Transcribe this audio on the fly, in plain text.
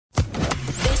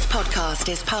podcast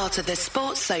is part of the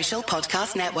Sports Social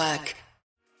Podcast Network.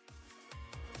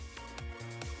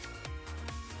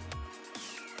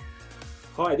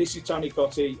 Hi, this is Tony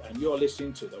Cottee, and you're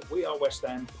listening to the We Are West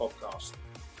Ham podcast.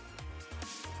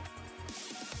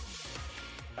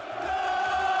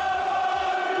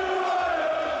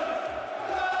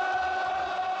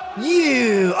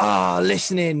 You are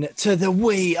listening to the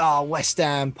We Are West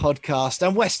Ham podcast,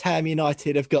 and West Ham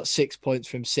United have got 6 points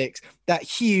from 6. That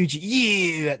huge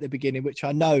you at the beginning, which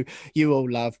I know you all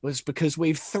love, was because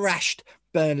we've thrashed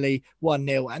Burnley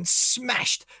 1-0 and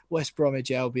smashed West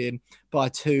Bromwich Albion by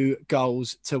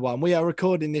 2-1. We are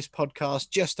recording this podcast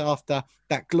just after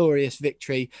that glorious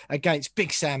victory against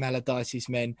Big Sam Allardyce's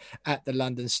men at the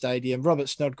London Stadium. Robert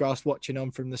Snodgrass watching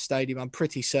on from the stadium. I'm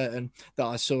pretty certain that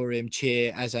I saw him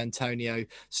cheer as Antonio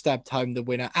stabbed home the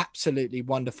winner. Absolutely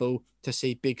wonderful to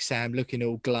see Big Sam looking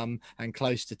all glum and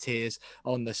close to tears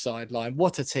on the sideline.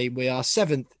 What a team we are.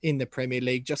 7th in the Premier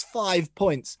League, just 5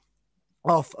 points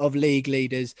off of league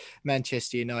leaders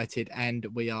Manchester United, and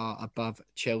we are above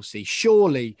Chelsea.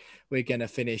 Surely we're going to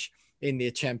finish in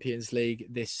the Champions League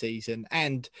this season,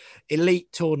 and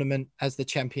elite tournament as the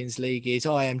Champions League is.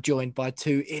 I am joined by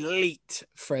 2 elite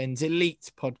friends,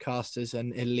 elite podcasters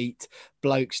and elite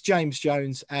blokes, James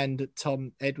Jones and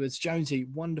Tom Edwards. Jonesy,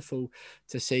 wonderful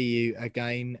to see you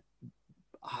again.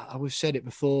 We've said it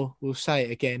before, we'll say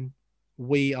it again.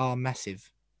 We are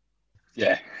massive.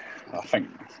 Yeah, I think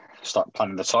start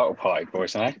planning the title party,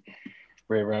 boys.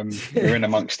 We're in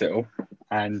amongst it all,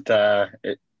 and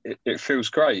it feels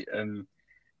great. And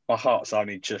my heart's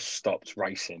only just stopped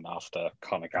racing after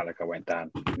Conor Gallagher went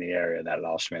down in the area in that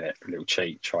last minute. A little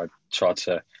cheat, tried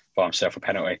to buy himself a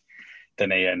penalty,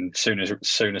 didn't he? And soon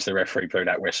as the referee blew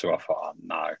that whistle, I thought, oh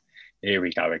no, here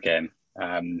we go again.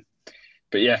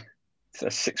 But yeah,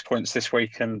 6 points this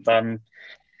week, and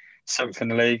 7th in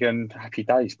the league, and happy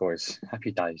days, boys.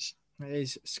 Happy days.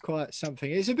 It's quite something.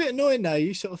 It's a bit annoying though.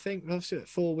 You sort of think, well,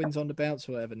 4 wins on the bounce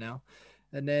or whatever now,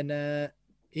 and then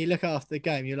you look after the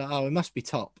game, you're like, oh, it must be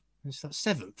top. And it's like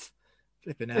 7th.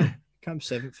 Flipping out. Come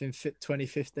 7th in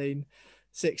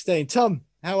 2015-16. Tom,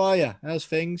 how are you? How's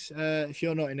things? If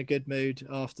you're not in a good mood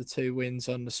after 2 wins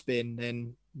on the spin,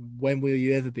 then when will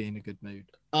you ever be in a good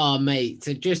mood? Oh, mate,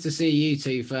 just to see you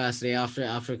two firstly after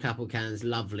a couple cans,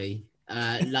 lovely.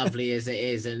 Lovely as it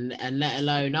is, and let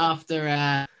alone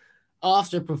after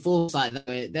a performance like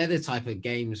that, they're the type of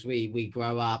games we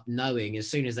grow up knowing as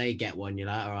soon as they get one, you're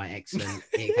like, all right, excellent.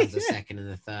 Here comes the second and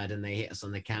the third, and they hit us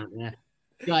on the counter. You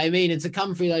know what I mean? And to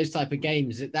come through those type of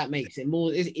games, that makes it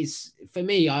more. It's for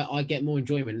me, I get more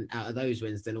enjoyment out of those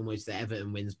wins than almost the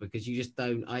Everton wins, because you just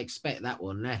don't. I expect that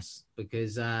one less,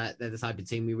 because they're the type of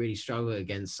team we really struggle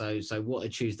against. So what a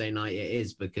Tuesday night it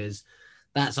is, because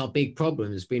that's our big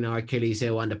problem. It's been our Achilles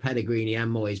heel under Pellegrini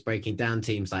and Moyes, breaking down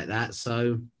teams like that.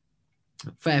 So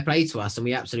fair play to us, and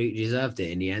we absolutely deserved it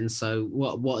in the end. So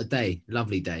what a day.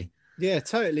 Lovely day. Yeah,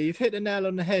 totally. You've hit the nail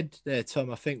on the head there, Tom.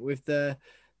 I think with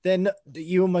then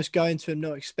you almost go into them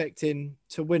not expecting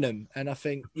to win them. And I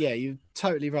think, yeah, you're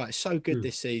totally right. It's so good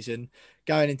this season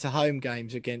going into home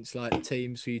games against like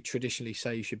teams who you traditionally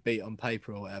say you should beat on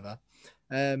paper or whatever.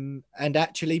 And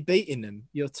actually beating them.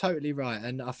 You're totally right.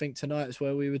 And I think tonight as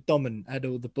well, we were dominant, had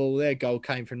all the ball. Their goal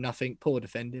came from nothing, poor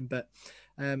defending, but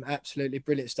absolutely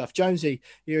brilliant stuff. Jonesy,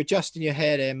 you're adjusting your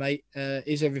hair there, mate.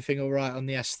 Is everything all right on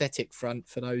the aesthetic front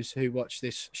for those who watch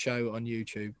this show on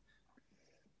YouTube?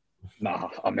 No,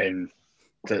 I mean,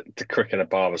 the quicker the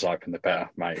barber's open, the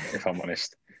better, mate, if I'm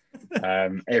honest.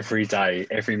 Every day,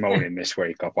 every morning this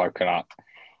week, I've woken up,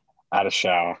 had a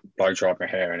shower, blow dried my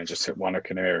hair, and then just took one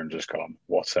look in the mirror and just gone,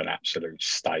 what an absolute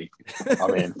state. I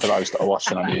mean, for those that are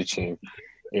watching on YouTube,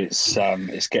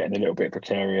 it's getting a little bit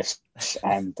precarious,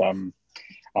 and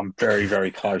I'm very,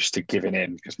 very close to giving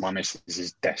in, because my missus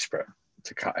is desperate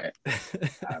to cut it.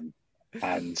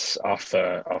 And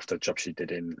after the job she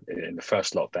did in the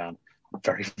first lockdown, I'm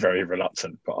very, very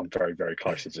reluctant, but I'm very, very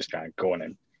close to just going, go on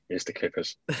in. Here's the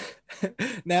clippers.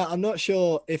 Now, I'm not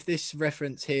sure if this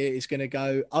reference here is going to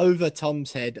go over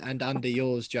Tom's head and under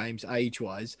yours, James,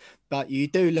 age-wise, but you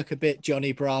do look a bit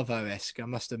Johnny Bravo-esque, I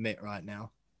must admit, right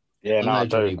now. Yeah, no, I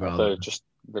do. Just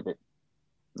a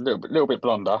little bit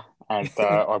blonder, and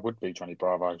I would be Johnny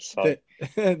Bravo. So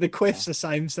the quiff's the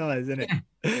same size, isn't it?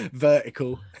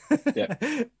 Vertical. Yeah.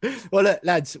 Well, look,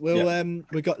 lads,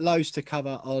 we've got loads to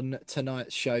cover on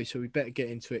tonight's show, so we better get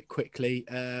into it quickly.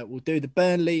 We'll do the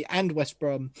Burnley and West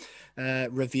Brom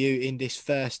review in this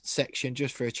first section,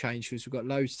 just for a change, because we've got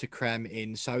loads to cram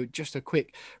in. So just a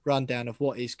quick rundown of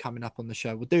what is coming up on the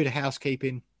show. We'll do the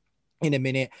housekeeping. in a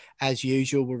minute. As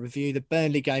usual, we'll review the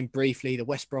Burnley game briefly, the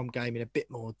West Brom game in a bit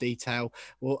more detail.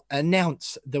 We'll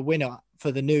announce the winner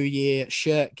for the New Year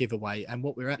shirt giveaway. And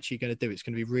what we're actually going to do, it's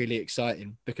going to be really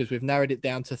exciting because we've narrowed it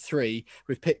down to 3.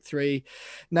 We've picked 3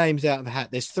 names out of a hat.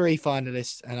 There's 3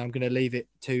 finalists, and I'm going to leave it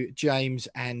to James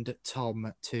and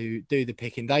Tom to do the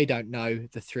picking. They don't know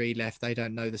the 3 left. They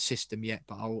don't know the system yet,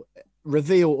 but I'll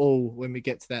reveal all when we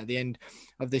get to that at the end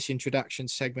of this introduction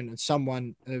segment. And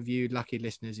someone of you lucky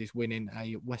listeners is winning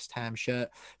a West Ham shirt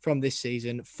from this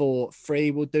season for free.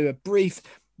 We'll do a brief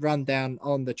rundown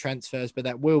on the transfers, but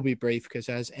that will be brief because,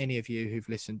 as any of you who've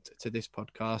listened to this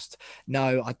podcast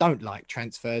know, I don't like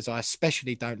transfers. I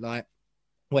especially don't like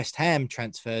West Ham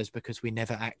transfers because we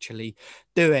never actually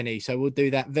do any. So we'll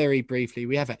do that very briefly.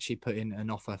 We have actually put in an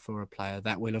offer for a player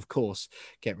that will, of course,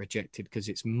 get rejected because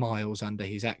it's miles under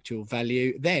his actual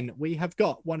value. Then we have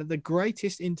got one of the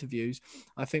greatest interviews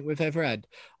I think we've ever had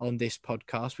on this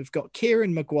podcast. We've got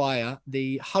Kieran Maguire,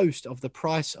 the host of the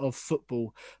Price of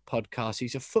Football podcast.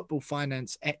 He's a football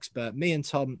finance expert. Me and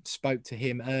Tom spoke to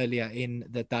him earlier in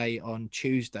the day on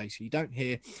Tuesday. So you don't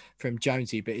hear from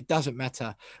Jonesy, but it doesn't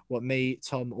matter what me,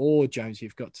 Tom, or Jonesy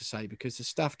have got to say, because the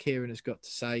stuff Kieran has got to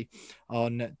say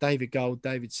on David Gold,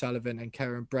 David Sullivan and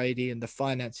Karen Brady and the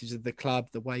finances of the club,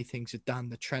 the way things are done,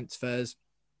 the transfers,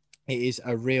 it is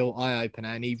a real eye-opener,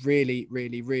 and he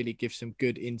really gives some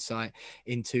good insight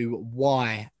into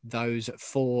why those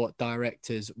 4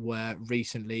 directors were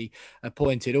recently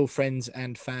appointed, all friends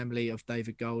and family of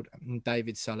David Gold,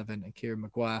 David Sullivan and Kieran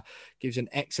Maguire. Gives an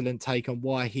excellent take on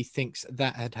why he thinks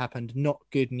that had happened. Not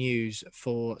good news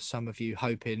for some of you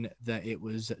hoping that it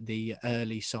was the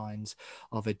early signs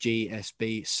of a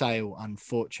GSB sale,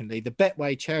 unfortunately. The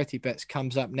Betway charity bets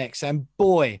comes up next, and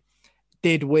boy,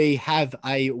 did we have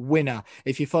a winner.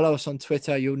 If you follow us on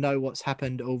Twitter, you'll know what's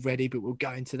happened already, but we'll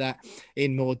go into that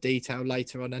in more detail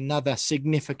later on. Another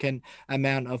significant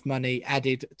amount of money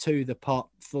added to the pot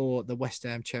for the West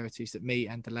Ham charities that me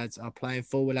and the lads are playing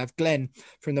for. We'll have Glenn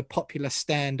from the Popular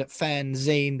Stand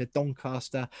fanzine, the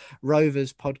Doncaster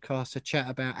Rovers podcast, to chat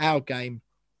about our game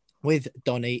with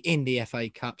Donny in the FA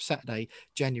Cup, Saturday,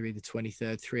 January the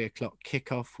 23rd, 3 o'clock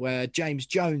kickoff, where James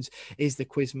Jones is the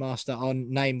quizmaster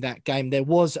on Name That Game. There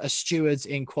was a stewards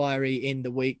inquiry in the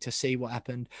week to see what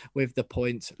happened with the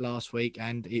points last week,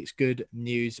 and it's good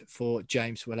news for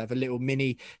James. We'll have a little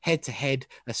mini head-to-head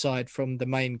aside from the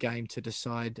main game to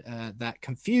decide that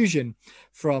confusion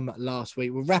from last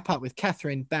week. We'll wrap up with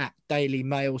Catherine Batt, Daily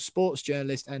Mail sports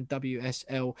journalist and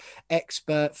WSL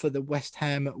expert for the West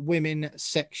Ham women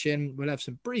section. We'll have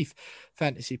some brief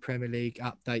Fantasy Premier League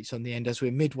updates on the end as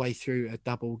we're midway through a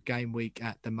double game week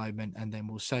at the moment, and then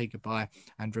we'll say goodbye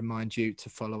and remind you to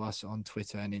follow us on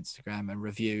Twitter and Instagram and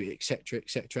review, etc.,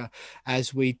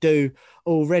 as we do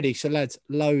already. So lads,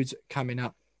 loads coming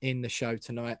up in the show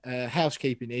tonight.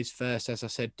 Housekeeping is first, as I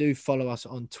said. Do follow us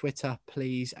on Twitter,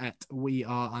 please, at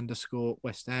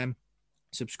 @WeAre_West Ham.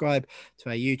 Subscribe to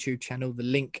our YouTube channel. The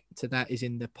link to that is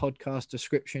in the podcast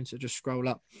description. So just scroll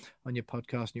up on your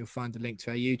podcast and you'll find a link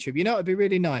to our YouTube. You know, it'd be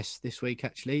really nice this week,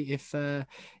 actually, if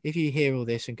you hear all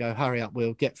this and go, hurry up,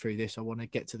 we'll get through this. I want to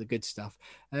get to the good stuff.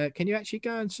 Can you actually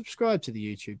go and subscribe to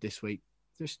the YouTube this week?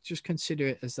 Just consider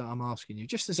it as that I'm asking you,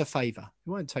 just as a favor. It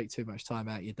won't take too much time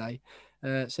out of your day.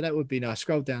 So that would be nice.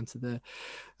 Scroll down to the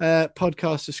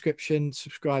podcast description,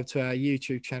 subscribe to our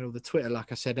YouTube channel, the Twitter,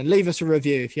 like I said, and leave us a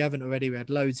review if you haven't already. We had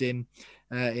loads in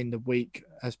the week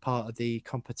as part of the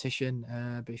competition.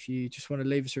 But if you just want to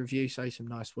leave us a review, say some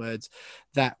nice words,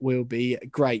 that will be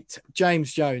great.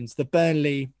 James Jones, the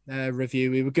Burnley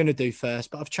review we were going to do first,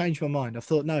 but I've changed my mind. I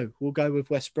thought, no, we'll go with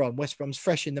West Brom. West Brom's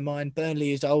fresh in the mind.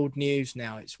 Burnley is old news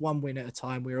now. It's one win at a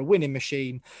time. We're a winning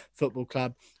machine football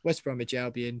club. West Bromwich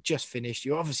Albion just finished.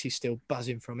 You're obviously still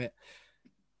buzzing from it.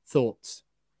 Thoughts?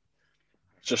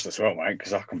 Just as well, mate,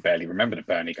 because I can barely remember the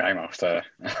Burnley game after,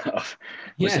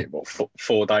 Yeah. it,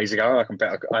 4 days ago?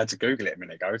 I had to Google it a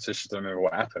minute ago to just remember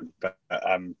what happened. But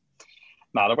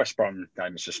no, the West Brom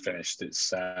game has just finished.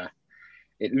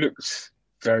 It looked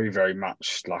very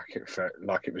much like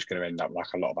it was going to end up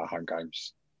like a lot of our home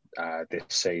games this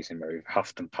season, where we've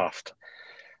huffed and puffed,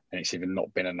 and it's even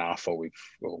not been enough, or we've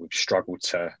struggled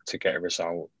to get a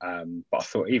result. But I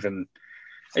thought even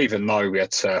though we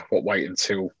had to wait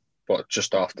until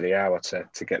just after the hour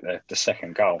to get the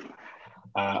second goal,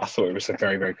 I thought it was a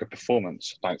very good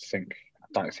performance. I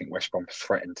don't think West Brom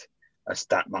threatened us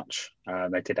that much.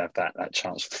 They did have that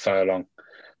chance for Furlong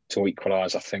to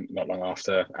equalise, I think, not long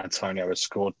after Antonio had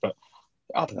scored. But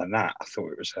other than that, I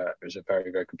thought it was a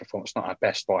very good performance. Not our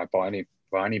best by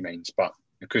any means, but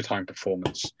a good home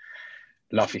performance.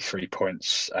 lovely 3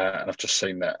 points. And I've just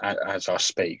seen that as I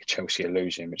speak, Chelsea are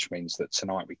losing, which means that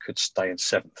tonight we could stay in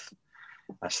 7th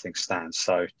as things stand.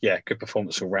 So, yeah, good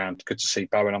performance all round. Good to see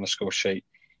Bowen on the score sheet.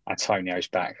 Antonio's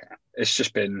back. It's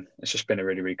just been a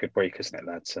really, really good week, isn't it,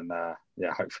 lads? And,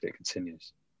 hopefully it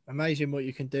continues. Amazing what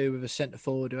you can do with a centre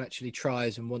forward who actually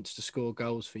tries and wants to score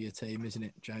goals for your team, isn't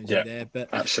it, Jonesy? Yeah, there, but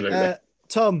absolutely.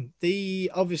 Tom,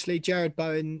 obviously Jared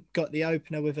Bowen got the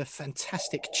opener with a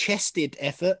fantastic chested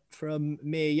effort from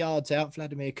mere yards out.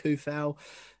 Vladimir Kufal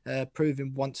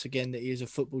proving once again that he is a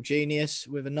football genius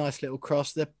with a nice little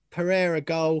cross. The Pereira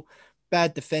goal,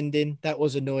 bad defending, that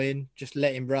was annoying. Just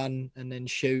let him run and then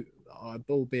shoot.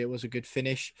 Albeit it was a good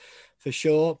finish for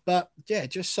sure. But yeah,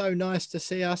 just so nice to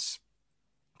see us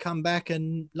come back,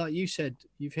 and like you said,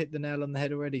 you've hit the nail on the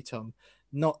head already, Tom.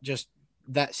 Not just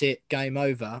that's it, game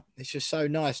over. It's just so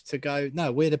nice to go,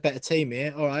 no, we're the better team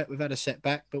here. All right, we've had a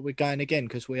setback, but we're going again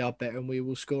because we are better and we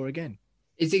will score again.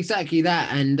 It's exactly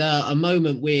that. And a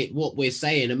moment what we're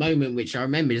saying, a moment which I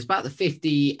remember is about the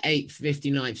 58th,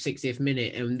 59th, 60th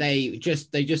minute, and they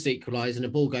just equalise and the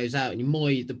ball goes out, and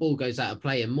the ball goes out of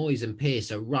play, and Moyes and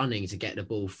Pearce are running to get the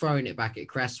ball, throwing it back at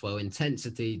Cresswell,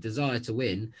 intensity, desire to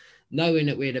win, knowing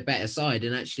that we're the better side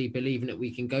and actually believing that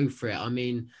we can go for it. I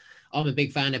mean, I'm a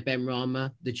big fan of Ben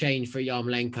Rama. The change for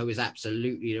Yarmolenko is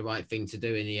absolutely the right thing to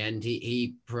do in the end.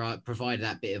 He provided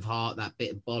that bit of heart, that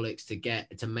bit of bollocks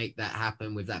to make that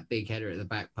happen with that big header at the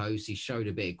back post. He showed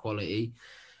a bit of quality,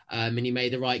 and he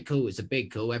made the right call. It's a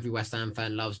big call. Every West Ham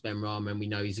fan loves Ben Rama, and we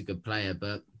know he's a good player,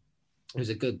 but it was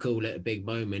a good call at a big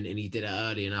moment, and he did it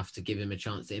early enough to give him a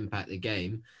chance to impact the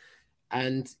game.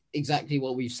 And exactly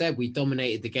what we've said, we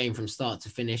dominated the game from start to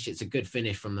finish. It's a good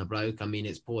finish from the bloke. I mean,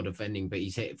 it's poor defending, but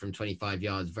he's hit it from 25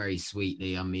 yards very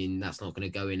sweetly. I mean, that's not going to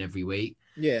go in every week.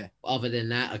 Yeah. Other than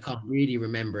that, I can't really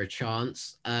remember a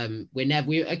chance.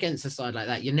 We're against a side like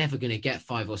that. You're never going to get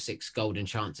 5 or 6 golden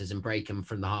chances and break them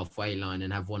from the halfway line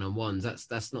and have one-on-ones.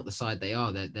 That's not the side they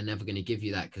are. They're never going to give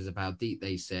you that because of how deep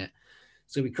they sit.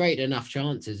 So we created enough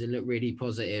chances and looked really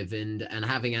positive, and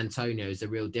having Antonio is the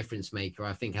real difference maker.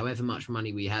 I think however much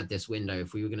money we had this window,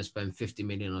 if we were going to spend 50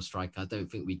 million on a striker, I don't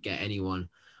think we'd get anyone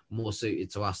more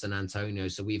suited to us than Antonio.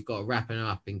 So we've got to wrap him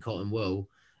up in cotton wool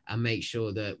and make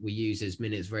sure that we use his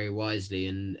minutes very wisely,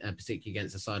 and particularly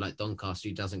against a side like Doncaster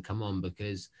who doesn't come on,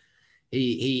 because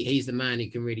he's the man who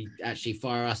can really actually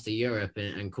fire us to Europe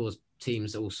and cause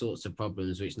teams all sorts of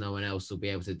problems which no one else will be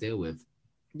able to deal with.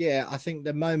 Yeah, I think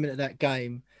the moment of that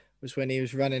game was when he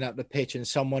was running up the pitch and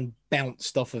someone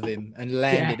bounced off of him and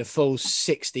landed a full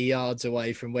 60 yards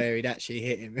away from where he'd actually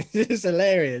hit him. It's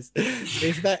hilarious.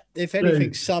 If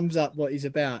anything sums up what he's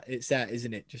about, it's that,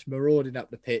 isn't it? Just marauding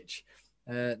up the pitch.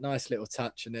 Nice little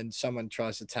touch, and then someone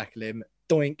tries to tackle him.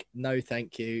 Doink, no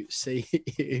thank you. See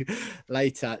you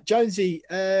later. Jonesy,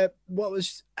 what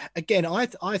was, again, I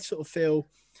sort of feel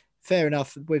fair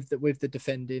enough with the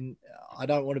defending. I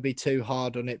don't want to be too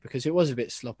hard on it because it was a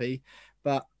bit sloppy,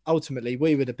 but ultimately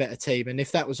we were the better team. And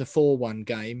if that was a 4-1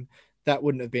 game, that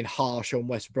wouldn't have been harsh on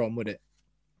West Brom, would it?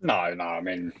 No. I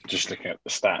mean, just looking at the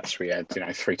stats, we had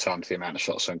 3 times the amount of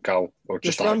shots on goal. Or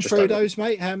just run through those,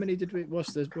 mate. How many did we?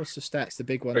 What's the stats? The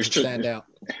big ones that stand out.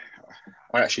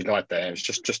 I actually lied there. It was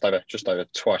just over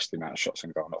twice the amount of shots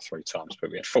on goal, not 3 times.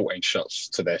 But we had 14 shots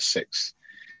to their 6.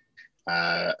 We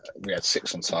had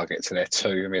 6 on target to their 2,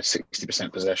 and we had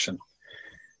 60% possession.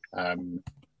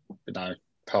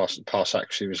 Pass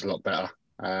actually was a lot better.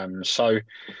 So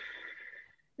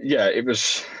yeah, it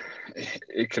was.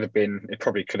 It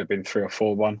probably could have been 3 or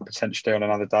 4-1 potentially on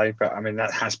another day. But I mean,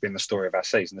 that has been the story of our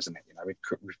season, isn't it?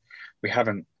 We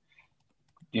haven't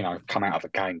come out of a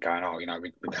game going, we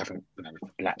haven't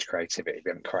we've lacked creativity. We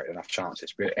haven't created enough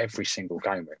chances. Every single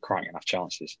game we're creating enough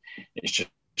chances. It's just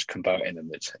converting them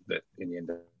that in the end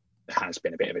has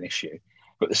been a bit of an issue.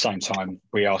 But at the same time,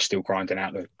 we are still grinding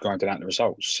out the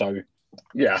results. So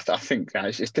yeah, I think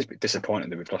it's a bit disappointing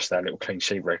that we've lost our little clean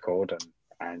sheet record,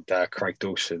 and Craig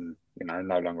Dawson,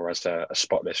 no longer has a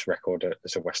spotless record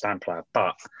as a West Ham player.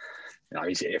 But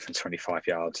he's hit it from 25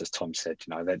 yards, as Tom said.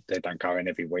 They don't go in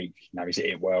every week. He's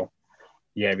hit it well.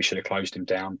 Yeah, we should have closed him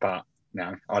down, but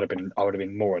I would have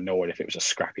been more annoyed if it was a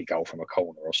scrappy goal from a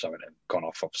corner or something and gone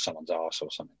off of someone's arse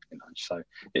or something. So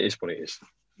it is what it is.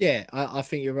 Yeah, I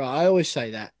think you're right. I always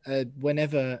say that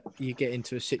whenever you get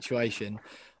into a situation,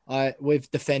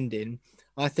 with defending,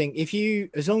 I think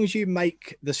as long as you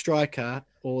make the striker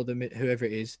or whoever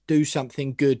it is do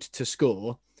something good to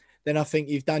score, then I think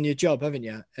you've done your job, haven't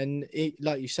you? And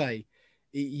like you say,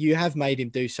 you have made him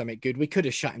do something good. We could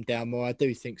have shut him down more. I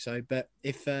do think so. But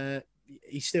if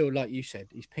he's still, like you said,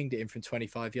 he's pinged it in from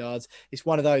 25 yards. It's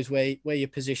one of those where your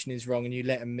position is wrong and you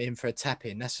let him in for a tap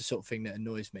in. That's the sort of thing that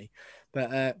annoys me.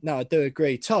 But no, I do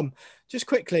agree. Tom, just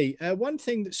quickly, one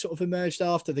thing that sort of emerged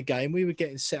after the game, we were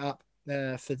getting set up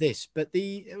for this, but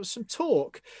there was some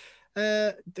talk,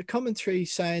 the commentary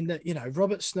saying that,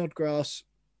 Robert Snodgrass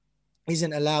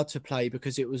isn't allowed to play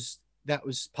because that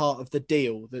was part of the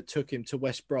deal that took him to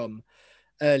West Brom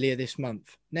earlier this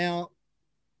month. Now,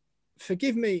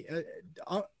 forgive me,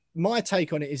 my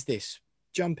take on it is this.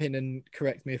 Jump in and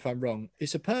correct me if I'm wrong.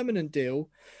 It's a permanent deal,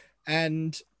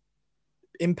 and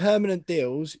in permanent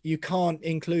deals, you can't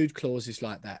include clauses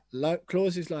like that.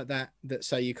 Clauses like that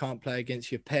say you can't play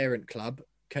against your parent club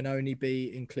can only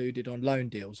be included on loan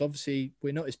deals. Obviously,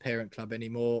 we're not his parent club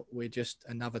anymore. We're just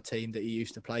another team that he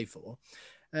used to play for.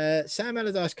 Sam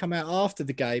Allardyce come out after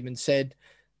the game and said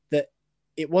that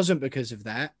it wasn't because of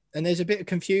that. And there's a bit of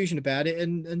confusion about it,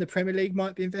 and the Premier League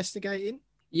might be investigating.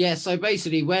 Yeah, so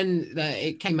basically when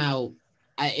it came out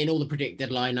in all the predicted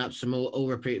lineups from all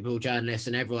reputable journalists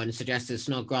and everyone suggested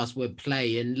Snodgrass would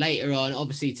play. And later on,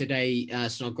 obviously today,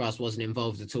 Snodgrass wasn't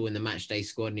involved at all in the matchday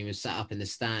squad and he was sat up in the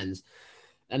stands.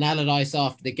 And Allardyce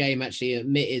after the game actually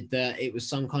admitted that it was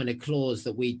some kind of clause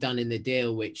that we'd done in the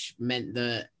deal, which meant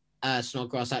that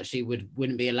Snodgrass actually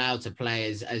wouldn't be allowed to play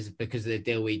as because of the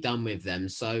deal we'd done with them.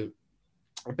 So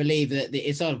I believe that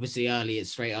it's obviously early,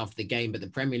 it's straight after the game, but the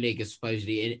Premier League is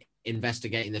supposedly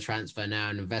investigating the transfer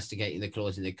now and investigating the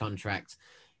clause in the contract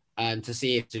to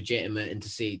see if it's legitimate and to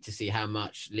see how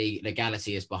much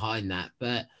legality is behind that.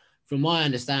 But from my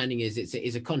understanding is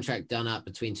it's a contract done up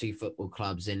between two football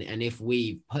clubs. And if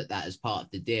we put that as part of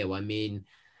the deal, I mean,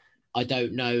 I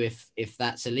don't know if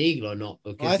that's illegal or not.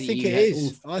 Because I think it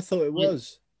is. I thought it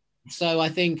was. So I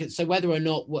think, so whether or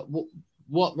not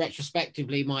what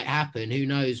retrospectively might happen, who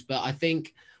knows? But I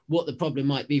think what the problem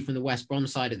might be from the West Brom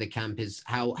side of the camp is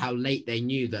how late they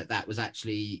knew that was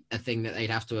actually a thing that they'd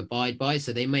have to abide by.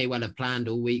 So they may well have planned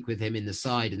all week with him in the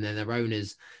side, and then their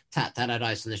owners tapped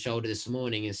Allardyce on the shoulder this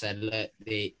morning and said, look,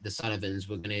 the Sullivans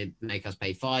were going to make us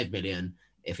pay 5 million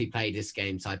if he played this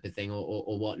game, type of thing,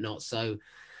 or whatnot. So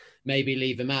maybe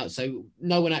leave him out. So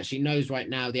no one actually knows right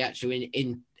now the actual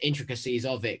intricacies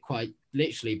of it, quite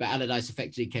literally, but Allardyce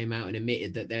effectively came out and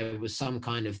admitted that there was some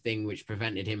kind of thing which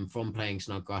prevented him from playing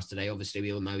Snodgrass today. Obviously,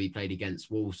 we all know he played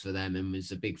against Wolves for them and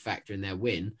was a big factor in their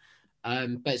win.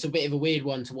 But it's a bit of a weird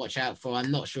one to watch out for.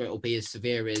 I'm not sure it'll be as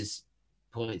severe as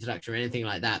point deduction or anything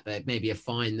like that, but maybe a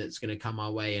fine that's going to come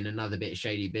our way and another bit of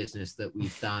shady business that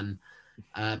we've done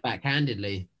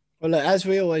backhandedly. Well, look, as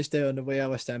we always do on the We Are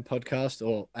West Ham podcast,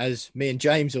 or as me and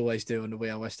James always do on the We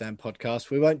Are West Ham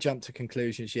podcast, we won't jump to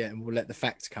conclusions yet and we'll let the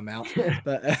facts come out.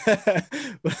 But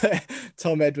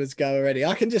Tom Edwards go already.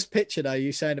 I can just picture, though,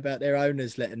 you saying about their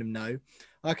owners letting them know.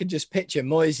 I can just picture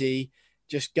Moisey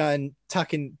just going,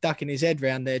 ducking his head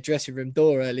round their dressing room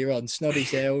door earlier on. Snoddy's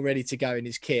there all ready to go in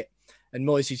his kit. And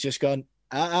Moisey's just gone,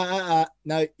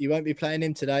 no, you won't be playing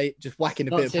him today. Just whacking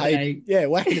a bit of paper. Yeah,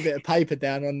 whacking a bit of paper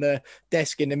down on the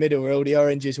desk in the middle where all the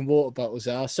oranges and water bottles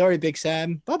are. Sorry, Big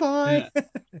Sam. Bye-bye. Yeah.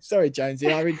 Sorry, Jonesy,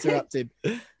 I interrupted.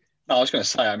 No, I was going to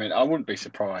say, I mean, I wouldn't be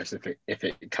surprised if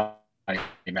it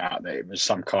came out that it was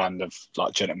some kind of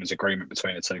like gentleman's agreement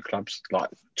between the two clubs, like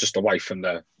just away from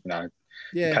the,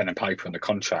 pen and paper and the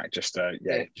contract. Just,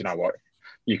 you know what,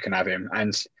 you can have him.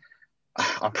 And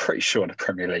I'm pretty sure the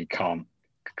Premier League can't,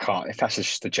 if that's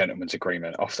just a gentleman's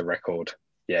agreement off the record,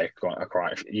 if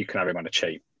you can have him on a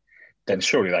cheap, then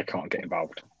surely they can't get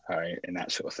involved in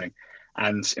that sort of thing.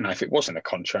 And if it wasn't a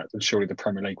contract, then surely the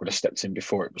Premier League would have stepped in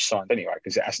before it was signed anyway,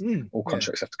 because it has all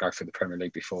contracts have to go through the Premier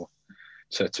League before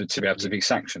to be able to be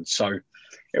sanctioned. So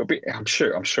it'll be, I'm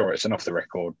sure it's an off the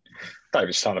record.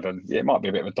 David Sullivan, it might be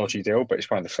a bit of a dodgy deal, but it's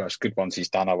one of the first good ones he's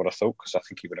done, I would have thought, because I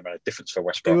think he would have made a difference for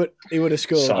West Brom. He would have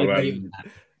scored. So,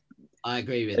 I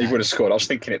agree with that. He would have scored. I was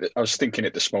thinking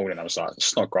it this morning. I was like,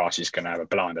 Snodgrass is going to have a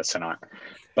blinder tonight.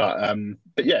 But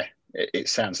yeah, it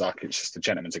sounds like it's just a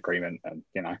gentleman's agreement, and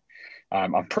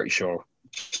I'm pretty sure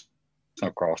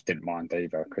Snodgrass didn't mind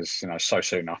either, because so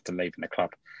soon after leaving the club,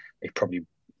 he probably,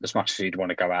 as much as he'd want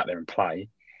to go out there and play,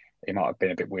 it might have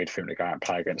been a bit weird for him to go out and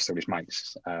play against all his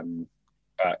mates.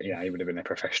 But yeah, he would have been a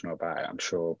professional about it, I'm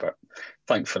sure. But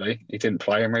thankfully, he didn't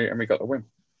play, and we got the win.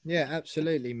 Yeah,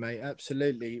 absolutely, mate.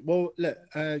 Absolutely. Well, look,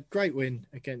 great win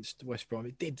against West Brom.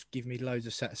 It did give me loads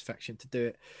of satisfaction to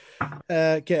do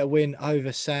it. Get a win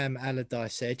over Sam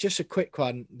Allardyce there. Just a quick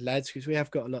one, lads, because we have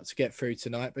got a lot to get through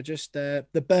tonight. But just the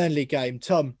Burnley game,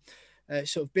 Tom,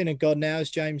 sort of been and gone now,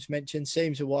 as James mentioned.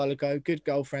 Seems a while ago. Good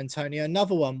goal for Antonio.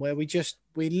 Another one where we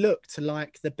looked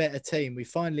like the better team. We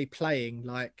finally playing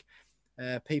like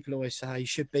People always say you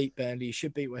should beat Burnley, you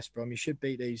should beat West Brom, you should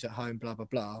beat these at home, blah, blah,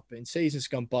 blah. But in seasons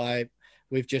gone by,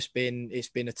 it's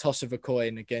been a toss of a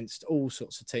coin against all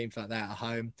sorts of teams like that at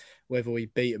home, whether we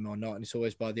beat them or not. And it's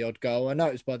always by the odd goal. I know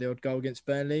it was by the odd goal against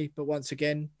Burnley, but once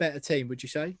again, better team, would you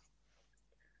say?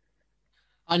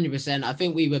 100%. I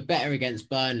think we were better against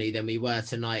Burnley than we were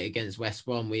tonight against West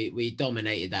Brom. We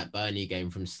dominated that Burnley game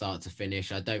from start to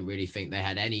finish. I don't really think they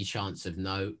had any chance of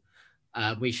note.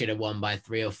 We should have won by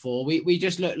 3 or 4. We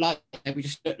just looked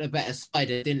a better side. I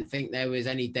didn't think there was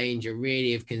any danger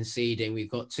really of conceding.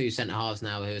 We've got 2 centre halves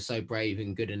now who are so brave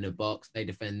and good in the box. They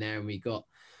defend there, and we got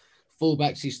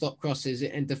fullbacks who stop crosses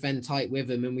and defend tight with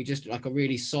them. And we just like a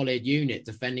really solid unit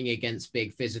defending against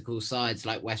big physical sides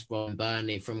like West Brom and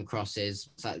Burnley from crosses.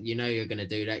 So you're going to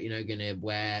do that. You're going to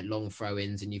wear long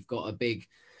throw-ins, and you've got a big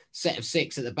set of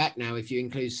 6 at the back now if you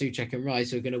include Souček and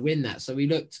Rice, who are going to win that. So we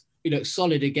looked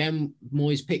solid again.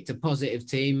 Moyes picked a positive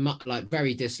team, like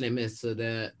very dissimilar to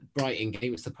the Brighton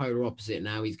game. It's the polar opposite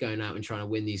now. He's going out and trying to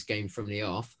win these games from the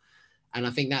off. And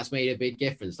I think that's made a big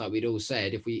difference. Like we'd all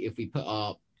said, if we put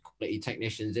our quality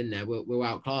technicians in there, we'll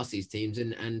outclass these teams.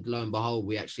 And lo and behold,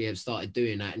 we actually have started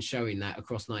doing that and showing that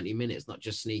across 90 minutes, not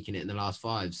just sneaking it in the last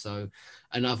 5. So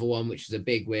another one, which is a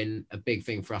big win, a big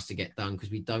thing for us to get done because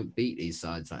we don't beat these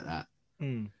sides like that.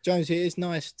 Jonesy, it is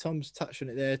nice. Tom's touched on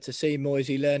it there to see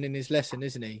Moisey learning his lesson,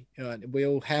 isn't he? We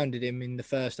all hounded him in the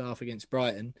first half against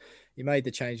Brighton. He made the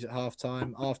change at half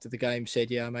time. After the game, said,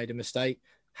 "Yeah, I made a mistake."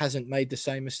 Hasn't made the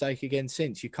same mistake again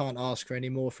since. You can't ask for any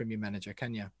more from your manager,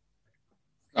 can you?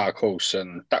 Oh, of course,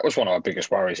 and that was one of our biggest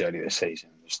worries earlier this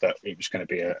season, was that it was going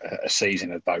to be a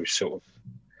season of those sort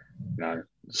of,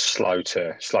 slow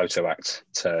to act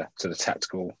to the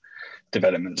tactical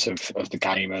developments of the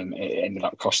game, and it ended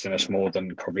up costing us more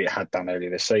than probably it had done earlier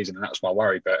this season, and that's my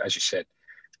worry. But as you said,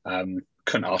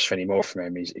 couldn't ask for any more from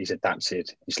him. He's adapted,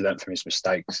 he's learnt from his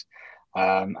mistakes,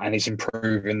 and he's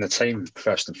improving the team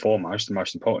first and foremost, and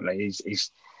most importantly,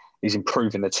 he's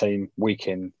improving the team week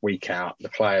in, week out. The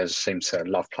players seem to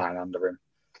love playing under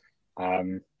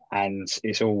him, and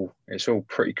it's all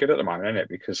pretty good at the moment, isn't it?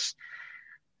 Because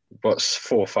what's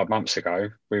 4 or 5 months ago,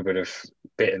 we would have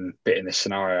bitten this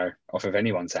scenario off of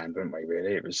anyone's hand, wouldn't we?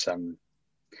 Really, it was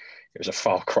a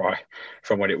far cry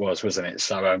from what it was, wasn't it?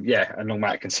 So and long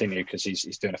may it continue, because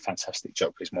he's doing a fantastic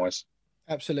job with his Moyes.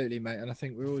 Absolutely, mate. And I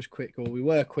think we're always quick, or we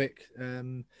were quick,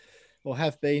 or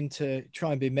have been, to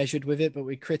try and be measured with it. But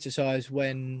we criticise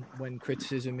when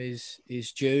criticism is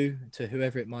due to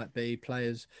whoever it might be,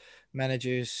 players,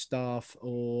 managers, staff,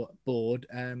 or board.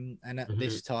 And at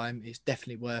this time, it's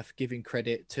definitely worth giving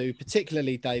credit to,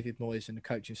 particularly David Moyes and the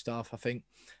coaching staff, I think,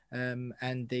 and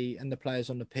the players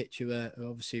on the pitch who are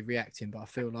obviously reacting. But I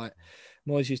feel like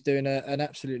Moyes is doing an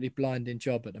absolutely blinding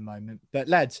job at the moment. But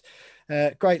lads,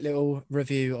 great little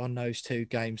review on those 2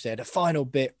 games there. The final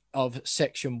bit of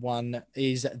section 1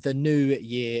 is the New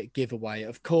Year giveaway.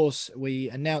 Of course, we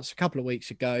announced a couple of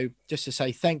weeks ago, just to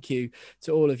say thank you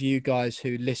to all of you guys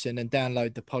who listen and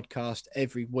download the podcast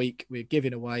every week. We're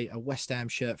giving away a West Ham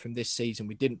shirt from this season.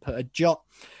 We didn't put a jot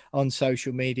on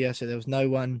social media, so there was no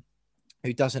one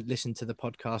who doesn't listen to the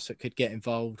podcast that could get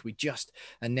involved. We just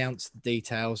announced the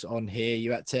details on here.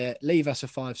 You had to leave us a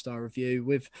 5-star review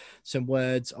with some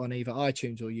words on either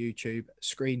iTunes or YouTube,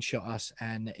 screenshot us,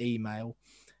 and email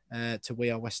to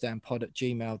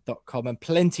wearewesthampod@gmail.com, and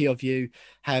plenty of you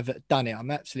have done it. I'm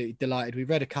absolutely delighted. We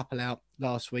read a couple out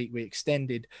last week. We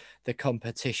extended the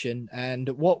competition, and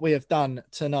what we have done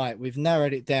tonight, we've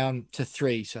narrowed it down to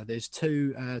 3. So there's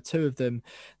two of them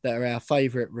that are our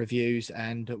favorite reviews,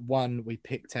 and one we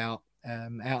picked out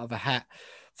of a hat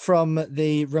from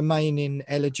the remaining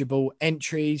eligible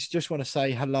entries. Just want to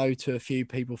say hello to a few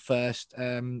people first.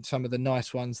 Some of the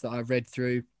nice ones that I read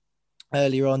through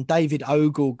earlier on. David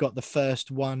Ogle got the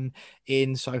first one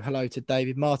in, so hello to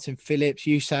David. Martin Phillips,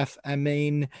 Yusuf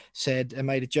Amin said and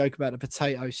made a joke about the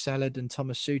potato salad and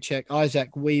Thomas Souček.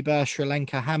 Isaac Weber, Sri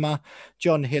Lanka Hammer,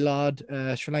 John Hillard,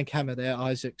 Sri Lanka Hammer there.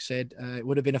 Isaac said it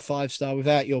would have been a 5-star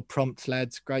without your prompts,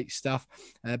 lads. Great stuff.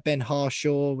 Ben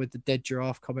Harshaw with the dead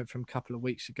giraffe comment from a couple of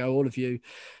weeks ago. All of you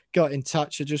got in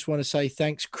touch. I just want to say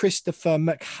thanks. Christopher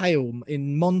McHale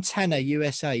in Montana,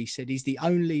 USA, said he's the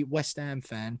only West Ham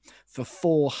fan for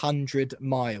 400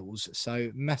 miles.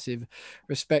 So massive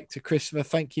respect to Christopher.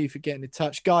 Thank you for getting in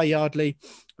touch. Guy Yardley,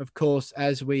 of course,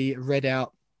 as we read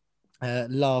out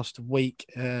last week,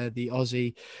 the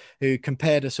Aussie who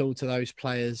compared us all to those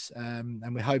players, and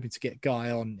we're hoping to get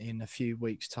Guy on in a few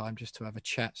weeks' time just to have a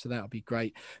chat, so that'll be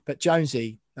great. But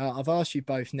Jonesy, I've asked you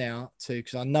both now to,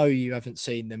 because I know you haven't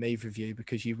seen them, either of you,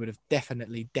 because you would have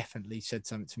definitely said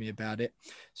something to me about it.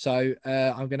 So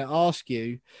I'm going to ask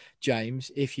you, James,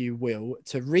 if you will,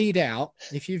 to read out,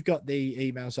 if you've got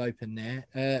the emails open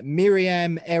there,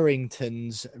 Miriam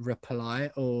Errington's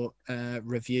reply or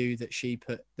review that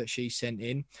she sent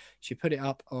in. She put it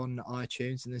up on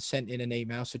iTunes and then sent in an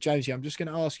email. So Josie, I'm just going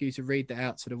to ask you to read that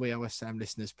out to the We Are West Ham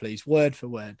listeners, please, word for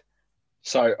word.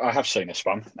 So I have seen this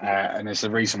one, and there's a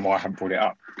reason why I haven't brought it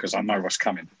up, because I know what's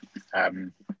coming. I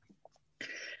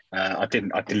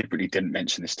deliberately didn't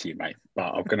mention this to you, mate,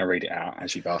 but I'm going to read it out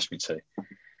as you've asked me to.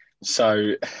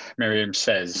 So Miriam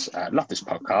says, love this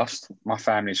podcast. My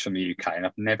family's from the UK and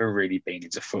I've never really been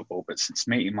into football, but since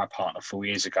meeting my partner 4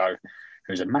 years ago,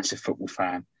 who's a massive football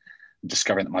fan, and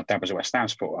discovering that my dad was a West Ham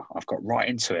supporter, I've got right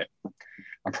into it.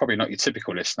 I'm probably not your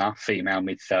typical listener, female,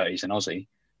 mid-30s and Aussie,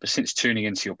 but since tuning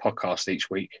into your podcast each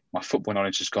week, my football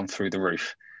knowledge has gone through the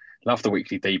roof. Love the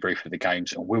weekly debrief of the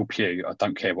games. And Will Pugh, I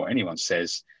don't care what anyone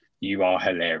says, you are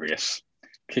hilarious.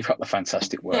 Keep up the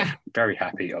fantastic work. Very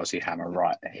happy, Aussie Hammer,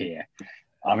 right here.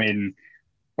 I mean,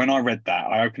 when I read that,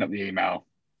 I opened up the email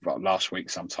last week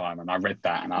sometime, and I read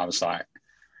that, and I was like,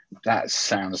 that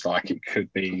sounds like it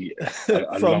could be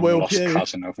a long-lost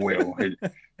cousin of Will,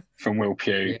 from Will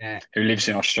Pugh, who lives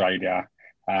in Australia.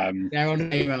 They're on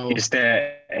payroll. Is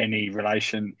there any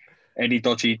relation, any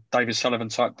dodgy David Sullivan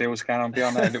type deals going on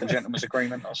beyond that little gentleman's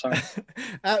agreement or something?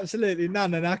 Absolutely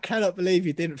none. And I cannot believe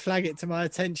you didn't flag it to my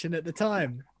attention at the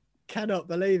time. Cannot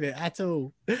believe it at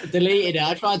all. Deleted it.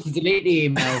 I tried to delete the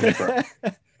email.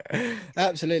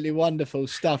 Absolutely wonderful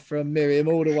stuff from Miriam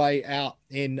all the way out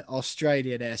in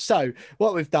Australia there. So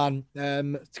what we've done,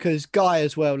 because Guy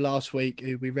as well last week,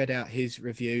 who we read out his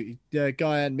review,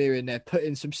 Guy and Miriam there put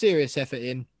in some serious effort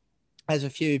in, as a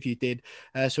few of you did.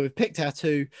 So we've picked our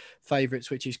two favourites,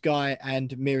 which is Guy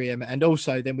and Miriam. And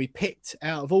also then we picked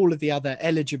out of all of the other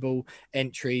eligible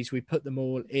entries, we put them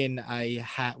all in a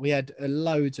hat. We had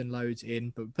loads and loads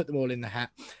in, but we put them all in the hat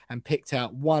and picked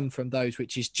out one from those,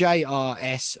 which is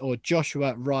JRS, or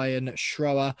Joshua Ryan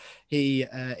Schroer. He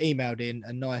emailed in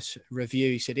a nice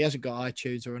review. He said he hasn't got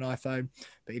iTunes or an iPhone,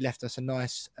 but he left us a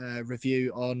nice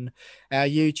review on our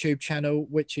YouTube channel,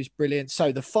 which is brilliant.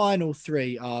 So the final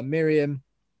three are Miriam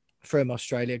from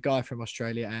Australia, Guy from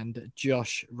Australia, and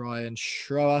Josh Ryan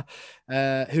Schroer,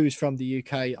 who's from the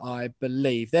UK, I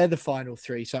believe. They're the final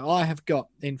three. So I have got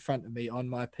in front of me on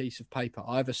my piece of paper,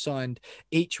 I've assigned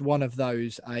each one of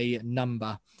those a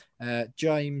number.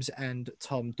 James and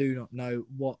Tom do not know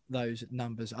what those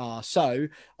numbers are. So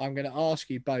I'm going to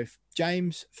ask you both.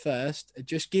 James first,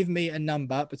 just give me a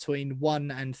number between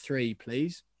 1 and 3,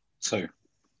 please. 2.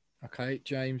 Okay,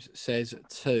 James says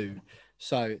 2.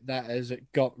 So that has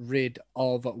got rid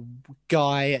of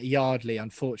Guy Yardley.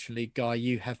 Unfortunately, Guy,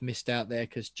 you have missed out there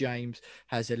because James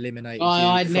has eliminated you.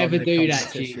 I'd never do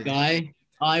that to you, Guy.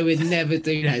 I would never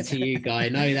do that to you, Guy.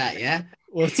 Know that, yeah?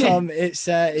 Well, Tom, it's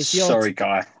your Sorry,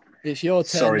 Guy. It's your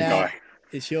turn Sorry, now. Guy.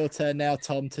 It's your turn now,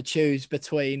 Tom, to choose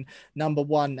between number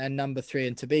 1 and number 3.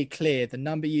 And to be clear, the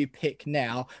number you pick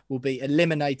now will be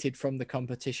eliminated from the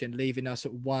competition, leaving us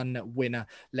at one winner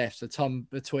left. So, Tom,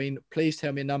 please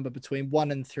tell me a number between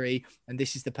 1 and 3. And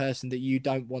this is the person that you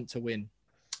don't want to win.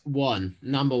 1.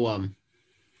 Number 1.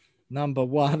 Number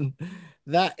 1.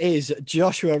 That is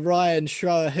Joshua Ryan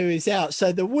Schroer, who is out.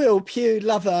 So the Will Pugh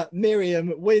lover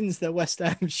Miriam wins the West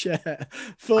Ham shirt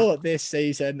for this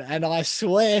season. And I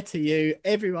swear to you,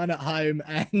 everyone at home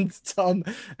and Tom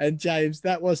and James,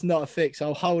 that was not a fix.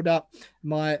 I'll hold up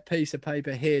my piece of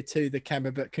paper here to the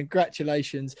camera. But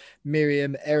congratulations,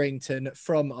 Miriam Errington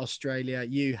from Australia.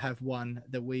 You have won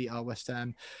the We Are West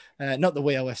Ham, not the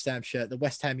We Are West Ham shirt, the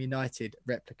West Ham United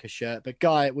replica shirt. But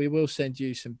Guy, we will send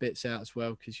you some bits out as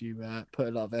well because you put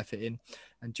a lot of effort in.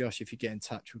 And Josh, if you get in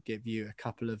touch, we'll give you a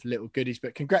couple of little goodies.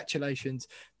 But congratulations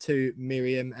to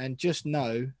Miriam. And just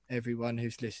know, everyone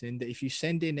who's listening, that if you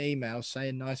send in emails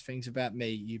saying nice things about me,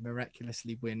 you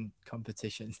miraculously win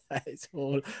competitions. That is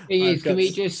all. Can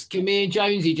me and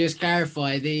Jonesy just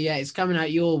clarify it's coming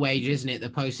out your wage, isn't it? The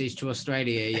postage to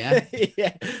Australia, yeah?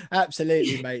 Yeah,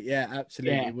 absolutely, mate. Yeah,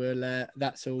 absolutely. Yeah. We'll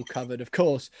that's all covered, of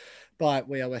course, by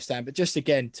We Are West Ham. But just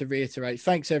again to reiterate,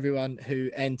 thanks everyone who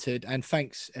entered, and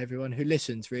thanks everyone who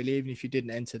listens. Really, even if you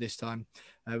didn't enter this time,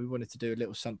 we wanted to do a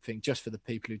little something just for the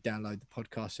people who download the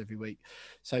podcast every week.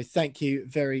 So thank you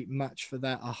very much for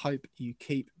that. I hope you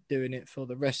keep doing it for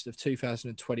the rest of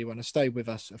 2021 and stay with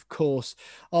us, of course,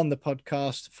 on the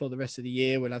podcast for the rest of the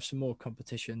year. We'll have some more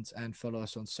competitions, and follow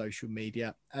us on social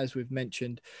media, as we've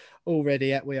mentioned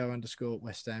already, at We Are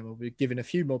 _West Ham. We'll be giving a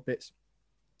few more bits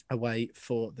away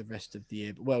for the rest of the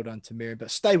year. But well done to Miriam. But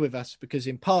stay with us, because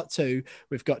in part 2,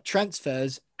 we've got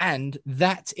transfers and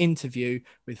that interview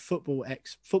with football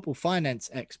finance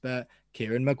expert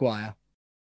Kieran Maguire.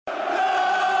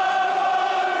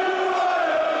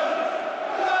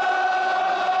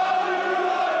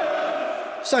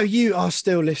 So you are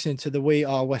still listening to the We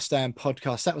Are West Ham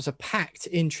podcast. That was a packed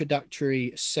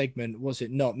introductory segment, was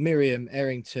it not? Miriam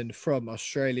Errington from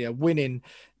Australia winning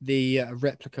the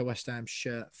replica West Ham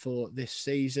shirt for this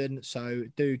season. So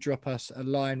do drop us a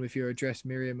line with your address,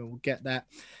 Miriam, and we'll get that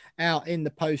out in the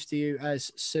post to you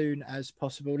as soon as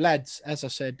possible. Lads, as I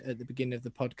said at the beginning of the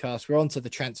podcast, we're on to the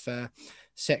transfer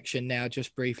section now,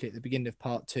 just briefly at the beginning of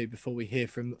part 2, before we hear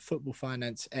from football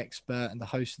finance expert and the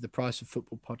host of the Price of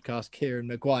Football podcast, Kieran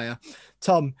Maguire.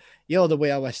 Tom, you're the We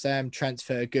Are West Ham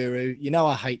transfer guru. You know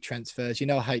I hate transfers. You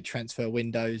know I hate transfer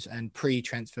windows and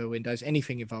pre-transfer windows.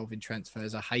 Anything involving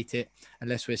transfers, I hate it,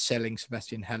 unless we're selling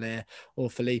Sebastian Haller or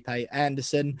Felipe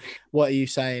Anderson. What are you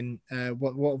saying?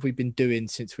 What have we been doing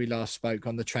since we last spoke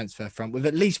on the transfer front? We've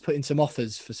at least put in some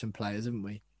offers for some players, haven't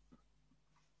we?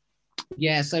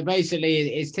 Yeah, so basically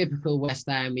it's typical West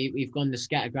Ham. We've gone the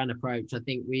scattergun approach. I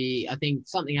think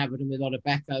something happened with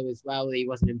Odebeko as well. He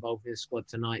wasn't involved in the squad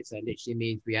tonight, so it literally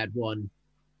means we had one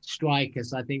striker.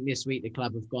 So I think this week the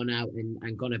club have gone out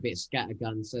and gone a bit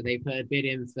scattergun. So they put a bid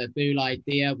in for Boulaye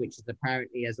Dia, which is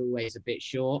apparently, as always, a bit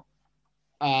short.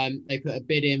 They put a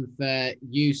bid in for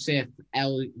Youssef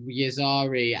El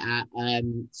Yazari at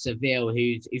Seville,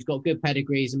 who's got good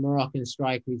pedigree. He's a Moroccan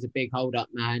striker. He's a big hold-up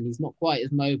man. He's not quite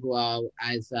as mobile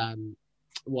as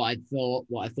what I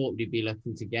thought we'd be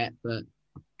looking to get, but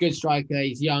good striker.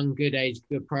 He's young, good age,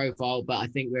 good profile. But I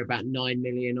think we're about 9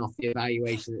 million off the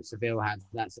evaluation that Seville has.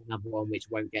 That's another one which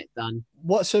won't get done.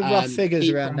 What's the rough figures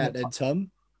around that then, Tom?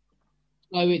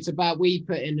 So it's about, we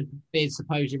put in a bid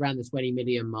supposedly around the 20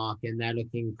 million mark, and they're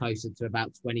looking closer to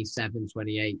about 27,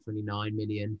 28, 29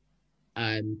 million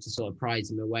to sort of prize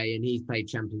him away. And he's played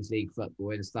Champions League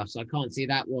football and stuff. So I can't see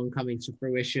that one coming to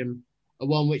fruition. A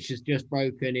one which has just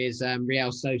broken is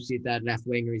Real Sociedad left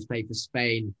winger. He's played for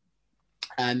Spain.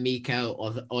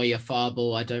 Mikel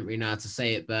Oyarzabal. I don't really know how to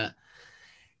say it, but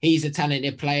he's a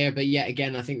talented player, but yet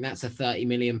again, I think that's a £30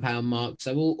 million mark.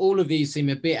 So all of these seem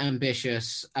a bit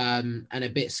ambitious and a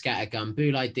bit scattergun.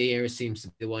 Boulaye Dia seems to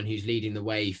be the one who's leading the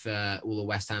way for all the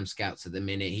West Ham scouts at the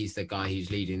minute. He's the guy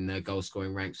who's leading the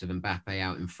goal-scoring ranks of Mbappe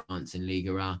out in France in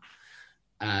Liga A.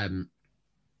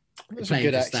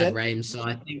 Playing for Stade Reims, so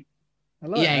I think...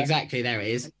 that. Exactly, there it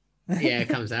is. Yeah, it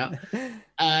comes out.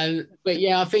 But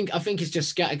yeah, I think it's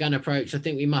just scattergun approach. I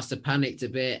think we must have panicked a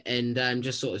bit and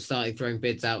just sort of started throwing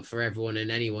bids out for everyone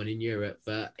and anyone in Europe.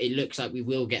 But it looks like we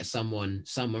will get someone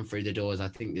through the doors. I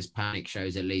think this panic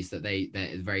shows at least that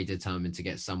they're very determined to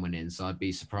get someone in. So I'd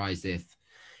be surprised if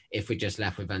we're just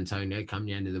left with Antonio come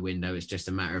the end of the window. It's just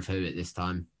a matter of who at this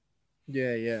time.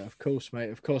 Yeah, of course,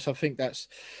 mate. Of course. I think that's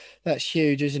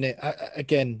huge, isn't it?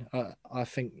 I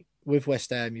think with West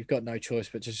Ham, you've got no choice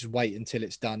but to just wait until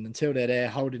it's done, until they're there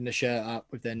holding the shirt up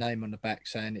with their name on the back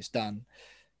saying it's done.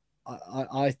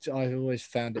 I always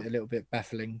found it a little bit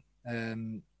baffling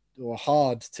or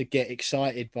hard to get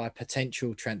excited by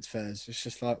potential transfers. It's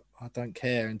just like, I don't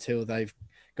care until they've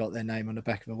got their name on the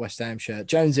back of a West Ham shirt.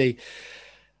 Jonesy,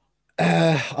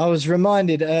 I was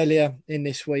reminded earlier in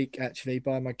this week, actually,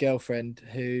 by my girlfriend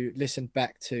who listened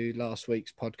back to last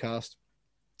week's podcast.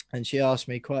 And she asked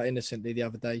me quite innocently the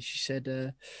other day, she said,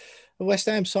 have West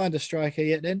Ham signed a striker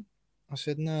yet then? I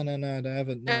said, no, they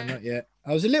haven't. No, not yet.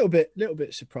 I was a little bit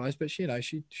surprised, but she likes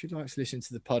to listen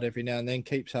to the pod every now and then,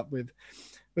 keeps up with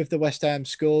the West Ham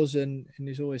scores and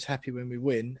is always happy when we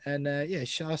win. And I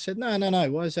said, no.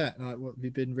 Why is that? Like, what have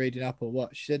you been reading up or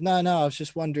what? She said, no. I was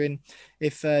just wondering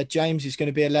if James is going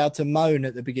to be allowed to moan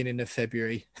at the beginning of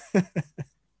February.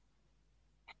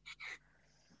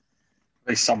 At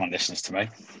least someone listens to me.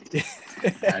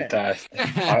 And, at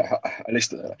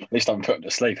least I'm put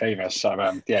to sleep either. So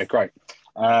great.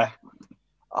 I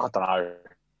don't know.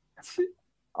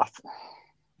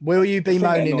 Will you be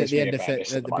moaning at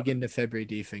the beginning of February?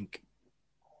 Do you think?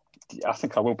 I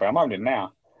think I will be. I'm moaning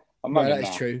now. That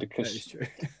is true.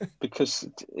 Because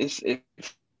it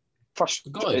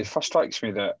frustrates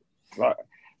me that, like,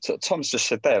 so Tom's just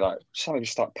said there, like, suddenly we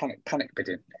start panic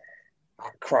bidding. Oh,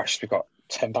 Christ, we've got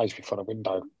 10 days before the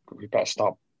window. We better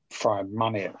start throwing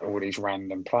money at all these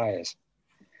random players.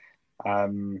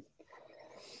 It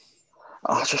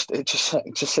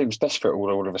just seems desperate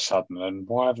all of a sudden. And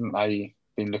why haven't they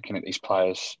been looking at these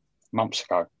players months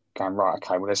ago, going, right,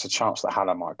 okay, well, there's a chance that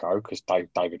Haller might go because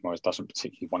David Moyes doesn't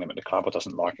particularly want him at the club or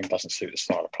doesn't like him, doesn't suit the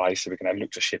style of play. So we're going to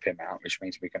look to ship him out, which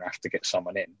means we're going to have to get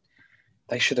someone in.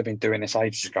 they should have been doing this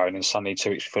ages ago, and then suddenly 2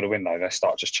 weeks before the window, they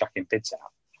start just chucking bids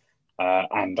out.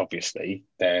 And obviously,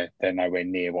 they're nowhere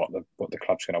near what the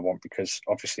club's going to want, because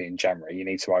obviously in January you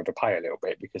need to overpay a little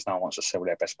bit because no one wants to sell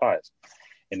their best players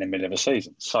in the middle of a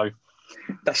season. So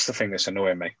that's the thing that's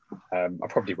annoying me. I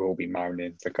probably will be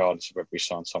moaning regardless of whether we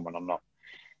sign someone or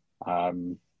not,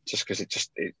 just because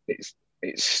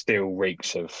it still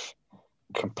reeks of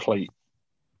complete,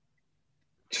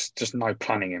 just no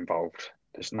planning involved.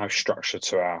 There's no structure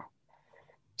to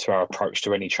our approach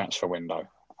to any transfer window.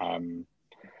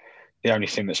 The only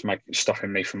thing that's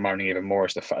stopping me from moaning even more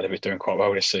is the fact that we're doing quite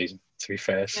well this season, to be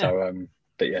fair. Yeah. So,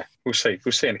 but yeah, we'll see.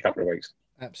 We'll see in a couple of weeks.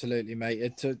 Absolutely,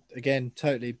 mate. Again,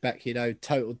 totally back,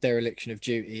 total dereliction of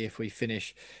duty if we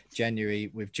finish January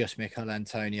with just Mikel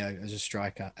Antonio as a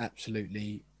striker.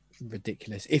 Absolutely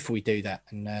ridiculous if we do that,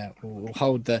 and we'll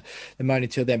hold the money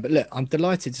till then. But look, I'm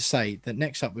delighted to say that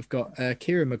next up we've got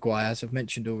Kieran Maguire, as I've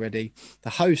mentioned already, the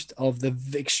host of the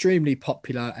extremely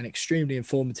popular and extremely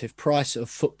informative Price of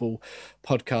Football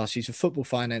podcast. He's a football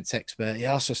finance expert. He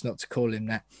asked us not to call him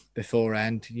that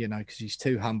beforehand, because he's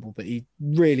too humble, but he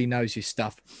really knows his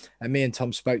stuff. And me and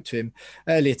Tom spoke to him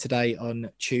earlier today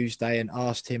on Tuesday and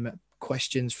asked him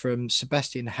questions from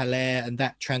Sebastian Haller and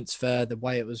that transfer, the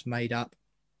way it was made up,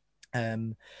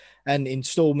 and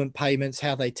instalment payments,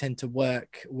 how they tend to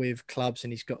work with clubs.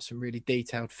 And he's got some really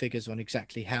detailed figures on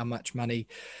exactly how much money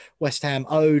West Ham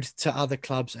owed to other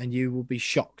clubs, and you will be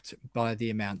shocked by the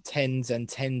amount. Tens and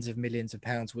tens of millions of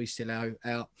pounds we still owe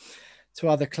out to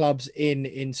other clubs in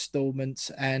instalments,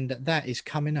 and that is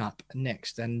coming up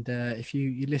next. And if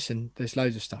you listen, there's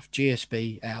loads of stuff.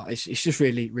 GSB out. It's just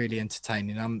really, really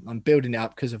entertaining. I'm building it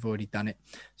up because I've already done it.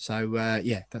 So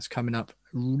yeah, that's coming up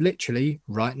literally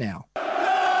right now.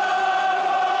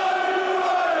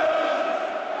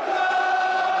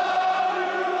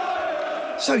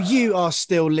 So you are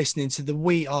still listening to the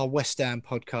We Are West Ham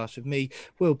podcast with me,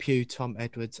 Will Pugh, Tom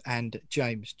Edwards and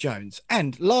James Jones.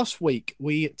 And last week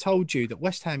we told you that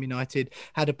West Ham United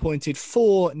had appointed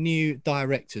 4 new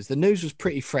directors. The news was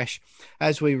pretty fresh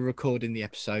as we were recording the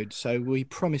episode. So we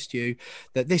promised you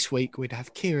that this week we'd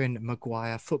have Kieran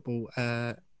Maguire,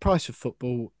 Price of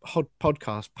Football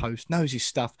podcast post, knows his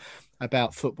stuff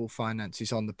about football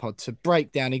finances, on the pod to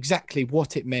break down exactly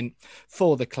what it meant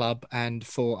for the club and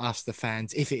for us, the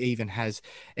fans, if it even has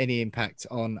any impact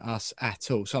on us at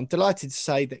all. So I'm delighted to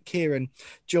say that Kieran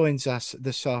joins us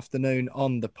this afternoon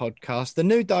on the podcast. The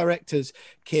new directors,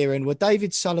 Kieran, were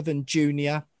David Sullivan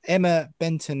Jr., Emma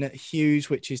Benton Hughes,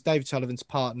 which is David Sullivan's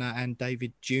partner and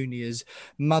David Jr.'s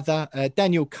mother,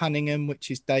 Daniel Cunningham,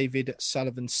 which is David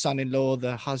Sullivan's son-in-law,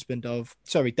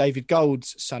 David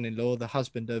Gold's son-in-law, the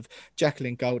husband of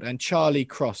Jacqueline Gold, and Charlie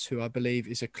Cross, who I believe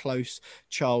is a close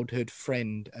childhood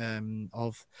friend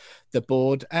of the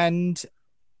board. And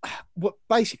what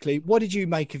did you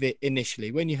make of it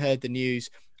initially when you heard the news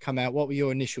come out? What were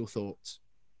your initial thoughts?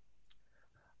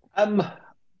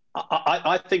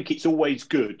 I think it's always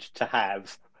good to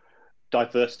have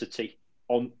diversity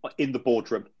in the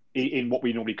boardroom, in what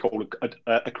we normally call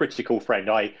a critical friend.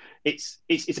 It's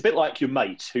a bit like your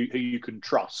mate who you can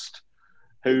trust,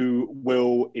 who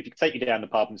will, if you take you down the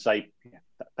pub and say,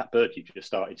 that bird you just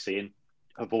started seeing,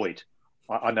 avoid.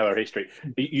 I know her history.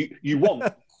 You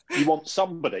want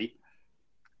somebody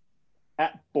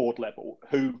at board level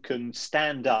who can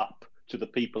stand up to the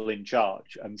people in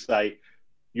charge and say,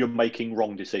 you're making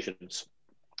wrong decisions.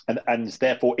 And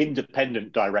therefore,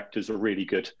 independent directors are really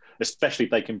good, especially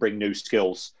if they can bring new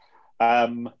skills.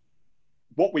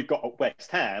 What we've got at West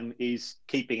Ham is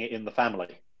keeping it in the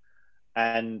family.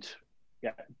 And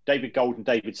David Gold and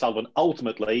David Sullivan,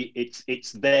 ultimately,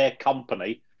 it's their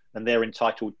company and they're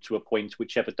entitled to appoint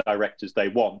whichever directors they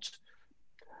want.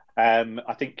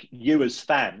 I think you as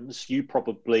fans, you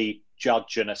probably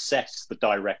judge and assess the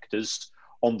directors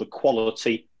on the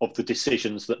quality of the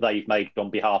decisions that they've made on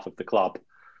behalf of the club.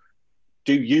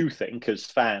 Do you think, as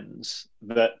fans,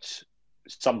 that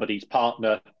somebody's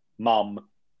partner, mum,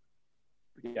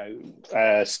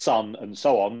 son, and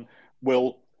so on,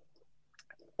 will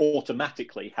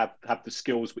automatically have the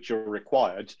skills which are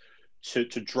required to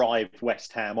drive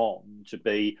West Ham on to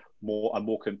be a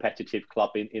more competitive club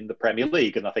in the Premier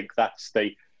League? And I think that's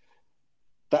the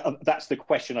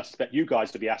question I suspect you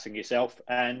guys to be asking yourself.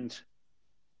 And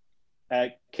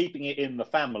keeping it in the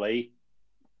family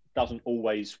doesn't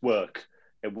always work.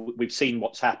 We've seen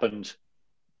what's happened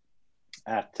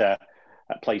at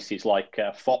places like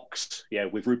Fox,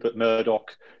 with Rupert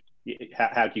Murdoch.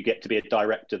 How do you get to be a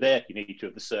director there? You need to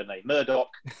have the surname Murdoch.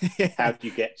 Yeah. How do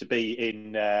you get to be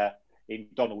in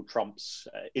Donald Trump's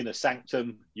inner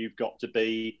sanctum? You've got to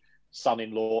be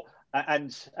son-in-law.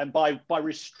 and by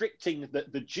restricting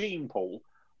the gene pool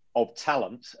of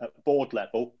talent at board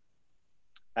level,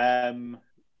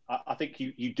 I think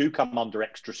you do come under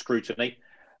extra scrutiny,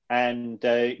 and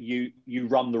you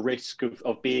run the risk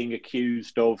of being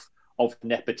accused of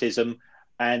nepotism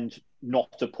and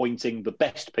not appointing the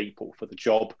best people for the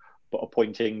job, but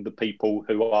appointing the people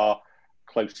who are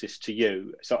closest to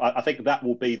you. So I think that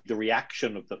will be the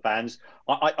reaction of the fans.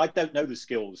 I don't know the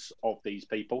skills of these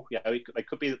people. You know, it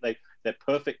could be that they're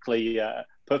perfectly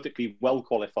well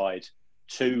qualified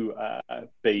to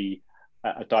be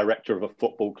a director of a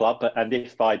football club. And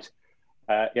if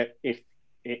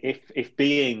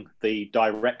being the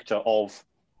director of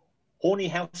Horny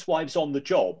Housewives on the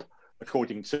Job,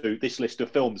 according to this list of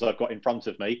films I've got in front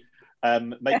of me,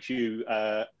 makes you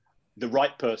the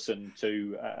right person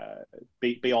to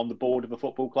be on the board of a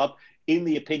football club, in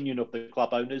the opinion of the club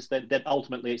owners, then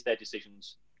ultimately it's their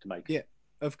decisions to make. Yeah,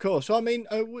 of course. I mean,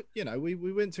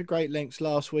 we went to great lengths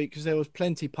last week because there was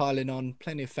plenty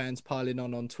of fans piling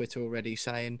on Twitter already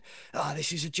saying,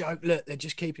 this is a joke. Look, they're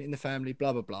just keeping it in the family,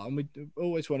 blah, blah, blah. And we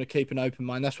always want to keep an open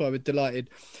mind. That's why we're delighted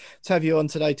to have you on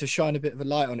today to shine a bit of a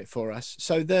light on it for us.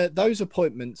 So those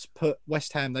appointments put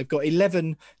West Ham, they've got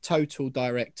 11 total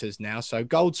directors now. So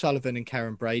Gold Sullivan and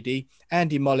Karen Brady,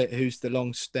 Andy Mollett, who's the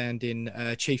long-standing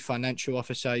chief financial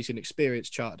officer. He's an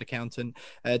experienced chartered accountant.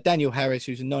 Daniel Harris,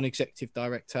 who's a non-executive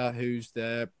director, who's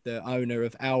the owner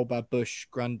of Alba, Bush,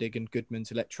 Grundig and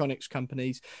Goodman's electronics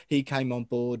companies. He came on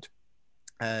board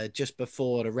just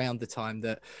before, around the time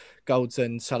that Golds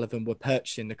and Sullivan were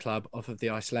purchasing the club off of the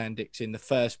Icelandics in the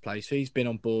first place. So he's been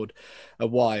on board a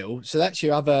while. So that's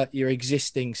your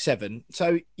existing 7.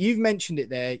 So you've mentioned it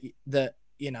there that,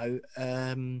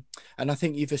 and I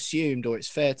think you've assumed, or it's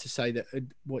fair to say that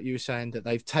what you were saying, that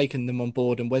they've taken them on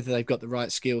board and whether they've got the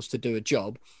right skills to do a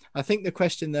job. I think the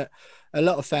question that a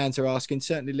lot of fans are asking,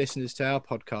 certainly listeners to our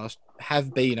podcast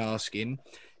have been asking,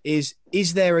 is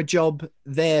there a job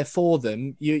there for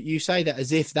them? You say that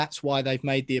as if that's why they've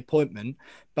made the appointment,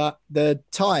 but the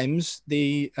Times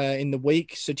in the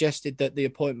week suggested that the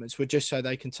appointments were just so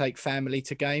they can take family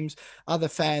to games. Other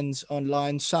fans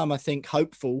online, some I think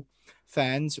hopeful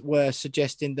fans, were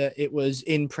suggesting that it was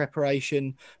in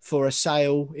preparation for a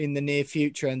sale in the near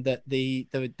future, and that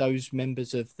those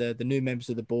members of the new members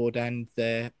of the board and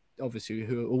their, obviously,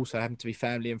 who also happen to be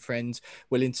family and friends,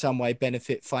 will in some way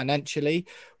benefit financially.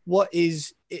 Why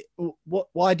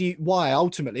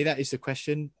ultimately, that is the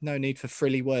question, no need for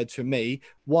frilly words from me,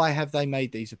 why have they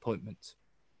made these appointments?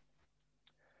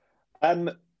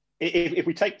 If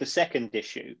we take the second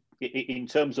issue in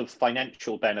terms of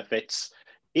financial benefits,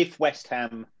 if West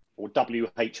Ham or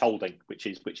WH Holding, which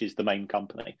is the main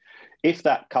company, if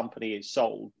that company is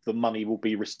sold, the money will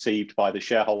be received by the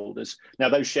shareholders. Now,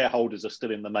 those shareholders are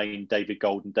still in the main David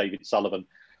Gold and David Sullivan.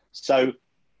 So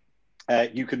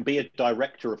you can be a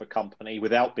director of a company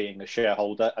without being a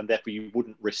shareholder, and therefore you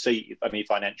wouldn't receive any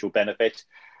financial benefit.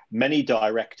 Many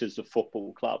directors of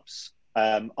football clubs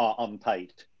are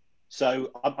unpaid.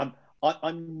 So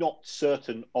I'm not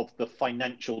certain of the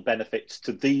financial benefits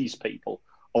to these people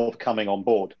of coming on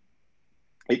board.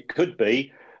 It could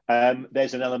be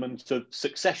there's an element of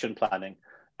succession planning.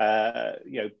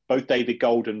 Both David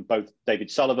Gold and both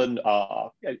David Sullivan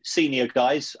are senior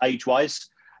guys age-wise,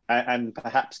 and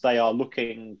perhaps they are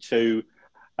looking to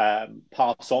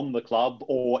pass on the club,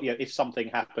 or if something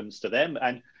happens to them.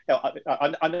 And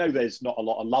I know there's not a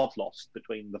lot of love lost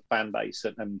between the fan base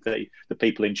and the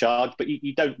people in charge, but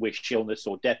you don't wish illness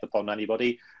or death upon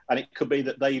anybody. And it could be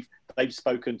that they've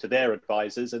spoken to their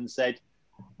advisors and said,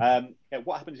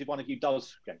 what happens if one of you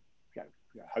does,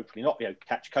 hopefully not,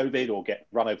 catch COVID or get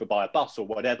run over by a bus or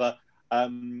whatever?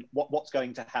 What's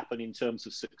going to happen in terms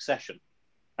of succession?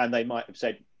 And they might have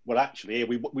said, well, actually,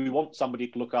 we want somebody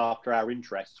to look after our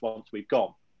interests once we've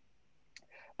gone.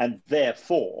 And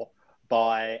therefore,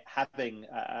 by having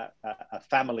a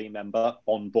family member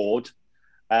on board,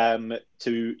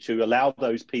 to allow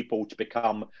those people to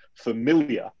become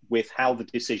familiar with how the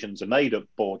decisions are made at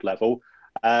board level,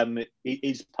 it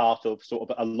is part of sort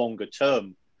of a longer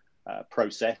term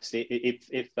process.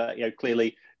 If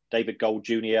clearly David Gold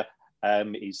Jr.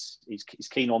 is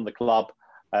keen on the club,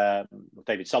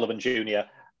 David Sullivan Jr.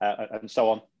 And so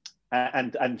on,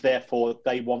 and therefore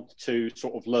they want to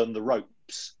sort of learn the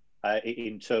ropes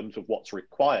in terms of what's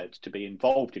required to be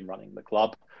involved in running the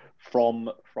club from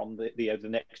the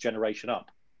next generation up.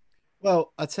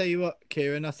 Well, I tell you what,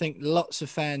 Kieran, I think lots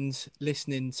of fans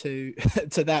listening to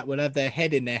that will have their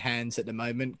head in their hands at the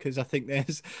moment, because I think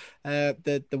there's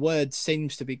the word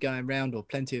seems to be going round, or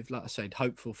plenty of, like I said,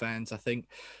 hopeful fans, I think,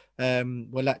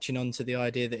 were latching on to the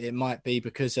idea that it might be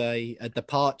because a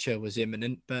departure was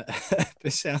imminent, but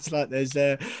it sounds like there's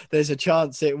a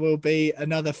chance it will be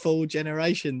another full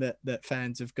generation that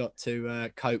fans have got to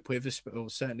cope with, or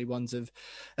certainly ones of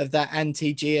that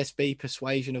anti-GSB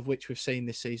persuasion of which we've seen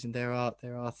this season. There are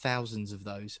thousands of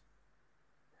those.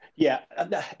 Yeah,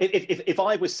 if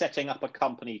I was setting up a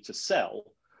company to sell,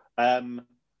 and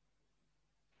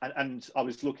I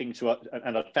was looking to,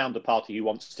 and I found a party who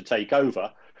wants to take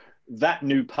over, that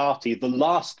new party, the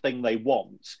last thing they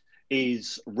want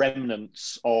is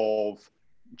remnants of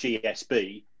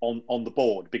GSB on the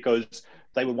board, because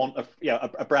they would want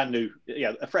a brand new,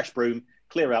 a fresh broom,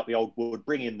 clear out the old wood,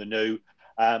 bring in the new.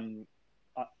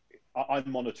 I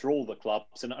monitor all the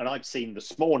clubs, and I've seen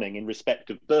this morning, in respect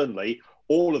of Burnley,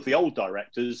 all of the old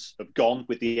directors have gone,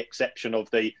 with the exception of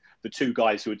the two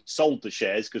guys who had sold the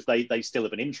shares, because they still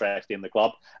have an interest in the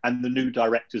club, and the new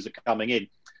directors are coming in.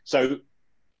 So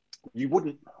you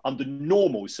wouldn't, under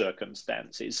normal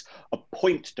circumstances,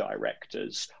 appoint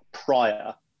directors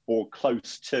prior or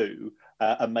close to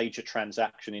a major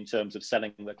transaction in terms of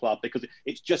selling the club, because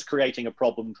it's just creating a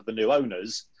problem for the new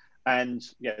owners. And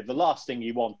the last thing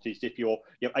you want is, if you're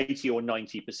 80 or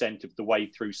 90% of the way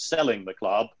through selling the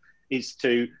club, is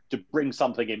to bring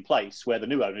something in place where the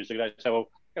new owners are going to say, well,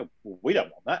 we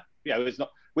don't want that. It's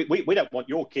not. We don't want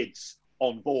your kids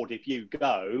on board if you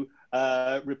go,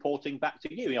 reporting back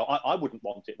to you. I wouldn't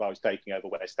want it if I was taking over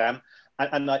West Ham,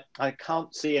 and I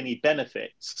can't see any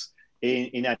benefits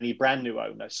in any brand new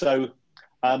owner. So,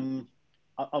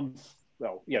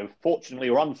 fortunately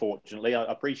or unfortunately, I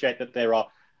appreciate that there are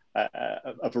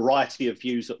a variety of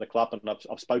views at the club, and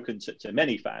I've spoken to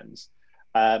many fans.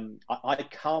 I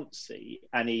can't see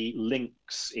any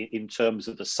links in terms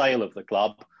of the sale of the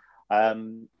club.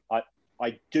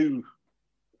 I do,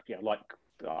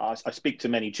 I speak to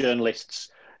many journalists.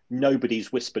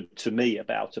 Nobody's whispered to me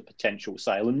about a potential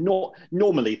sale, and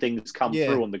normally things come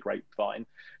through on the grapevine.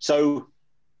 So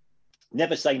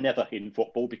never say never in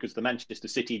football, because the Manchester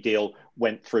City deal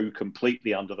went through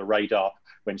completely under the radar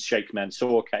when Sheikh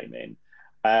Mansour came in.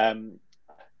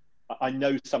 I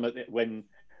know some of it when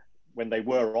they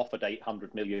were offered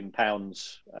 £800 million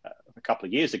a couple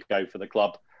of years ago for the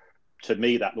club. To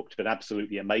me, that looked an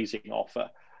absolutely amazing offer.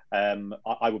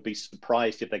 I would be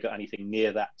surprised if they got anything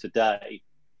near that today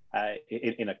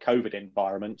in a COVID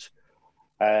environment.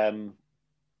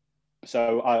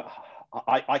 So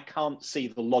I can't see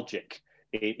the logic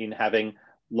in having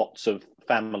lots of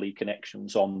family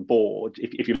connections on board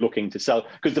if you're looking to sell.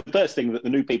 Because the first thing that the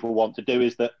new people want to do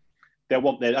is that they'll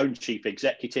want their own chief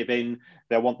executive in,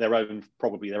 they'll want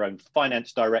probably their own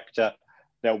finance director,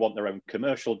 they'll want their own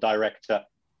commercial director,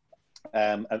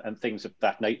 and things of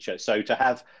that nature. So to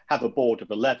have a board of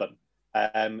 11,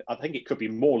 I think it could be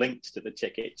more linked to the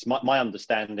tickets. My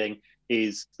understanding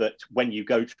is that when you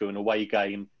go to an away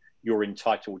game, you're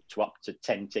entitled to up to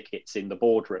 10 tickets in the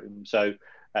boardroom. So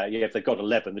if they've got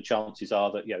 11, the chances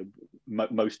are that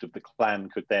most of the clan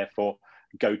could therefore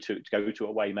go to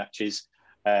away matches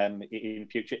in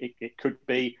future. It could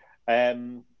be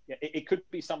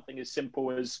something as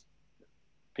simple as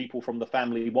people from the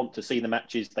family want to see the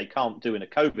matches they can't do in a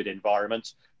COVID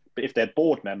environment, but if they're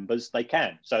board members, they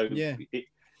can. So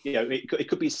it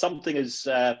could be something as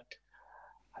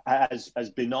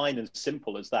benign and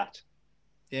simple as that.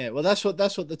 Yeah, well, that's what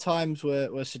the Times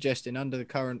were suggesting under the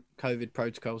current COVID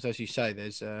protocols. As you say,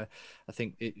 there's I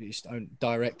think it's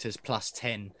directors plus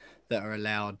 10 that are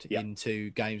allowed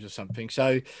into games or something.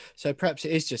 So perhaps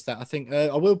it is just that. I think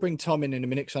I will bring Tom in a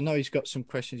minute, because I know he's got some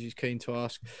questions he's keen to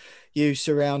ask you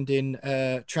surrounding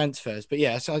transfers. But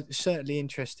yeah, so it's certainly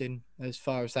interesting as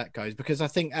far as that goes, because I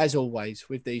think, as always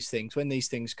with these things, when these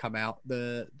things come out,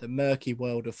 the murky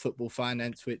world of football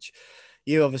finance, which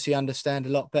you obviously understand a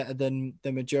lot better than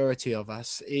the majority of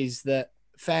us, is that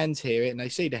fans hear it and they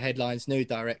see the headlines, new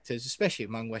directors, especially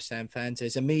among West Ham fans,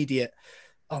 there's immediate,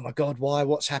 oh my God, why?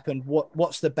 What's happened?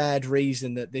 What's the bad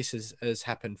reason that this has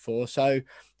happened for? So,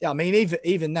 yeah, I mean,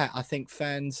 even that, I think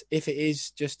fans, if it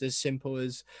is just as simple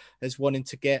as wanting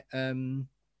to get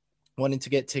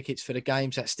tickets for the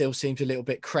games, that still seems a little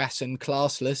bit crass and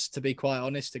classless, to be quite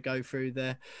honest, to go through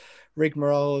the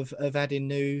rigmarole of adding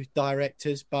new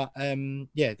directors. But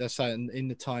that's in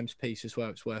the Times piece as well.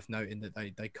 It's worth noting that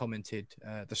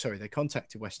they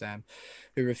contacted West Ham,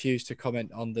 who refused to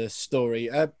comment on the story.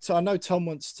 So I know Tom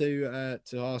wants to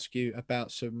ask you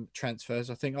about some transfers.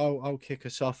 I think I'll kick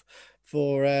us off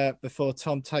before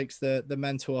Tom takes the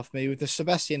mantle off me with the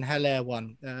Sebastian Haller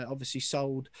one. Obviously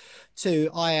sold to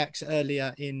Ajax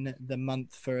earlier in the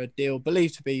month for a deal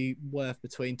believed to be worth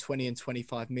between 20 and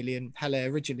 25 million. Haller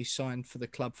originally signed for the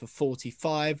club for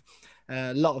 45.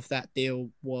 A lot of that deal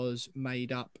was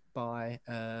made up by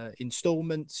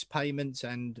installments, payments,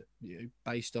 and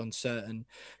based on certain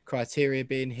criteria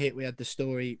being hit. We had the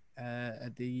story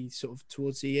at the sort of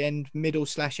towards the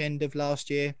middle/end of last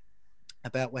year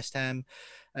about West Ham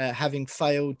having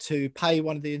failed to pay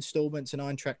one of the installments, and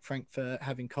Eintracht Frankfurt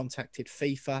having contacted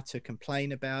FIFA to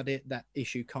complain about it. That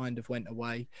issue kind of went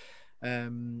away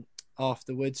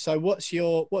afterwards. So what's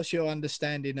your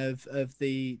understanding of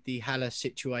the Haller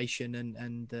situation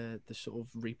and the sort of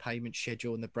repayment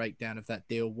schedule and the breakdown of that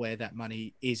deal, where that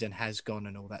money is and has gone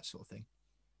and all that sort of thing?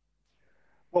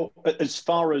 Well, as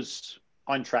far as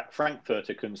Eintracht Frankfurt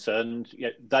are concerned,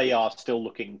 they are still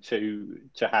looking to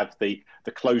have the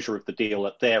closure of the deal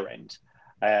at their end.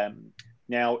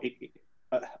 Now,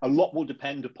 a lot will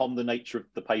depend upon the nature of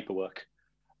the paperwork,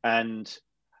 and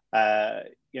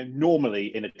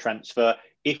normally in a transfer,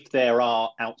 if there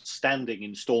are outstanding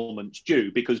instalments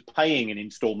due, because paying in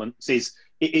instalments is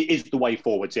the way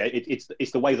forwards. Yeah,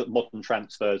 it's the way that modern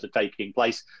transfers are taking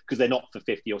place, because they're not for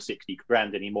 50 or 60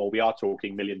 grand anymore. We are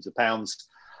talking millions of pounds.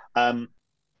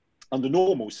 Under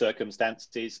normal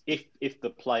circumstances, if the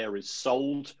player is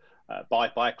sold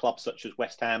by a club such as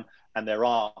West Ham and there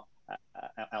are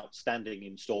outstanding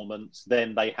instalments,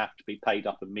 then they have to be paid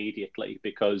up immediately,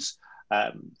 because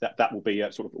that will be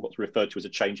sort of what's referred to as a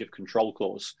change of control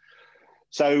clause.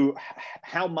 So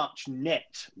how much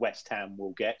net West Ham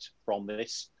will get from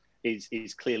this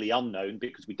is clearly unknown,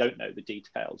 because we don't know the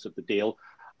details of the deal.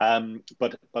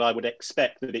 But I would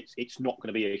expect that it's not going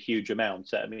to be a huge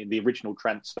amount. I mean, the original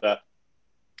transfer,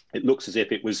 it looks as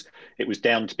if it was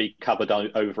down to be covered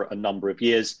over a number of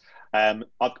years. I've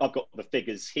got the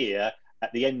figures here.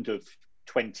 At the end of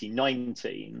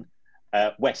 2019,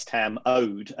 West Ham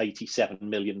owed £87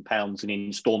 million in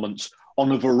instalments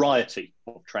on a variety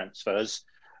of transfers.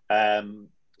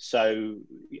 So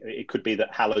it could be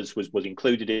that Haller's was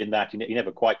included in that. You're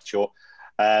never quite sure.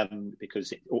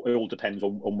 Because it all depends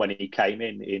on when he came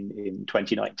in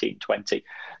 2019-20.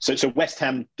 So West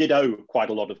Ham did owe quite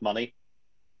a lot of money.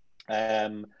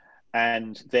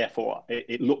 And therefore,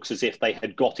 it looks as if they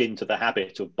had got into the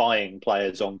habit of buying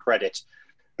players on credit,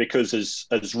 because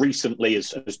as recently as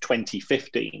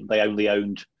 2015, they only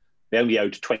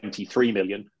owed 23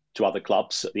 million to other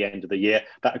clubs at the end of the year.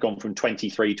 That had gone from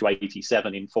 23 to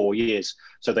 87 in 4 years.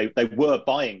 So they were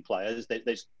buying players.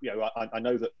 I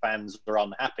know that fans are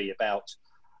unhappy about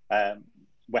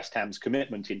West Ham's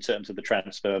commitment in terms of the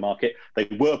transfer market. They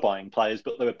were buying players,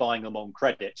 but they were buying them on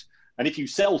credit. And if you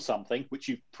sell something which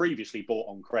you've previously bought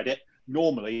on credit,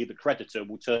 normally the creditor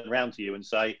will turn around to you and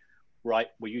say, right,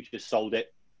 well, you just sold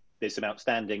it. There's some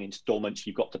outstanding instalments.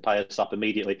 You've got to pay us up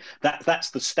immediately. That's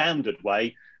the standard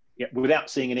way. Without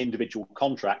seeing an individual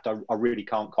contract, I really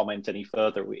can't comment any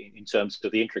further in terms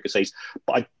of the intricacies.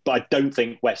 But I don't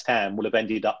think West Ham will have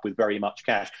ended up with very much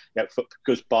cash,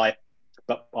 because by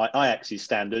Ajax's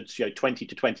standards, 20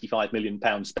 to 25 million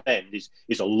pounds spend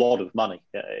is a lot of money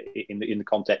in the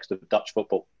context of Dutch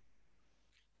football.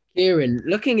 Kieran,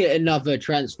 looking at another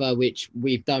transfer which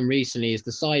we've done recently is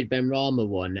the Said Benrahma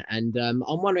one, and I'm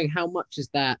wondering how much is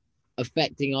that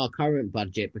affecting our current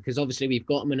budget, because obviously we've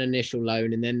got him an initial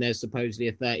loan, and then there's supposedly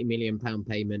a £30 million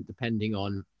payment depending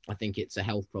on, I think it's a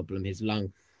health problem, his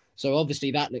lung. So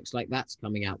obviously that looks like that's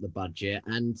coming out the budget,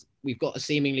 and we've got a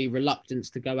seemingly reluctance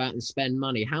to go out and spend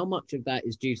money. How much of that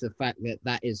is due to the fact that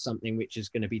that is something which is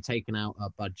going to be taken out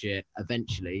our budget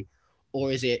eventually,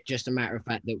 or is it just a matter of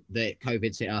fact that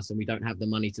COVID's hit us and we don't have the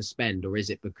money to spend, or is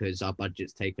it because our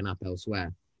budget's taken up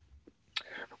elsewhere?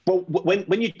 Well,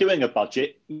 when you're doing a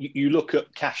budget, you look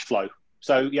at cash flow.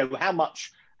 So, how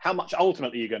much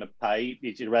ultimately you're going to pay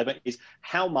is irrelevant. Is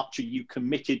how much are you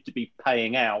committed to be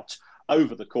paying out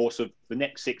over the course of the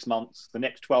next 6 months, the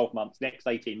next 12 months, next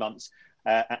 18 months,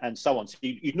 and so on. So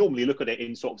you normally look at it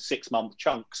in sort of 6-month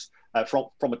chunks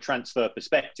from a transfer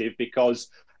perspective, because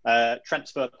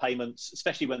transfer payments,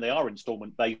 especially when they are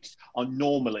instalment based, are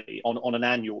normally on an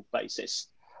annual basis.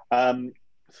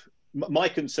 My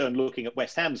concern looking at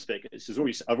West Ham's figures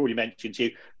is I've already mentioned to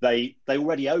you, they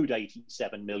already owed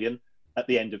 87 million at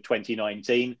the end of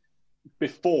 2019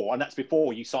 and that's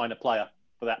before you sign a player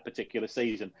for that particular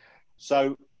season.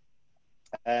 So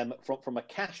from a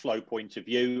cash flow point of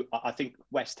view, I think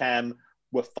West Ham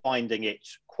were finding it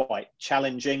quite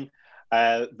challenging.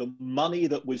 The money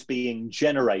that was being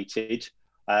generated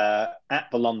at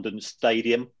the London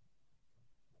Stadium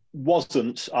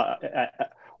wasn't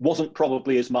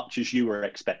probably as much as you were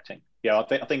expecting. I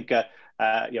think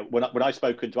when I've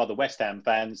spoken to other West Ham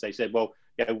fans, they said, well,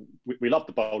 we love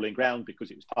the bowling ground because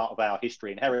it was part of our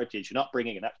history and heritage and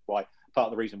upbringing, and that's why part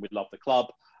of the reason we love the club.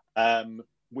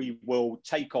 we will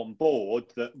take on board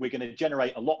that we're going to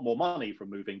generate a lot more money from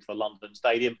moving to the London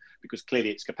Stadium because clearly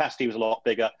its capacity was a lot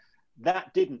bigger.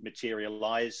 That didn't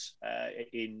materialise.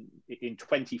 In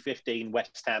 2015,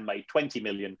 West Ham made 20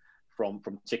 million from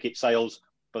ticket sales.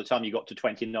 By the time you got to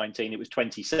 2019, it was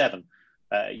 27.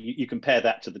 You compare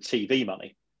that to the TV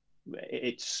money,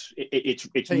 it's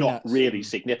not really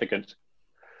significant.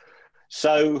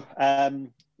 So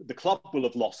the club will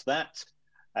have lost that.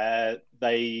 There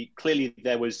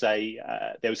was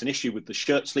an issue with the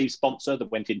shirt sleeve sponsor that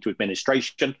went into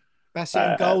administration Bassett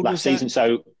and Gold last season.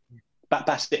 So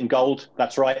Bassett and Gold,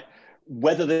 that's right.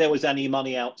 Whether there was any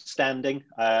money outstanding,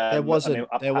 there wasn't.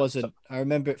 I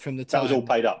remember it from the time. That was all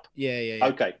paid up. Yeah.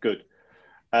 Okay, good.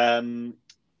 And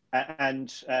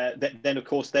then of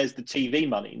course there's the TV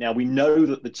money. Now we know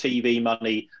that the TV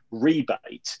money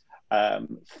rebate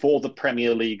for the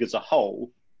Premier League as a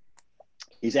whole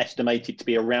is estimated to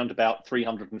be around about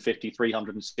 350,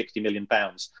 360 million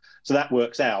pounds. So that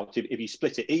works out, if you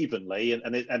split it evenly,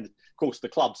 and of course the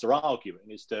clubs are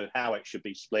arguing as to how it should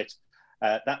be split,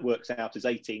 that works out as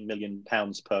 18 million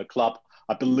pounds per club.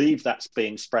 I believe that's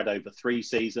being spread over 3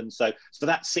 seasons. So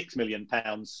that's 6 million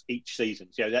pounds each season.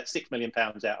 So that's 6 million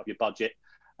pounds out of your budget.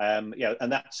 And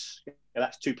that's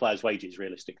 2 players' wages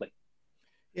realistically.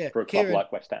 Yeah, for a club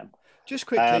like West Ham. Just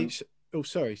quickly.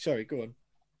 Sorry, go on.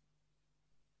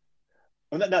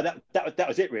 No, that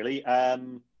was it really.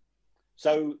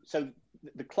 So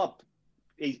the club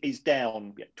is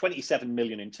down 27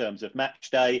 million in terms of match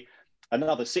day,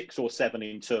 another 6 or 7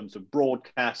 in terms of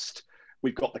broadcast.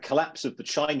 We've got the collapse of the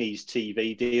Chinese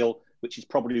TV deal, which is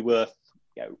probably worth,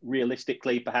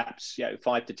 realistically, perhaps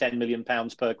 5 to 10 million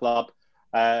pounds per club.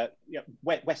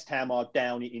 West Ham are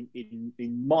down in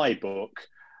my book,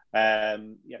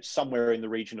 somewhere in the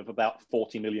region of about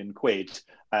 40 million quid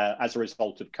as a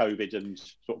result of COVID and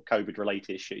sort of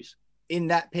COVID-related issues. In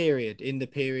the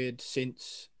period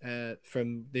since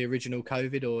from the original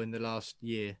COVID, or in the last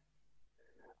year?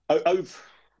 I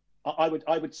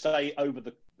would say over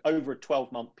a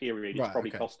 12-month period, it's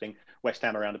probably costing West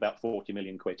Ham around about 40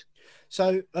 million quid.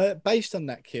 So based on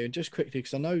that, Kieran, just quickly,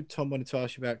 because I know Tom wanted to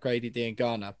ask you about Grady D and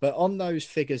Garner, but on those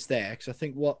figures there, because I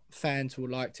think what fans will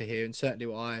like to hear, and certainly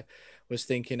what I was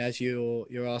thinking as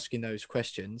you're asking those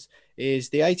questions, is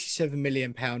the £87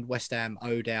 million West Ham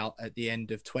owed out at the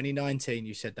end of 2019.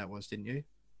 You said that was, didn't you?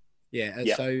 Yeah.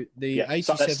 So the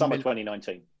 87 summer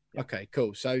 2019. Okay,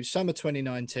 cool. So summer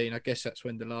 2019, I guess that's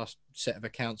when the last set of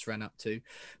accounts ran up to.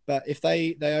 But if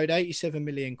they owed 87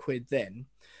 million quid then,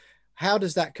 how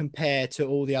does that compare to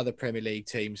all the other Premier League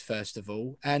teams, first of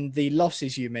all? And the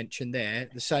losses you mentioned there,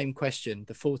 the same question,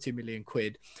 the 40 million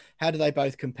quid, how do they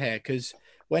both compare? Because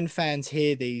when fans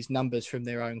hear these numbers from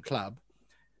their own club,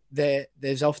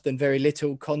 there's often very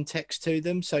little context to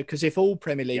them. So, because if all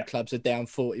Premier League clubs are down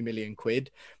 40 million quid,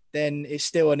 then it's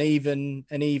still an even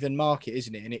market,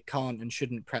 isn't it? And it can't and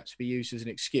shouldn't perhaps be used as an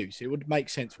excuse. It would make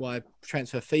sense why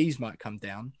transfer fees might come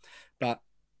down, but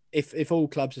if all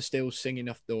clubs are still singing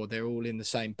off the door, they're all in the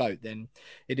same boat, then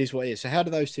it is what it is. So how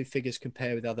do those two figures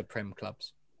compare with other Prem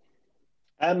clubs?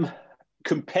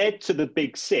 Compared to the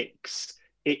big 6,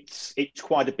 it's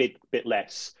quite a bit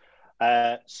less.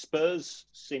 Spurs,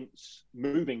 since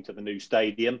moving to the new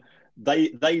stadium,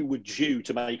 they were due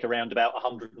to make around about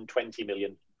 120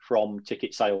 million from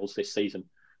ticket sales this season,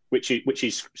 which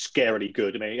is scarily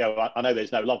good. I mean, I know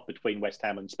there's no love between West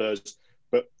Ham and Spurs,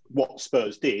 but what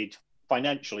Spurs did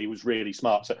financially was really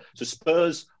smart. So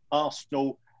Spurs,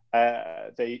 Arsenal,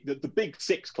 the big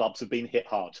 6 clubs have been hit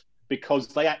hard because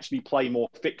they actually play more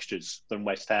fixtures than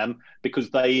West Ham because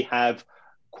they have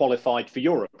qualified for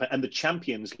Europe, and the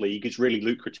Champions League is really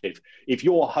lucrative. If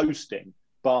you're hosting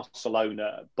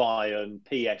Barcelona, Bayern,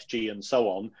 PSG, and so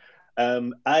on,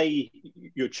 A,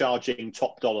 you're charging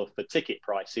top dollar for ticket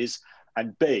prices,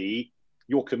 and B,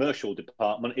 your commercial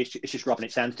department is just rubbing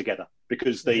its hands together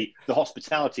because the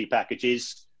hospitality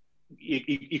packages,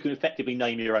 you can effectively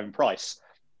name your own price.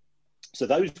 So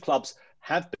those clubs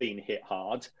have been hit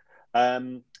hard.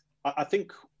 I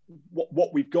think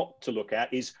what we've got to look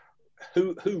at is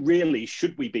who really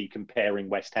should we be comparing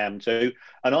West Ham to?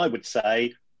 And I would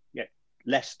say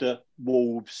Leicester,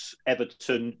 Wolves,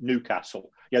 Everton,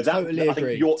 Newcastle. Totally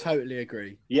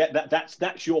agree. Yeah,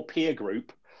 that's your peer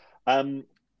group.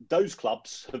 Those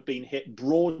clubs have been hit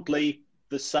broadly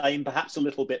the same, perhaps a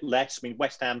little bit less. I mean,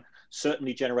 West Ham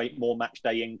certainly generate more match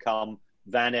day income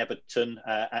than Everton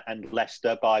and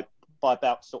Leicester by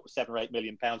about sort of £7 or £8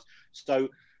 million. So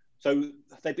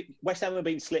West Ham have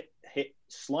been hit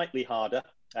slightly harder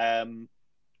than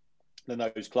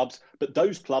those clubs, but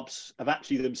those clubs have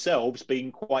actually themselves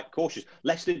been quite cautious.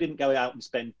 Leicester didn't go out and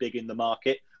spend big in the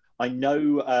market. I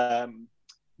know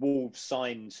Wolves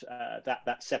signed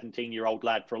that 17-year-old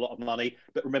lad for a lot of money,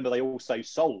 but remember they also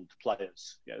sold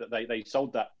players. They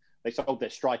sold their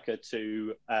striker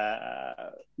to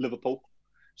Liverpool,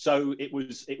 so it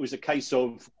was a case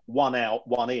of one out,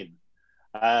 one in.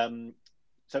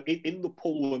 So in the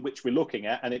pool in which we're looking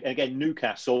at, and again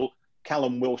Newcastle,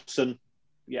 Callum Wilson,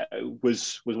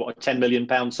 was what, a £10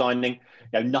 million signing,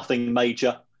 nothing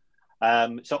major.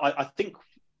 So I think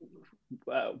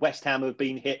West Ham have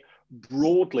been hit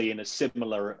broadly in a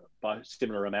similar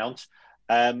amount.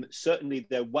 Certainly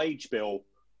their wage bill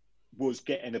was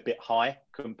getting a bit high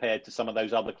compared to some of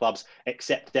those other clubs,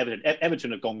 except Everton.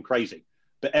 Everton have gone crazy,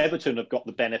 but Everton have got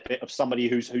the benefit of somebody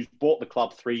who's bought the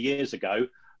club 3 years ago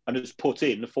and has put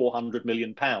in £400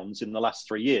 million in the last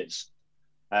 3 years.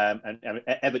 And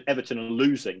Everton are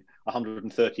losing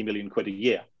 130 million quid a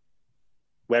year,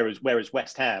 whereas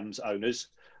West Ham's owners,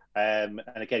 and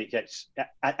again, it gets,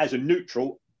 as a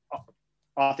neutral,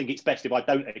 I think it's best if I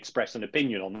don't express an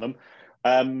opinion on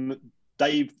them.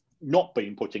 They've not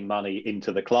been putting money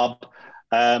into the club,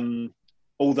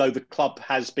 although the club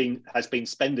has been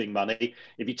spending money.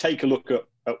 If you take a look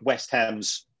at West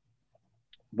Ham's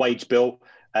wage bill,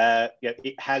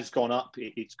 it has gone up.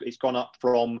 It's gone up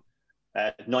from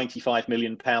 £95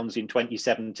 million in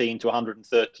 2017 to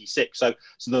 136. So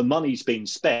the money's been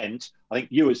spent. I think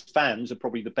you as fans are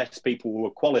probably the best people who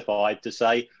are qualified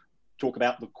to talk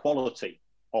about the quality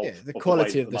of the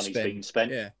quality of the money's spend. being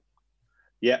spent.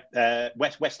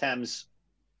 West Ham's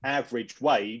average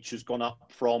wage has gone up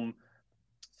from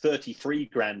 33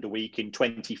 grand a week in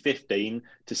 2015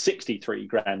 to 63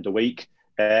 grand a week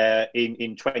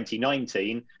in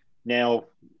 2019. Now,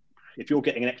 if you're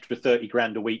getting an extra 30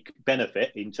 grand a week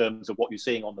benefit in terms of what you're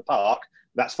seeing on the park,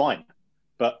 that's fine.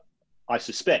 But I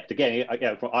suspect, again,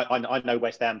 I know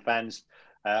West Ham fans.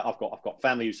 I've got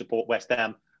family who support West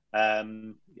Ham.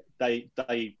 They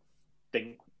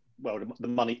think, well, the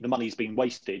money's been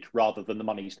wasted rather than the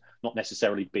money's not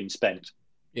necessarily been spent.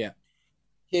 Yeah.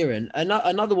 Kieran,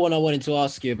 another one I wanted to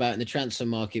ask you about in the transfer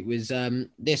market was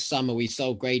this summer we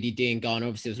sold Grady Diangana.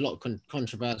 Obviously, there's a lot of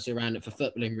controversy around it for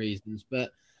footballing reasons, but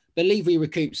I believe we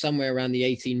recouped somewhere around the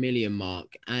 18 million mark.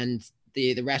 And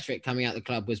the rhetoric coming out of the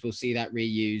club was we'll see that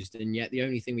reused. And yet the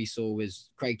only thing we saw was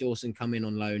Craig Dawson come in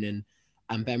on loan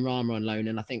and Ben Rama on loan,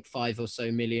 and I think 5 or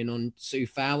so million on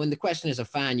Soufal. And the question as a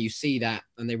fan, you see that,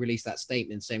 and they released that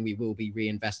statement saying we will be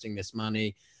reinvesting this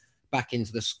money back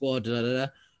into the squad.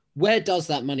 Where does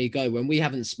that money go when we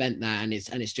haven't spent that and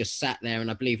it's just sat there?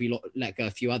 And I believe we let go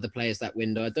a few other players that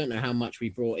window. I don't know how much we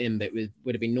brought in, but it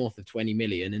would have been north of 20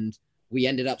 million. And we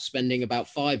ended up spending about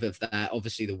 5 of that.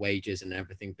 Obviously, the wages and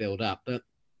everything build up. But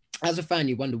as a fan,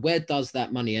 you wonder, where does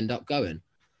that money end up going?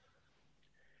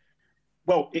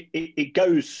 Well, it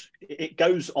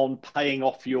goes on paying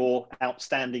off your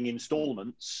outstanding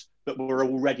instalments that were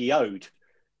already owed.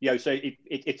 So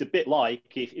it's a bit like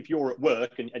if you're at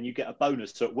work and you get a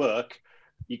bonus at work,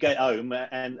 you get home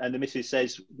and the missus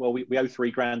says, well, we owe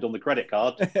 £3 grand on the credit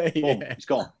card. Boom, it's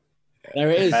gone. There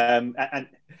it is. And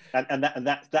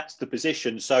that's the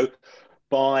position. So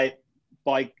by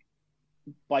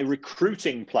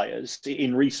recruiting players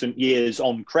in recent years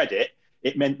on credit,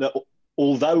 it meant that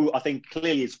although I think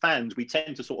clearly as fans, we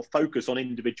tend to sort of focus on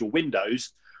individual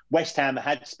windows, West Ham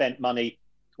had spent money,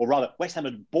 or rather West Ham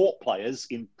had bought players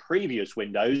in previous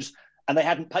windows and they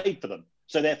hadn't paid for them.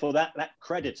 So therefore that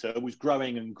creditor was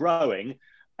growing and growing.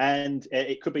 And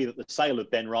it could be that the sale of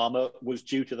Ben Rama was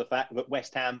due to the fact that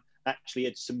West Ham actually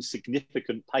had some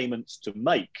significant payments to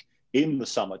make in the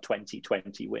summer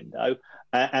 2020 window.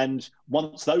 And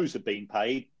once those had been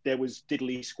paid, there was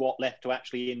diddly squat left to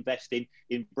actually invest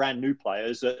in brand new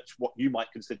players at what you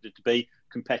might consider to be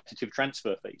competitive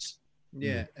transfer fees.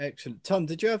 Yeah, excellent. Tom,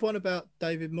 did you have one about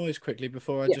David Moyes quickly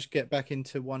before I just get back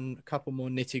into a couple more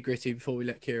nitty gritty before we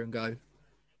let Kieran go?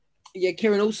 Yeah,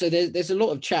 Kieran, also, there's a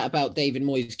lot of chat about David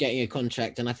Moyes getting a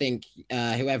contract, and I think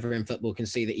whoever in football can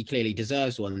see that he clearly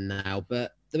deserves one now.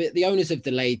 But the owners have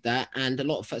delayed that, and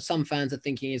some fans are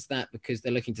thinking is that because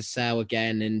they're looking to sell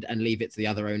again and leave it to the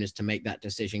other owners to make that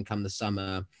decision come the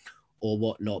summer or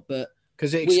whatnot. But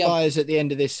because it expires at the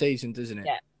end of this season, doesn't it?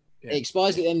 Yeah. It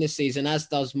expires at the end of this season, as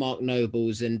does Mark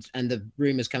Nobles, and the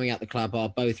rumours coming out the club are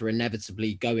both are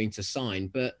inevitably going to sign.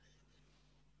 But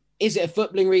is it a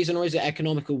footballing reason or is it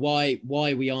economical? Why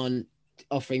we aren't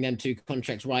offering them 2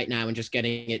 contracts right now and just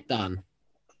getting it done?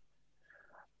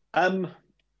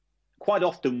 Quite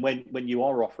often when you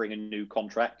are offering a new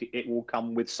contract, it will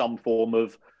come with some form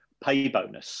of pay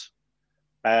bonus.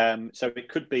 So it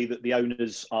could be that the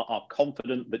owners are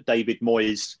confident that David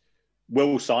Moyes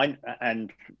will sign,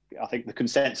 and I think the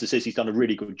consensus is he's done a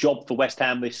really good job for West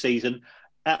Ham this season.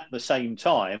 At the same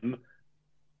time,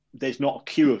 there's not a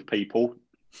queue of people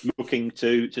looking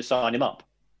to sign him up.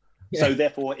 Yeah. So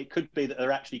therefore, it could be that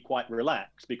they're actually quite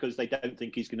relaxed because they don't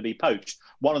think he's going to be poached.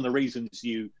 One of the reasons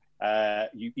you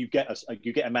get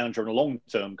a manager on a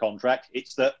long-term contract,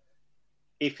 it's that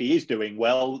if he is doing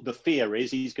well, the fear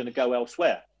is he's going to go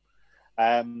elsewhere.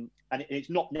 And it's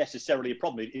not necessarily a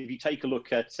problem. If you take a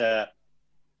look at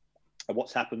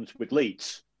what's happened with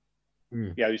Leeds,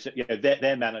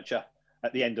 their manager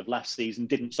at the end of last season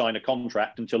didn't sign a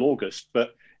contract until August,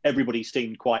 but everybody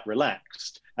seemed quite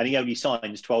relaxed, and he only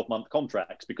signs 12-month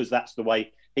contracts because that's the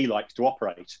way he likes to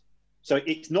operate. So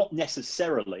it's not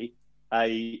necessarily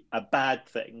a bad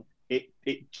thing.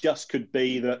 It just could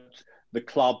be that the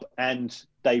club and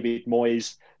David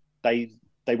Moyes, they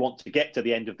want to get to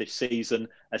the end of this season,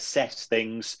 assess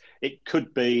things. It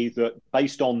could be that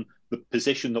based on the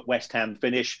position that West Ham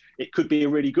finish, it could be a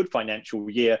really good financial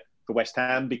year for West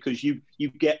Ham because you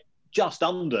get just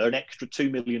under an extra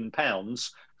 £2 million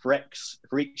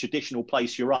for each additional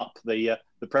place you're up the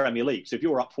Premier League. So if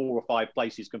you're up 4 or 5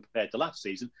 places compared to last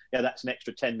season, that's an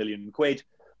extra £10 million.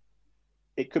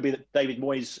 It could be that David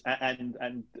Moyes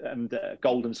and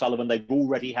Golden Sullivan, they've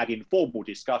already had informal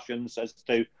discussions as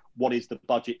to what is the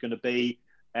budget going to be.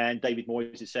 And David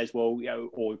Moyes says, well,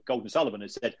 or Golden Sullivan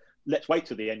has said, let's wait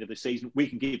till the end of the season. We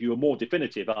can give you a more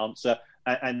definitive answer.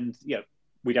 And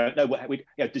we don't know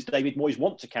does David Moyes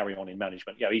want to carry on in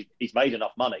management? He's made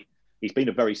enough money. He's been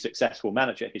a very successful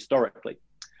manager historically.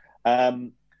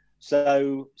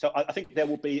 So I think there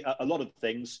will be a lot of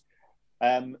things.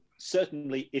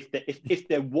 Certainly, if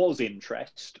there was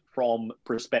interest from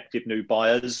prospective new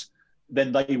buyers,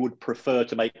 then they would prefer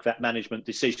to make that management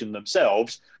decision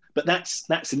themselves. But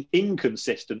that's an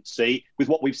inconsistency with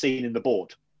what we've seen in the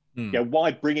board.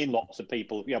 Why bring in lots of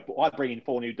people? Why bring in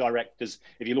 4 new directors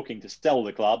if you're looking to sell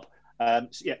the club?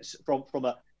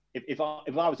 If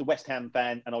I was a West Ham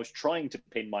fan and I was trying to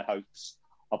pin my hopes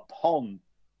upon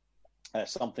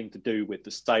something to do with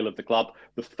the sale of the club,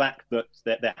 the fact that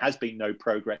there has been no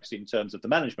progress in terms of the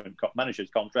manager's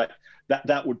contract,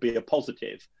 that would be a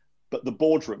positive. But the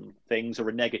boardroom things are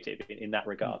a negative in that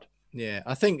regard. Yeah,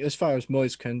 I think as far as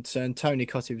Moyes concerned, Tony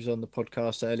Cottee was on the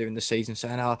podcast earlier in the season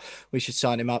saying, we should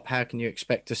sign him up. How can you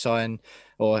expect Declan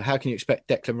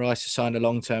Rice to sign a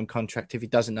long-term contract if he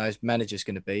doesn't know his manager's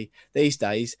going to be? These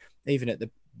days, even at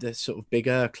the sort of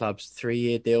bigger clubs,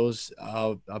 3-year deals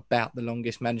are about the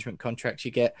longest management contracts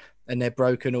you get, and they're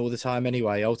broken all the time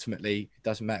anyway. Ultimately, it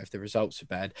doesn't matter if the results are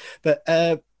bad. But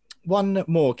one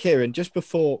more, Kieran, just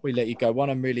before we let you go, one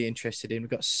I'm really interested in. We've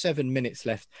got 7 minutes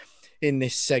left in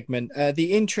this segment,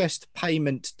 the interest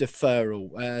payment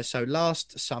deferral. So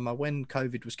last summer when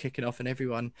COVID was kicking off and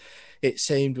everyone, it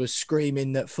seemed, was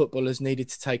screaming that footballers needed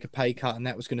to take a pay cut and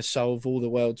that was going to solve all the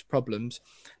world's problems.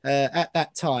 At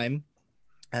that time,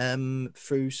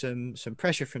 through some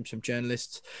pressure from some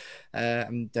journalists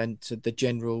and then to the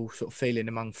general sort of feeling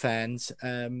among fans,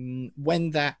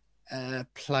 when that the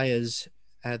players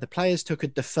took a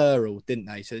deferral, didn't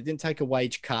they? So they didn't take a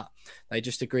wage cut. They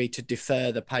just agreed to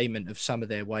defer the payment of some of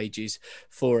their wages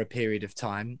for a period of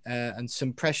time, and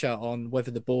some pressure on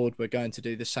whether the board were going to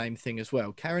do the same thing as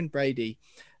well. Karen Brady,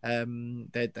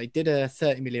 they did a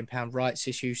 £30 million rights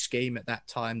issue scheme at that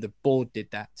time. The board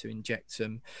did that to inject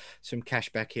some cash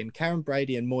back in. Karen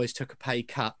Brady and Moyes took a pay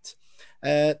cut.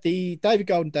 The David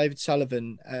Gold and David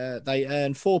Sullivan, they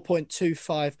earn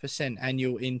 4.25%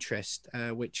 annual interest,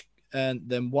 which earned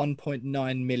them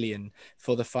 1.9 million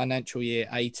for the financial year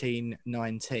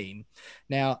 18-19.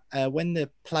 Now, when the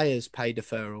players' pay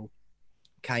deferral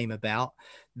came about,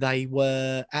 they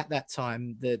were at that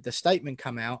time, the statement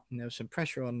come out and there was some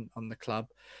pressure on the club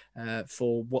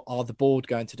for what are the board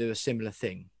going to do a similar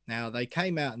thing. Now they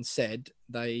came out and said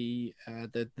the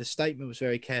statement was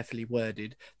very carefully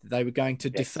worded that they were going to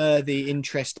defer the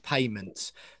interest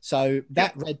payments. So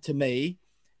that read to me,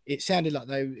 it sounded like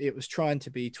it was trying to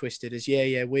be twisted as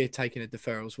we're taking a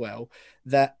deferral as well.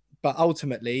 But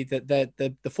ultimately, the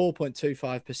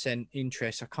 4.25%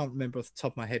 interest, I can't remember off the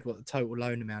top of my head what the total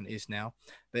loan amount is now,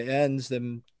 but it earns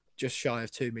them just shy of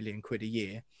 £2 million a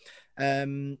year.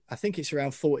 I think it's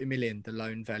around 40 million, the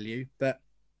loan value, but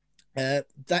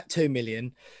that 2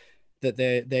 million that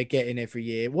they're getting every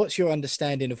year. What's your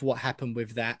understanding of what happened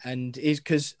with that? And is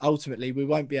because ultimately we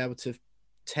won't be able to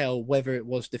tell whether it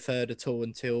was deferred at all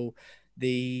until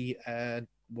the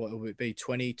what would it be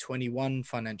 2021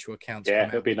 financial accounts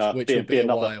come out, which will be a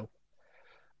while.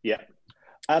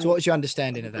 So what's your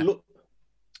understanding of that?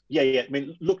 I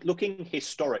mean, looking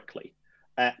historically,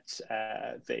 at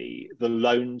the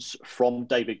loans from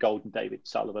David Gold and David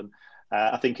Sullivan,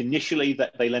 I think initially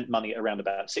that they lent money at around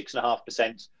about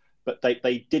 6.5%, but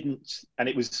they didn't, and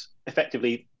it was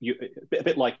effectively a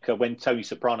bit like when Tony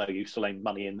Soprano used to lend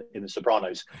money in The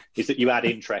Sopranos, is that you add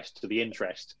interest to the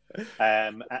interest,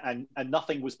 and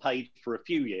nothing was paid for a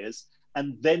few years,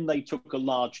 and then they took a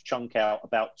large chunk out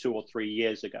about 2 or 3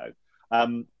 years ago,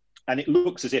 and it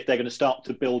looks as if they're going to start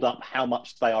to build up how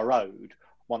much they are owed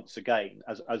once again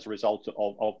as a result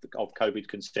of COVID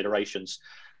considerations.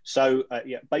 So,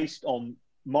 based on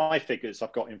my figures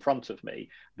I've got in front of me,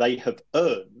 they have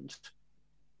earned,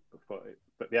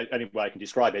 but the only way I can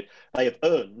describe it, they have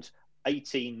earned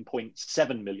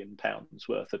 £18.7 million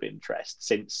worth of interest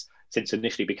since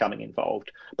initially becoming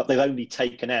involved, but they've only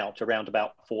taken out around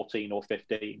about 14 or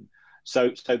 15.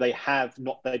 So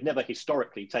they've never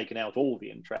historically taken out all the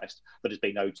interest that has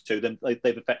been owed to them.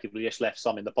 They've effectively just left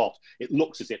some in the pot. It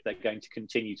looks as if they're going to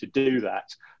continue to do that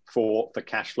for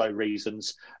cash flow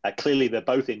reasons. Clearly, they're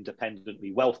both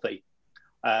independently wealthy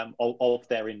of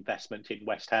their investment in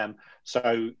West Ham,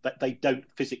 so that they don't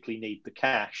physically need the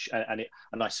cash, and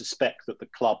I suspect that the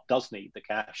club does need the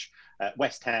cash.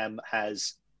 West Ham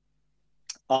has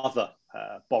other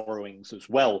borrowings as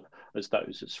well as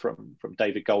those from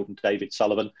David Gold and David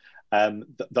Sullivan.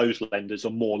 Those lenders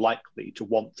are more likely to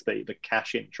want the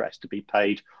cash interest to be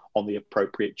paid on the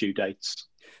appropriate due dates.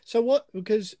 So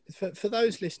because for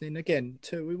those listening, again,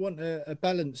 we want a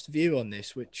balanced view on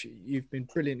this, which you've been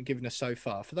brilliant at giving us so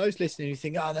far. For those listening who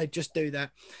think, they just do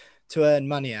that to earn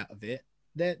money out of it,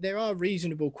 there are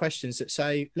reasonable questions that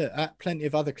say, look, at plenty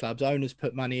of other clubs, owners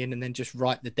put money in and then just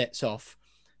write the debts off.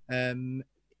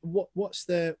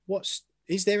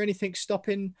 Is there anything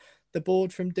stopping the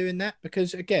board from doing that?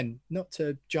 Because again, not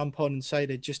to jump on and say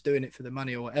they're just doing it for the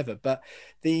money or whatever, but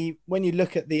when you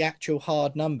look at the actual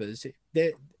hard numbers,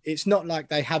 it's not like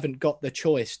they haven't got the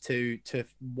choice to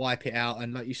wipe it out.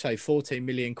 And like you say, 14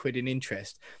 million quid in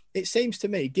interest. It seems to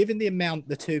me, given the amount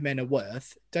the two men are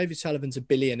worth, David Sullivan's a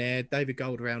billionaire, David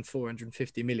Gold around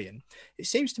 450 million. It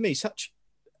seems to me such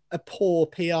a poor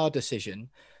PR decision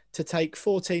to take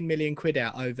 14 million quid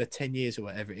out over 10 years or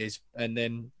whatever it is, and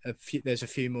then there's a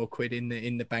few more quid in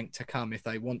the bank to come if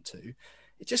they want to.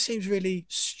 It just seems really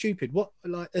stupid. What,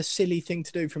 like, a silly thing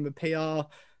to do from a PR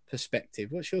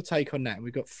perspective. What's your take on that?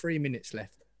 We've got 3 minutes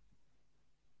left.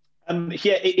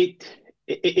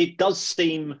 It does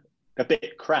seem a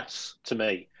bit crass to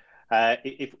me.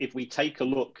 If we take a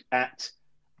look at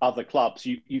other clubs,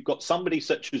 you've got somebody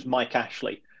such as Mike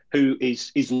Ashley, who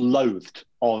is loathed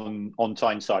on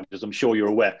Tyneside, as I'm sure you're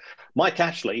aware. Mike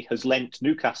Ashley has lent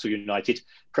Newcastle United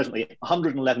presently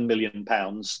 £111 million,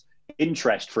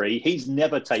 interest-free. He's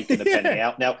never taken a penny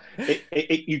out. Now,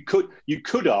 you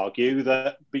could argue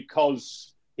that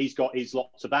because he's got his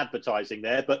lots of advertising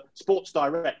there, but Sports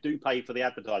Direct do pay for the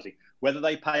advertising. Whether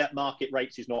they pay at market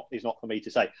rates is not for me to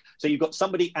say. So you've got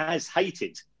somebody as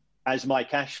hated as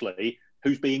Mike Ashley,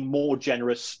 who's being more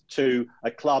generous to a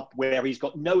club where he's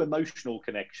got no emotional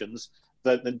connections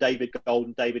than David Gold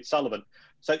and David Sullivan.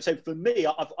 So for me,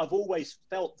 I've always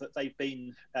felt that they've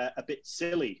been a bit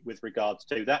silly with regards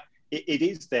to that. It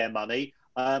is their money.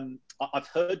 I've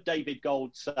heard David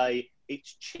Gold say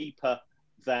it's cheaper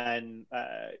than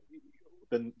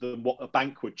what a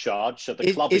bank would charge. So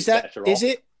the club is better off. Is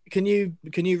it? Can you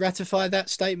ratify that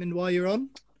statement while you're on?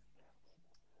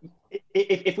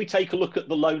 If we take a look at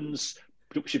the loans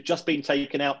which have just been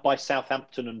taken out by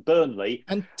Southampton and Burnley,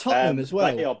 and Tottenham as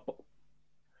well.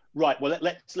 Right. Well,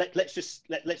 let's just.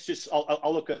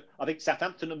 I'll look at. I think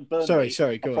Southampton and Burnley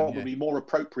are probably more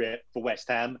appropriate for West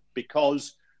Ham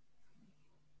because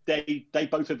they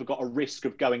both have got a risk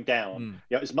of going down.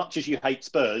 As much as you hate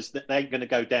Spurs, they ain't going to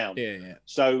go down. Yeah.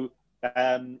 So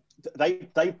they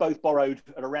both borrowed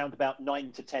at around about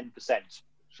 9 to 10%.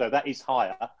 So that is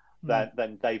higher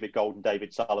than David Gold and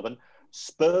David Sullivan.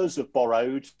 Spurs have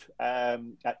borrowed at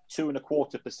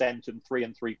 2.25% and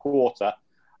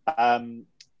 3.75%.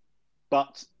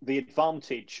 But the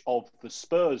advantage of the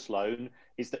Spurs loan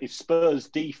is that if Spurs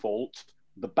default,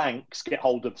 the banks get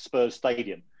hold of Spurs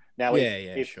Stadium. Now,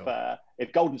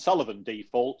 if Gold and Sullivan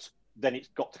default, then it's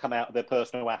got to come out of their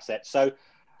personal assets. So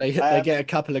they get a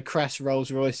couple of crass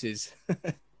Rolls Royces.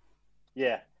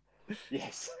 Yeah.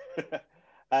 Yes.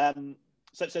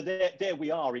 So there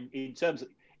we are in terms of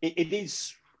it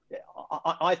is.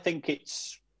 I think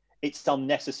it's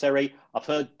unnecessary. I've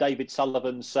heard David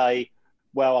Sullivan say,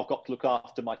 well, I've got to look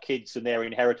after my kids and their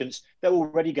inheritance. They're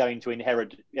already going to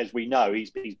inherit, as we know. He's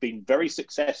been very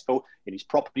successful in his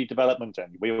property development,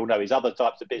 and we all know his other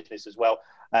types of business as well.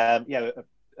 A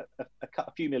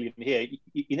few million here,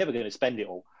 you're never going to spend it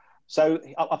all. So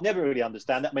I've never really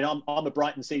understand that. I mean, I'm a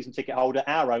Brighton season ticket holder.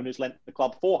 Our owners lent the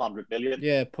club 400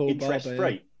 million, Paul interest Barber,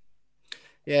 free.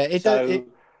 Yeah, So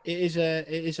it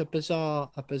is a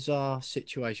bizarre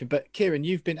situation. But Kieran,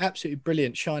 you've been absolutely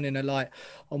brilliant, shining a light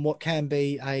on what can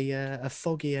be a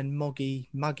foggy and muggy,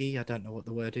 I don't know what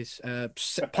the word is,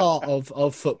 part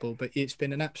of football. But it's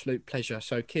been an absolute pleasure.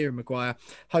 So Kieran Maguire,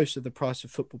 host of the Price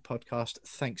of Football podcast,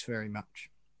 thanks very much.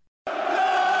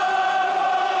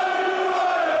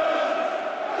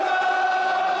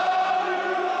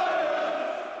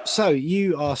 So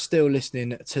you are still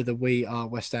listening to the We Are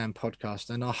West Ham podcast,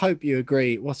 and I hope you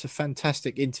agree. What a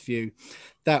fantastic interview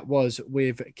that was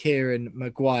with Kieran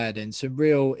Maguire. Then some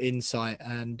real insight,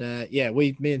 and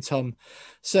me and Tom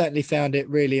certainly found it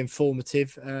really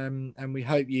informative, and we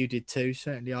hope you did too.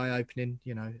 Certainly eye-opening.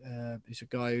 He's a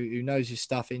guy who knows his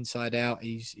stuff inside out.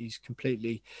 He's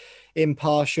completely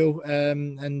impartial,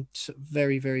 and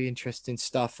very, very interesting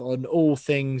stuff on all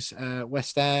things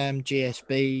West Ham,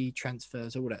 GSB,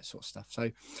 transfers, all that sort of stuff.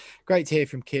 So great to hear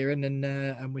from Kieran,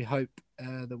 and we hope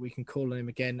that we can call on him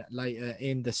again later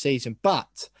in the season.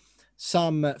 But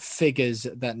some figures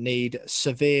that need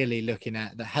severely looking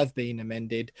at that have been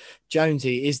amended,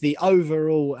 Jonesy, is the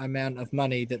overall amount of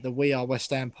money that the We Are West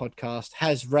Ham podcast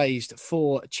has raised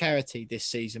for charity this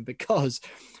season, because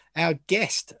our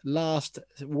guest last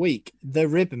week, the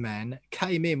Ribman,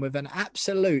 came in with an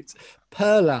absolute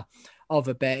perler of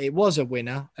a bet. It was a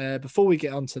winner. Before we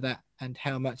get on to that and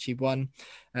how much he won,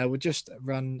 we'll just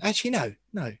run. Actually, no,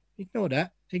 ignore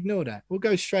that. We'll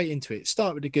go straight into it.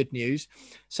 Start with the good news.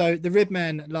 So the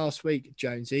Ribman last week,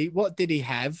 Jonesy, what did he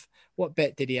have? What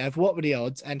bet did he have? What were the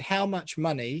odds? And how much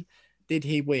money did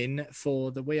he win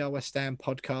for the We Are West Ham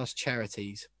podcast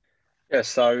charities? Yeah,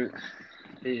 so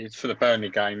for the Burnley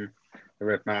game, the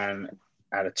Ribman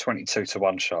had a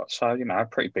 22-1 shot. So, a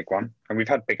pretty big one. And we've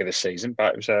had bigger this season,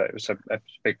 but it was a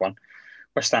big one.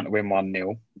 West Ham to win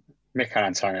 1-0. Mikel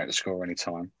Antonio to score any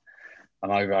time.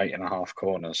 And over 8.5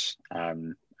 corners.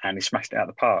 And he smashed it out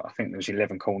of the park. I think there was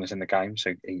 11 corners in the game,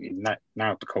 so he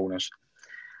nailed the corners.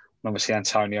 And obviously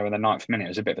Antonio in the 9th minute, it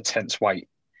was a bit of a tense wait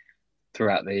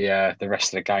throughout the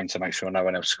rest of the game to make sure no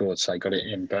one else scored, so he got it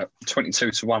in. But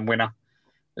 22-1 winner,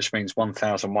 which means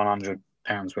 £1,100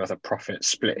 worth of profit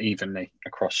split evenly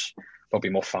across Bobby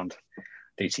Moore Fund,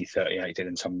 DT38,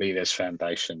 Dylan Tom Beavers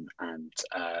Foundation, and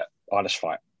Isles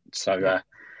Fight. So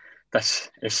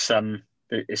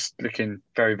it's looking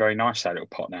very, very nice, that little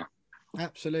pot now.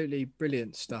 Absolutely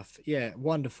brilliant stuff. Yeah,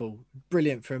 wonderful.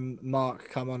 Brilliant from Mark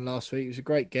come on last week. He was a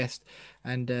great guest,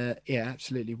 and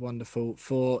absolutely wonderful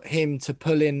for him to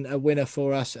pull in a winner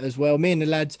for us as well. Me and the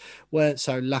lads weren't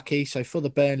so lucky. So for the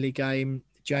Burnley game,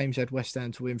 James had West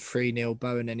Ham to win 3-0,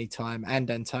 Bowen anytime,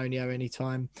 and Antonio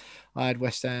anytime. I had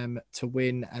West Ham to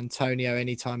win, Antonio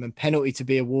anytime, and penalty to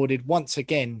be awarded. Once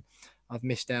again, I've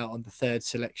missed out on the third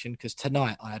selection, because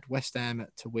tonight I had West Ham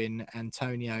to win,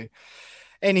 Antonio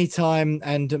anytime,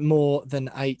 and more than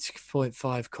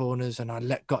 8.5 corners, and I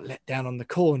got let down on the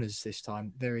corners this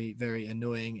time. Very, very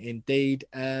annoying indeed.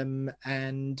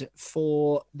 And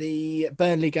for the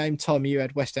Burnley game, Tom, you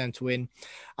had West Ham to win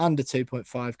under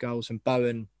 2.5 goals, and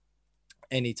Bowen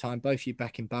anytime. Both you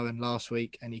back in Bowen last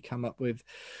week, and he come up with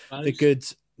the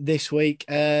goods this week.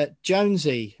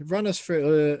 Jonesy, run us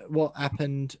through what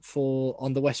happened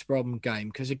on the West Brom game,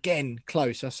 because again,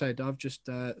 close. I've just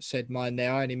said mine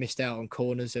there. I only missed out on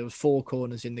corners. There was 4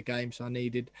 corners in the game, so I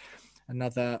needed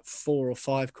another 4 or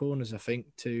 5 corners, I think,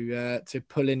 to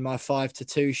pull in my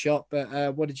 5-2 shot.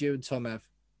 But what did you and Tom have?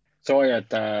 So I had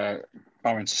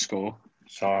Bowen to score,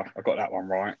 so I got that one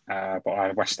right. But I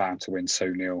had West Ham to win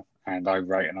 2-0 and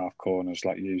over 8.5 corners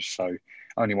like you. So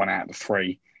only one out of the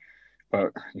 3.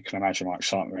 But you can imagine my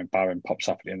excitement when Bowen pops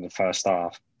up at the end of the first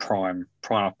half. Prime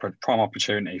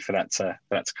opportunity for that to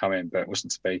come in, but it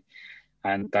wasn't to be.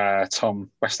 And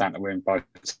Tom, West Ham to win, both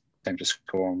teams to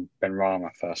score, and Ben Rama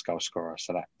first goal scorer.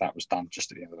 So that was done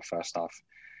just at the end of the first half.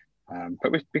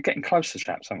 But we're getting close to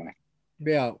chaps, aren't we?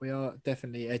 We are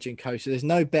definitely edging closer. There's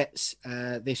no bets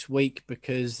this week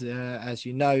because, as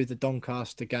you know, the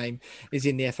Doncaster game is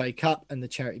in the FA Cup, and the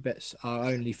charity bets are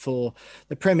only for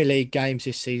the Premier League games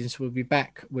this season. So we'll be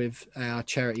back with our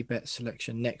charity bet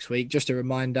selection next week. Just a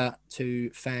reminder to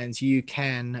fans, you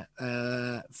can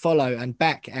follow and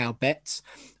back our bets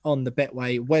on the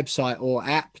Betway website or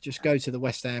app. Just go to the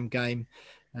West Ham game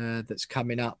that's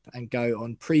coming up and go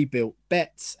on pre-built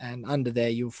bets, and under there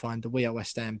you'll find the We Are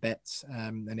West Ham bets,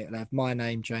 and it'll have my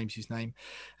name, James's name,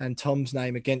 and Tom's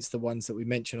name against the ones that we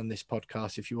mentioned on this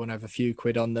podcast if you want to have a few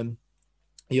quid on them.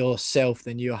 yourself,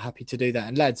 then you are happy to do that.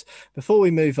 And lads, before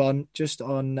we move on, just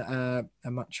on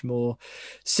a much more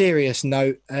serious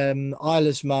note,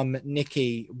 Isla's mum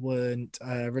Nikki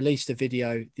released a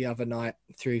video the other night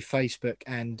through Facebook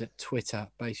and Twitter,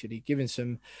 basically giving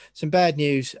some bad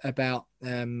news about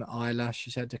Isla.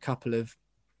 She's had a couple of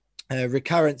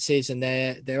recurrences, and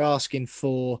they're asking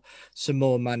for some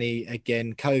more money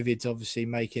again. COVID's obviously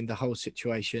making the whole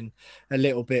situation a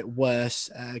little bit worse.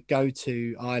 Go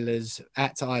to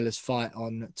Isla's Fight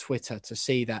on Twitter to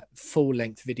see that full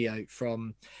length video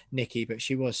from Nikki. But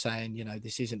she was saying, you know,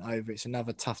 this isn't over. It's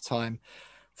another tough time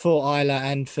for Isla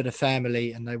and for the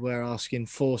family, and they were asking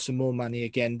for some more money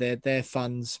again. Their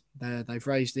funds, they've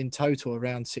raised in total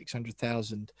around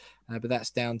 600,000, but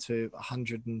that's down to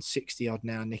 160 odd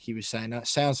now. Nikki was saying that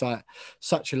sounds like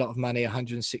such a lot of money,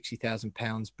 160,000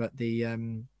 pounds, but the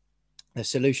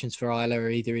solutions for Isla are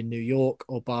either in New York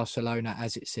or Barcelona,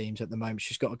 as it seems at the moment.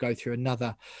 She's got to go through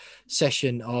another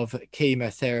session of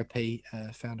chemotherapy.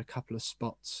 Found a couple of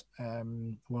spots,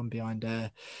 one behind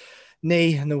her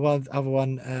knee and the other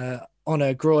one on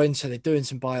her groin. So they're doing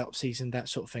some biopsies and that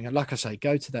sort of thing. And like I say,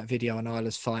 go to that video on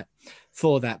Isla's Fight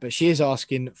for that. But she is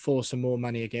asking for some more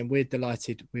money again. We're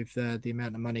delighted with the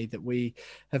amount of money that we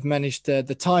have managed,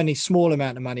 the tiny, small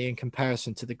amount of money in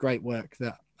comparison to the great work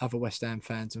that other West Ham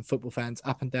fans and football fans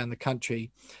up and down the country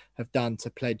have done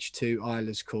to pledge to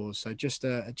Isla's cause. So just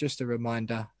a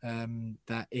reminder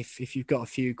that if you've got a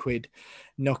few quid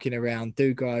knocking around,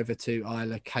 do go over to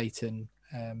Isla Caton,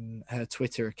 her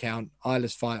Twitter account,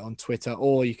 Isla's Fight on Twitter,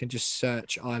 or you can just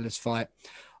search Isla's Fight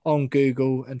on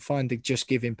Google and find the Just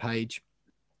Giving page.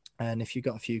 And if you've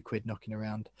got a few quid knocking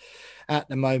around at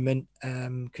the moment,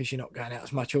 because you're not going out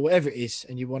as much or whatever it is,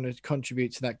 and you want to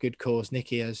contribute to that good cause,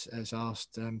 Nikki has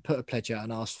asked, put a pledge out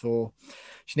and asked for,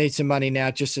 she needs some money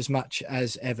now just as much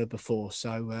as ever before.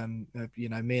 So, you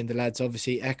know, me and the lads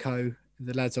obviously echo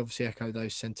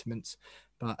those sentiments.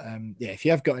 But yeah, if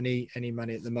you have got any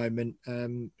money at the moment,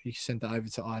 you can send that over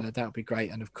to Isla. That would be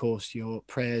great. And of course, your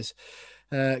prayers,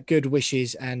 good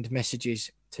wishes and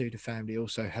messages to the family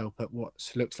also help at what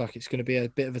looks like it's going to be a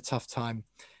bit of a tough time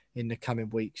in the coming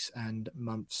weeks and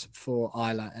months for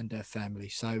Isla and her family.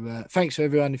 So thanks to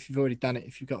everyone. If you've already done it,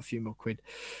 if you've got a few more quid,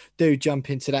 do jump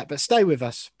into that. But stay with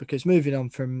us, because moving on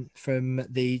from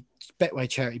the Betway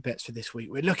charity bets for this week,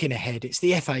 we're looking ahead. It's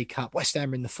the FA Cup. West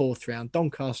Ham in the fourth round.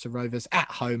 Doncaster Rovers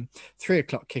at home.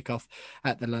 3:00 kickoff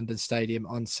at the London Stadium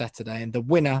on Saturday. And the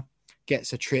winner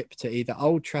gets a trip to either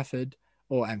Old Trafford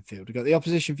or Anfield. We've got the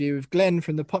opposition view with Glenn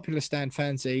from the Popular Stand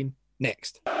fanzine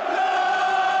next.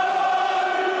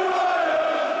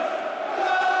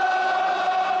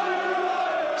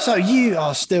 So you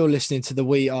are still listening to the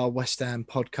We Are West Ham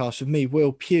podcast with me,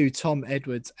 Will Pugh, Tom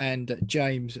Edwards and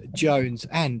James Jones,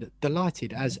 and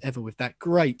delighted as ever with that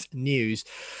great news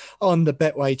on the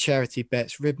Betway charity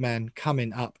bets. Ribman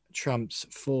coming up trumps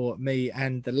for me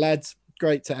and the lads.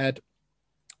 Great to add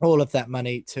all of that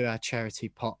money to our charity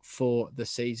pot for the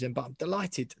season. But I'm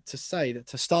delighted to say that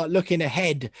to start looking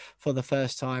ahead for the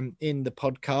first time in the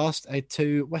podcast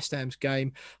to West Ham's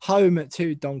game home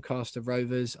to Doncaster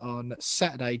Rovers on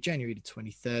Saturday, January the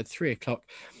 23rd, 3:00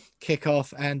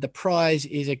 kickoff, and the prize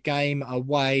is a game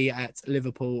away at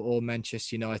Liverpool or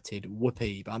Manchester United.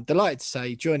 Whoopee. But I'm delighted to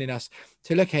say joining us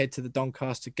to look ahead to the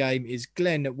Doncaster game is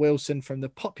Glenn Wilson from the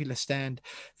Popular Stand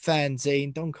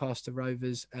fanzine, Doncaster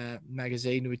Rovers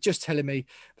magazine. Who was just telling me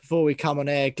before we come on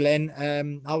air,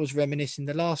 Glenn, I was reminiscing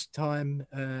the last time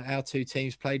our two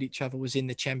teams played each other was in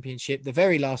the Championship. The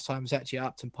very last time was actually at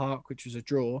Upton Park, which was a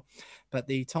draw. But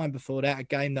the time before that, a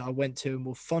game that I went to and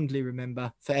will fondly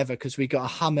remember forever, because we got a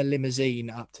Hummer limousine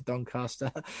up to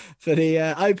Doncaster for the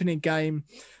opening game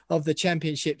of the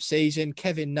Championship season.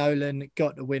 Kevin Nolan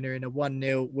got the winner in a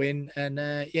 1-0 win. And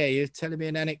yeah, you're telling me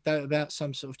an anecdote about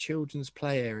some sort of children's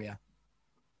play area.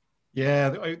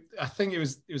 Yeah, I think it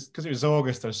was because it was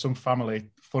August. There was some family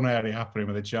fun area happening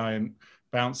with a giant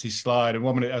bouncy slide. And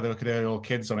 1 minute there could hear all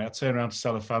kids on it. I turned around to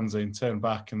sell a fanzine, turned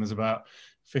back, and there's about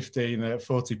 15,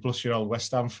 40 plus year old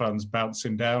West Ham fans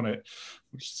bouncing down it,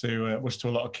 which to a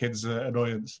lot of kids'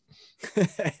 annoyance.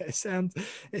 It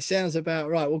sounds about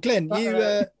right. Well, Glenn,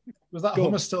 was that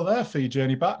Hummer still there for your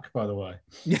journey back, by the way?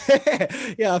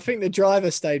 Yeah, I think the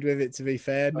driver stayed with it, to be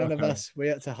fair. None of us, we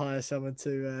had to hire someone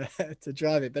to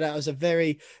drive it. But that was a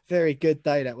very, very good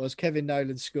day. That was. Kevin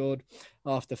Nolan scored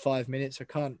after 5 minutes. I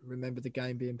can't remember the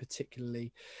game being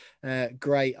particularly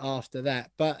great after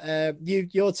that. But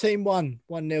your team won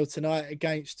 1-0 tonight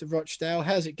against Rochdale.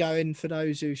 How's it going for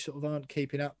those who sort of aren't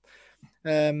keeping up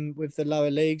with the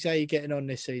lower leagues? How are you getting on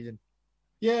this season?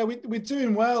 Yeah, we're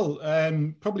doing well.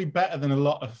 Probably better than a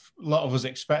lot of us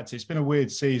expected. It's been a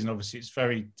weird season. Obviously, it's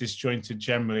very disjointed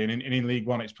generally, and in League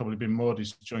One, it's probably been more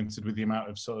disjointed with the amount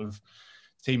of sort of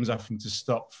teams having to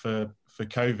stop for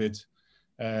COVID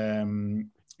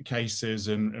cases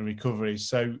and recovery.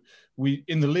 So we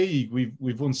in the league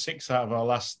we've won 6 out of our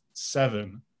last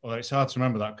 7. Although it's hard to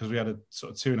remember that because we had a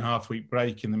sort of 2.5 week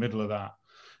break in the middle of that.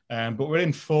 But we're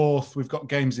in 4th. We've got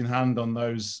games in hand on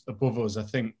those above us. I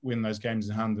think win those games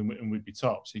in hand and we'd be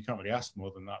top. So you can't really ask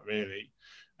more than that, really.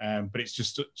 But it's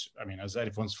just such, I mean, as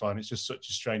everyone's fine, it's just such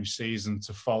a strange season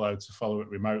to follow it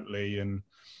remotely and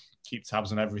keep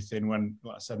tabs on everything when,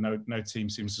 like I said, no team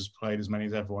seems to have played as many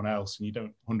as everyone else, and you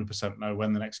don't 100% know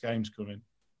when the next game's coming.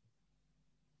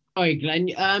 Hi, Glenn.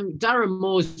 Darren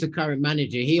Moore's the current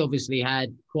manager. He obviously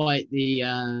had quite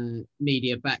the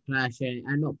media backlash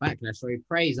and not backlash, sorry,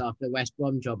 praise after the West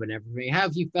Brom job and everything. How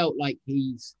have you felt like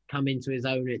he's come into his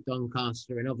own at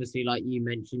Doncaster? And obviously, like you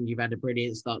mentioned, you've had a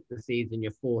brilliant start to the season.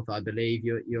 You're 4th, I believe.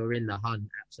 You're in the hunt,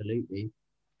 absolutely.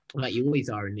 Like you always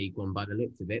are in League One by the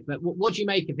looks of it. But what do you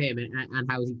make of him and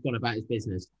how he's gone about his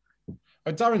business?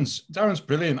 Darren's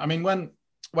brilliant. I mean,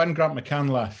 when Grant McCann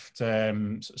left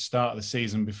start of the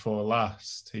season before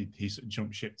last, he sort of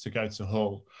jumped ship to go to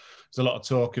Hull. There's a lot of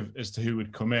talk as to who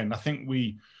would come in. I think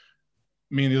me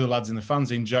and the other lads in the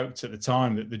fanzine joked at the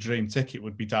time that the dream ticket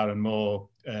would be Darren Moore,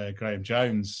 Graham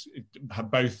Jones,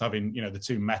 both having, the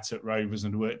two met at Rovers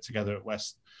and worked together at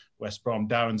West Brom.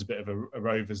 Darren's a bit of a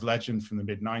Rovers legend from the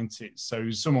mid-90s. So he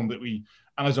was someone that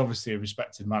and was obviously a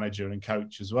respected manager and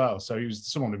coach as well. So he was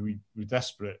someone that we were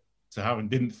desperate to have and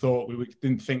didn't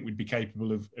think we'd be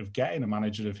capable of getting a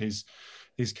manager of his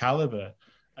caliber.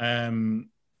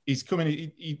 He's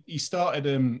coming. He started.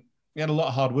 He had a lot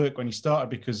of hard work when he started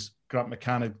because Grant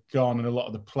McCann had gone and a lot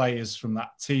of the players from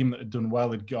that team that had done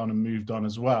well had gone and moved on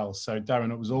as well. So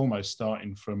Darren was almost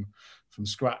starting from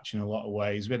scratch in a lot of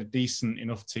ways. We had a decent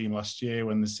enough team last year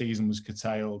when the season was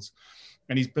curtailed,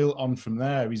 and he's built on from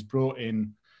there. He's brought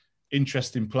in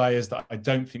interesting players that I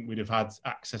don't think we'd have had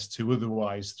access to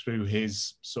otherwise through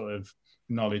his sort of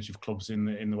knowledge of clubs in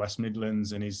the West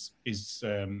Midlands, and his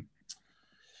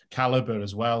calibre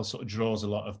as well sort of draws a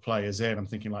lot of players in. I'm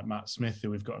thinking like Matt Smith,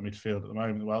 who we've got in midfield at the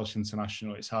moment, the Welsh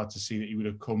international. It's hard to see that he would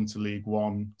have come to League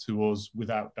One to us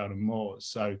without Darren Moore.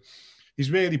 So he's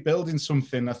really building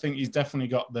something. I think he's definitely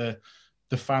got the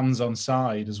fans on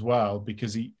side as well,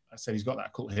 because he's got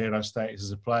that cult hero status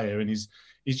as a player, and he's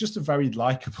just a very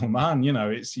likable man.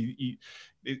 There's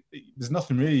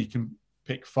nothing really you can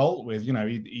pick fault with.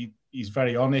 He's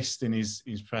very honest in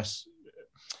his press.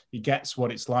 He gets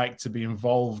what it's like to be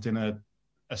involved in a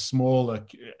smaller,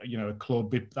 a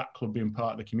club, that club being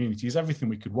part of the community. He's everything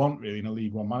we could want really in a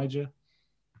League One manager.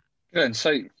 Good. And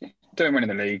so doing well in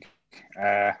the league,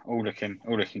 all looking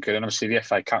good. And obviously the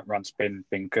FA Cup run's been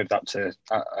good up to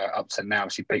now.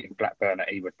 Obviously beating Blackburn at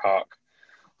Ewood Park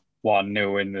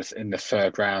 1-0 in the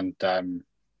third round.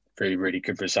 Really, really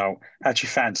good result. How do you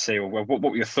fancy, or what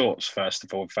were your thoughts first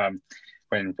of all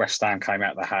when West Ham came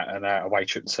out the hat and away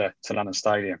trip to London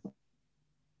Stadium?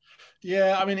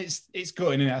 Yeah, I mean it's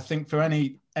good, isn't it? I think for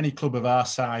any club of our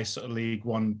size, sort of League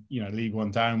One, League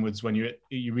One downwards, when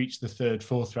you reach the third,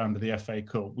 fourth round of the FA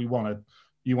Cup, you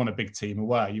want a big team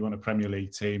away. You want a Premier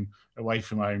League team away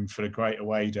from home for a great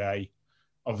away day.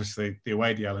 Obviously, the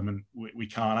away day element we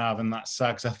can't have, and that's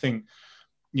sad. Because I think,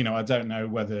 I don't know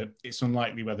whether it's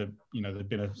unlikely whether there'd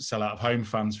been a sellout of home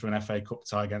fans for an FA Cup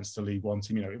tie against a League One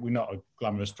team. We're not a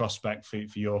glamorous prospect for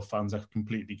your fans. I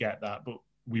completely get that, but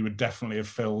we would definitely have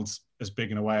filled as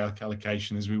big an away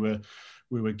allocation as we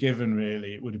were given.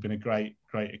 Really, it would have been a great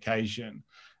occasion.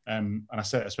 And I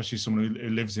say that especially someone who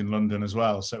lives in London as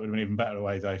well, so it would have been an even better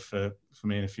away day for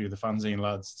me and a few of the fanzine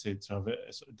lads to have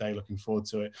a sort of day looking forward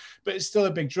to it. But it's still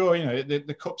a big draw.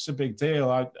 The cup's a big deal.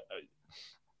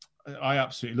 I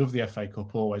absolutely love the FA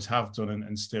Cup, always have done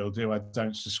and still do. I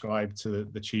don't subscribe to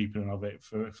the cheapening of it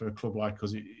for a club like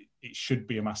us. It should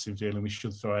be a massive deal, and we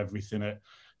should throw everything at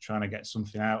trying to get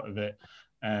something out of it.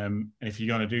 And if you're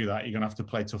going to do that, you're going to have to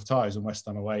play tough ties, and West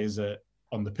Ham away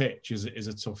on the pitch is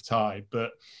a tough tie.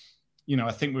 But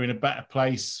I think we're in a better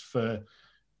place for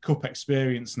cup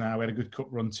experience now. We had a good cup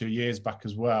run 2 years back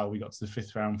as well. We got to the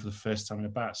fifth round for the first time in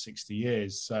about 60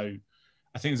 years. So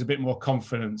I think there's a bit more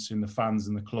confidence in the fans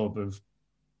and the club of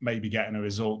maybe getting a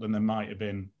result than there might have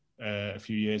been a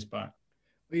few years back.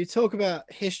 Well, you talk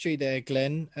about history there,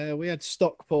 Glenn. We had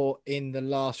Stockport in the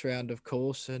last round, of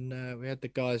course, and we had the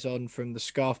guys on from the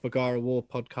Scarf Maguire Award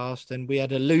podcast, and we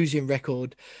had a losing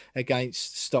record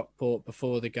against Stockport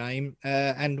before the game.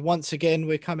 And once again,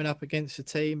 we're coming up against a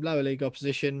team, lower league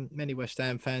opposition. Many West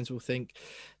Ham fans will think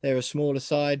they're a smaller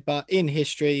side, but in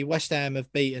history, West Ham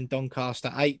have beaten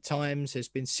Doncaster 8 times. There's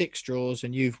been 6 draws,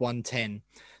 and you've won 10.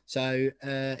 So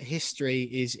history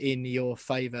is in your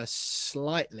favour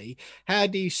slightly. How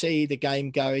do you see the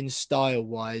game going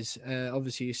style-wise?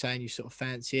 Obviously, you're saying you sort of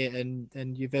fancy it,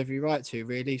 and you've every right to,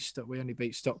 really. We only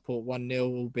beat Stockport 1-0,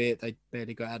 albeit they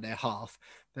barely got out their half.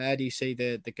 But how do you see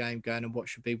the game going, and what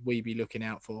should we be looking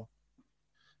out for?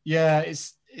 Yeah,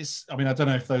 it's. I mean, I don't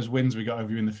know if those wins we got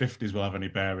over you in the 50s will have any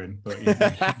bearing, but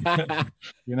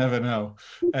you never know.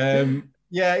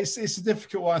 Yeah, it's a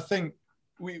difficult one. I think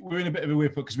we're in a bit of a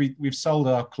weird put because we've sold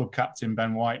our club captain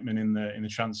Ben Whiteman in the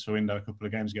transfer window a couple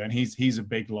of games ago, and he's a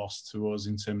big loss to us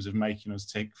in terms of making us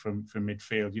tick from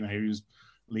midfield. You know, he was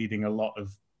leading a lot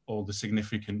of all the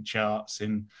significant charts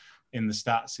in the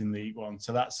stats in League One,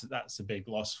 so that's a big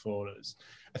loss for us.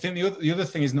 I think the other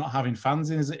thing is not having fans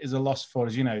in is a loss for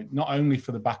us. You know, not only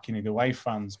for the backing of the away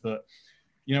fans, but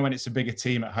you know when it's a bigger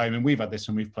team at home, and we've had this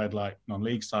when we've played like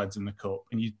non-league sides in the cup,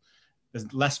 and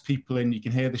there's less people in, you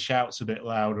can hear the shouts a bit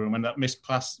louder. And when that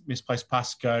misplaced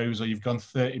pass goes, or you've gone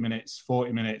 30 minutes,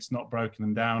 40 minutes, not broken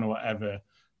them down or whatever,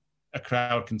 a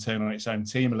crowd can turn on its own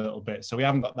team a little bit. So we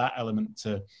haven't got that element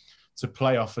to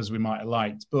play off as we might have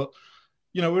liked. But,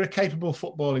 you know, we're a capable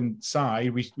footballing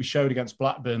side. We showed against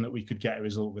Blackburn that we could get a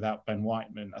result without Ben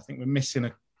Whiteman. I think we're missing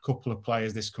a couple of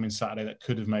players this coming Saturday that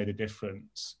could have made a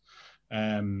difference.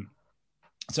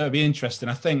 So it'd be interesting.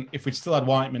 I think if we'd still had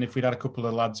Whiteman, if we'd had a couple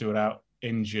of lads who were out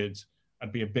injured,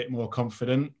 I'd be a bit more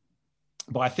confident.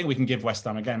 But I think we can give West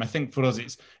Ham a game. I think for us,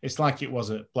 it's like it was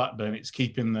at Blackburn. It's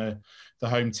keeping the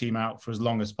home team out for as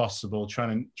long as possible,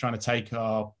 trying to take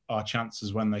our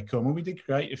chances when they come. And we did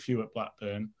create a few at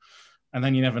Blackburn. And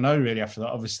then you never know really after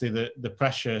that. Obviously, the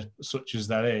pressure, such as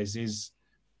that is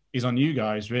on you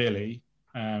guys, really.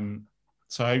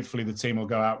 So hopefully the team will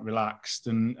go out relaxed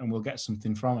and we'll get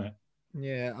something from it.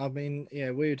 Yeah, I mean,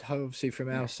 yeah, we'd obviously from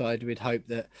our side, we'd hope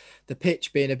that the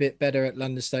pitch being a bit better at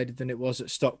London Stadium than it was at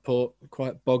Stockport,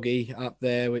 quite boggy up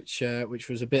there, which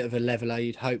was a bit of a leveller.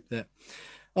 You'd hope that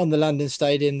on the London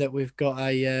Stadium that we've got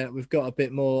a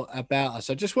bit more about us.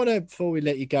 I just want to, before we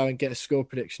let you go and get a score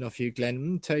prediction off you,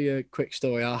 Glenn, tell you a quick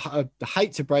story. I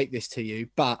hate to break this to you,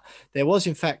 but there was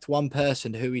in fact one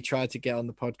person who we tried to get on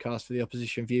the podcast for the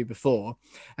Opposition View before,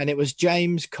 and it was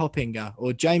James Coppinger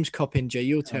or James Coppinger.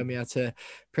 You'll tell me how to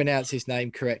pronounce his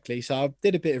name correctly. So I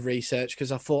did a bit of research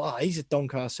because I thought, he's a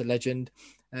Doncaster legend.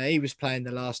 He was playing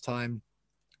the last time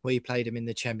we played him in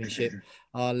the Championship.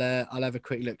 I'll have a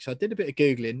quick look. So I did a bit of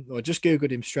Googling, or just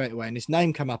Googled him straight away, and his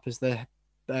name come up as the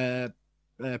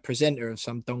presenter of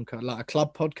some like a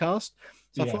club podcast.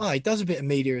 So I thought, he does a bit of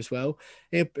media as well.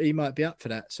 He might be up for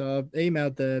that. So I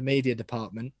emailed the media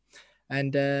department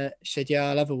and said,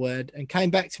 I'll have a word, and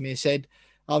came back to me and said,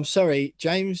 I'm sorry,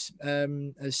 James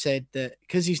has said that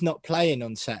because he's not playing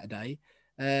on Saturday,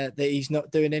 that he's not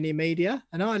doing any media.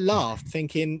 And I laughed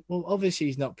thinking, well, obviously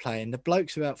he's not playing. The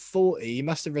bloke's about 40. He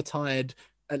must have retired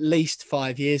at least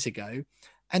 5 years ago.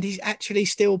 And he's actually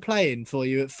still playing for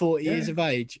you at 40 years of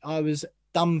age. I was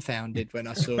dumbfounded when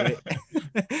I saw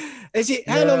it.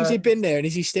 How long has he been there? And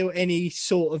is he still any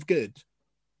sort of good?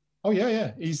 Oh,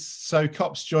 yeah. So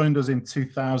Cops joined us in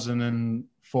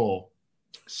 2004.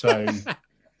 So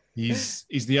he's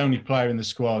the only player in the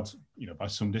squad, you know, by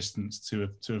some distance to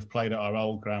have played at our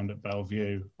old ground at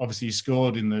Bellevue. Obviously, he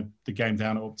scored in the game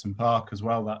down at Upton Park as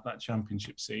well, that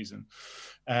championship season.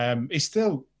 He's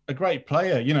still a great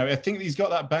player. You know, I think he's got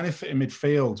that benefit in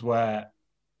midfield where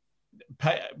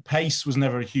pace was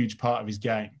never a huge part of his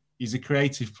game. He's a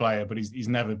creative player, but he's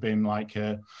never been like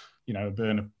a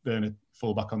burner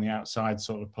fullback on the outside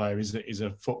sort of player. He's a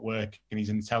footwork and he's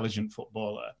an intelligent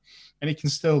footballer, and he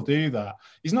can still do that.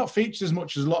 He's not featured as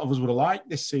much as a lot of us would have liked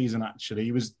this season. Actually,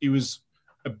 he was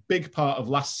a big part of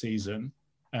last season.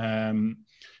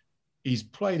 He's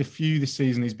played a few this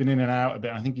season. He's been in and out a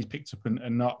bit. I think he's picked up a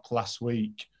knock last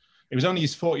week. It was only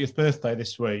his 40th birthday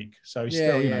this week, so he's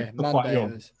still, still quite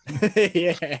young. But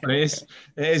it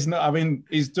is not. I mean,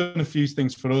 he's done a few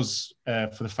things for us,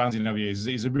 for the fans.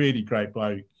 He's a really great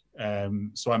bloke.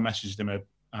 So I messaged him a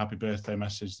happy birthday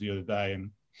message the other day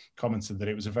and commented that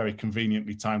it was a very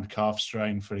conveniently timed calf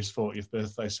strain for his 40th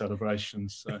birthday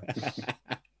celebrations. So.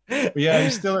 But yeah,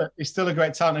 he's still a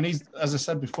great talent, and he's, as I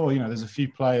said before, there's a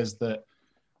few players that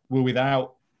were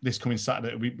without this coming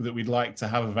Saturday that we'd like to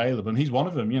have available, and he's one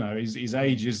of them. You know, his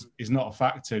age is not a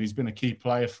factor. He's been a key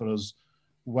player for us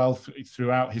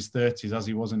throughout his 30s as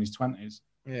he was in his 20s.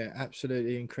 Yeah,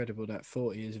 absolutely incredible that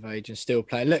 40 years of age and still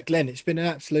playing. Look, Glenn, it's been an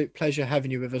absolute pleasure having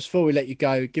you with us. Before we let you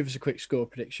go, give us a quick score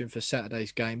prediction for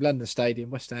Saturday's game. London Stadium,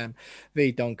 West Ham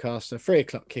v Doncaster,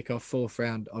 3:00 kickoff, 4th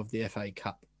round of the FA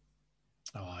Cup.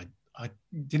 Oh, I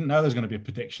didn't know there was going to be a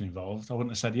prediction involved. I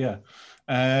wouldn't have said yeah.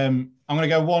 I'm going to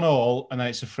go 1-1, and then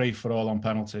it's a free-for-all on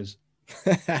penalties.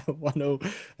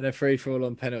 1-1 and a free-for-all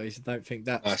on penalties. I don't think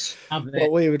that's Nice.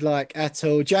 what we would like at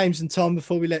all. James and Tom,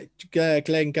 before we let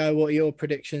Glenn go, what are your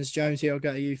predictions? Jonesy, I'll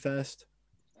go to you first.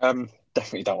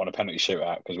 Definitely don't want a penalty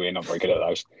shootout because we're not very good at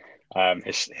those.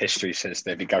 History says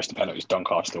that if it goes to penalties,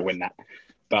 Doncaster will win that.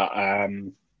 But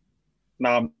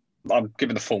no, I'm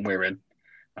given the form we're in,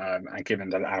 and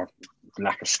given our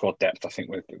lack of squad depth, I think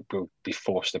we'll be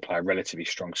forced to play a relatively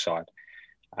strong side.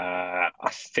 I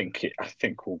think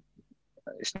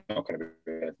it's not going to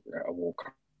be a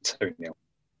walk. 2-0.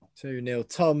 2-0.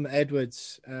 Tom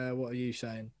Edwards, what are you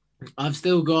saying? I've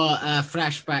still got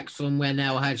flashbacks from when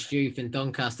El Hadj Youth and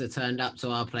Doncaster turned up to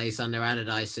our place under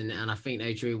Allardyce, and I think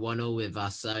they drew 1-1 with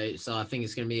us. So I think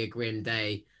it's going to be a grim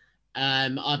day.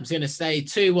 I'm going to say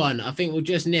 2-1. I think we'll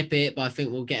just nip it, but I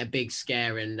think we'll get a big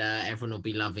scare and everyone will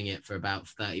be loving it for about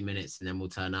 30 minutes and then we'll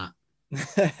turn up.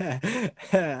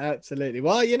 Absolutely.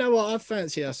 Well, you know what? I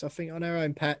fancy us. I think on our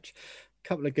own patch, a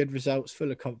couple of good results,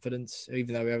 full of confidence,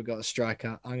 even though we haven't got a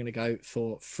striker. I'm going to go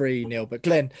for 3-0. But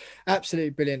Glenn, absolutely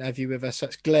brilliant to have you with us.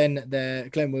 That's Glenn there,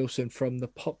 Glenn Wilson from the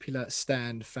Popular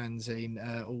Stand fanzine,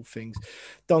 all things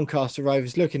Doncaster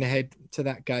Rovers, looking ahead to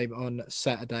that game on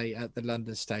Saturday at the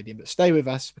London Stadium. But stay with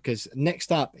us because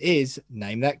next up is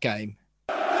Name That Game.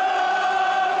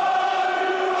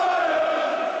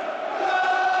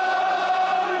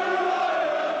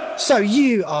 So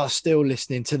you are still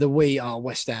listening to the We Are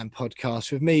West Ham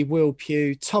podcast with me, Will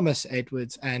Pugh, Thomas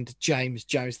Edwards and James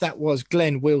Jones. That was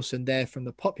Glenn Wilson there from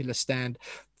the Popular Stand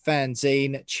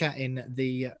fanzine chatting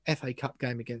the FA Cup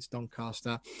game against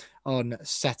Doncaster on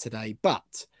Saturday.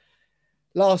 But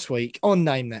last week on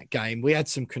Name That Game, we had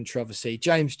some controversy.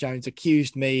 James Jones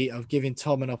accused me of giving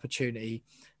Tom an opportunity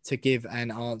to give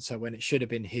an answer when it should have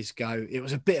been his go. It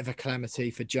was a bit of a calamity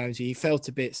for Jonesy. He fell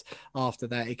to bits after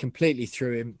that. It completely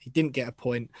threw him. He didn't get a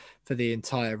point for the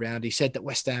entire round. He said that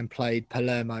West Ham played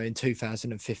Palermo in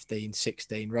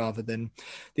 2015-16 rather than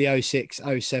the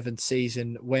 06-07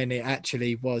 season when it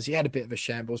actually was. He had a bit of a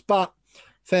shambles, but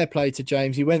fair play to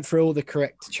James. He went through all the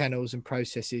correct channels and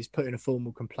processes, put in a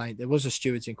formal complaint. There was a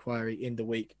steward's inquiry in the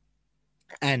week.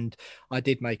 And I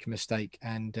did make a mistake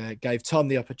and gave Tom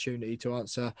the opportunity to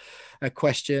answer a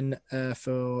question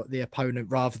for the opponent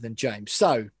rather than James.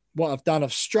 So what I've done,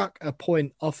 I've struck a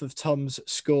point off of Tom's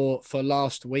score for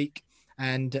last week.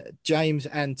 And James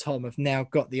and Tom have now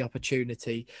got the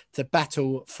opportunity to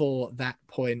battle for that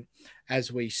point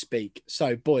as we speak.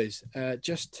 So, boys,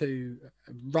 just to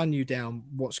run you down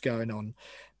what's going on,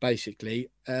 basically,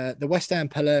 the West Ham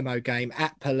Palermo game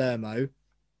at Palermo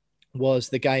was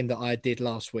the game that I did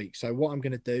last week. So what I'm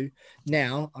going to do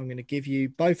now, I'm going to give you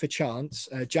both a chance.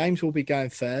 James will be going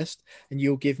first, and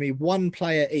you'll give me one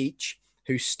player each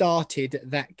who started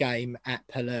that game at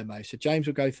Palermo. So James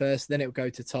will go first, then it will go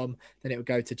to Tom, then it will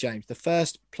go to James. The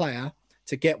first player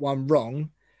to get one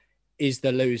wrong is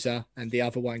the loser, and the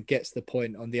other one gets the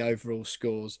point on the overall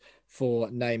scores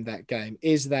for Name That Game.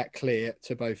 Is that clear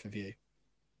to both of you?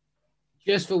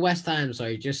 Just for West Ham,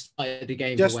 sorry, just the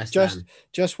game for West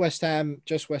Ham.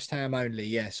 Just West Ham only.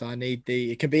 Yes, I need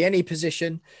it can be any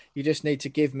position. You just need to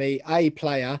give me a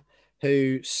player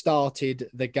who started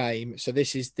the game. So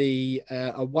this is the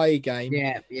away game.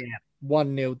 Yeah.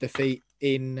 1-0 defeat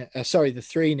in, the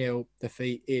 3-0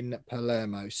 defeat in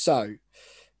Palermo. So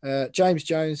James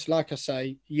Jones, like I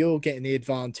say, you're getting the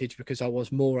advantage because I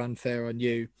was more unfair on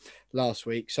you last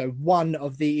week. So one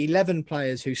of the 11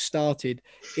 players who started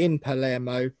in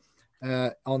Palermo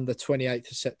on the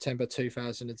 28th of September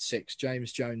 2006.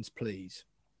 James Jones, please.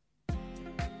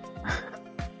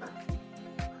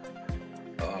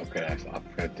 I'm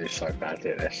going to do so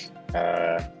badly at this.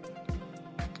 I'm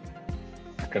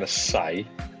going to say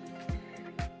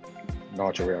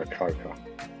Nigel Reo-Coker.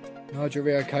 Nigel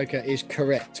Reo-Coker is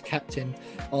correct, captain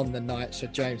on the night. So,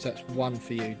 James, that's one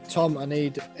for you. Tom, I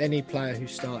need any player who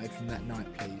started from that night,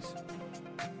 please.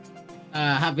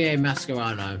 Javier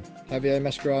Mascherano. Javier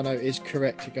Mascherano is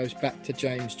correct. It goes back to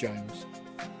James Jones.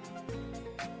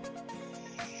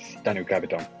 Daniel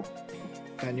Gabidon.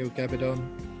 Daniel Gabidon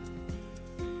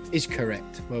is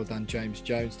correct. Well done, James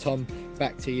Jones. Tom,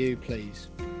 back to you, please.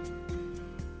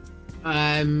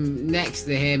 Next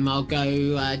to him, I'll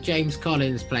go James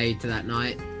Collins played to that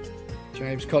night.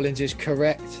 James Collins is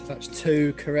correct. That's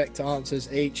 2 correct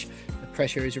answers each. The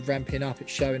pressure is ramping up.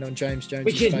 It's showing on James Jones'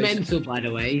 Which is face. mental, by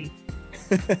the way.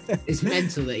 It's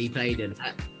mental that he played in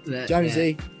that.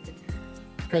 Jonesy,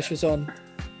 pressure's on.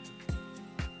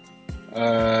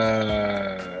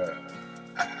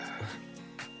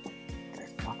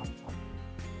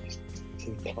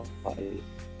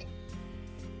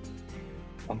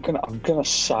 I'm gonna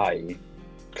say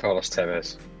Carlos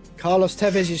Tevez. Carlos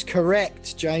Tevez is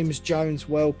correct. James Jones,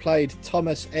 well played.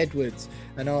 Thomas Edwards,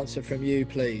 an answer from you,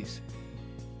 please.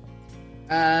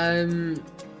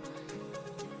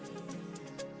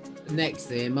 Next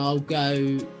to him, I'll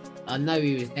go. I know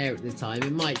he was there at the time.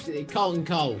 It might Carlton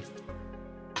Cole.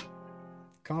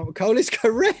 Carlton Cole is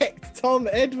correct. Tom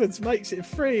Edwards makes it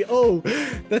 3-all.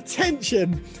 The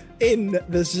tension in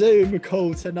the Zoom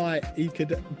call tonight, you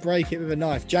could break it with a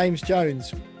knife. James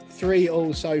Jones,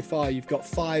 3-all so far. You've got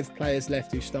 5 players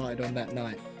left who started on that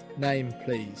night. Name,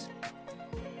 please.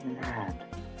 Man,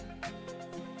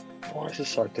 why is this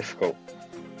so difficult?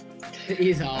 It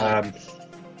is hard.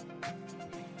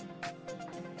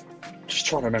 Just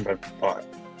trying to remember. Like,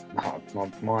 my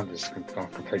mind is gone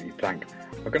completely blank.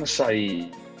 I'm going to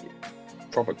say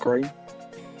Robert Green.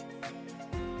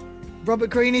 Robert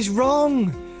Green is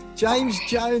wrong. James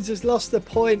Jones has lost the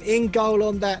point. In goal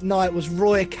on that night was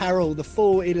Roy Carroll. The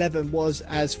full 11 was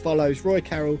as follows: Roy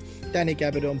Carroll, Danny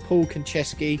Gabardon, Paul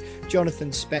Konchesky,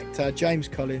 Jonathan Spector, James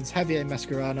Collins, Javier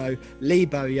Mascherano, Lee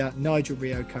Bowyer, Nigel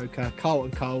Reo-Coker,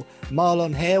 Carlton Cole,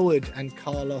 Marlon Harewood and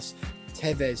Carlos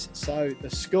Tevez. So the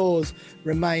scores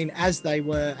remain as they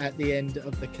were at the end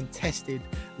of the contested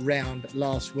round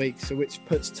last week, so which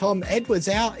puts Tom Edwards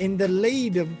out in the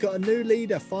lead. We've got a new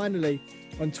leader finally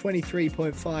on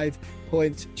 23.5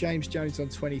 points. James Jones on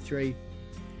 23.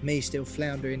 Me still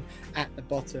floundering at the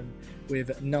bottom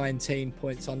with 19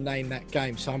 points on Name That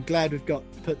Game. So I'm glad we've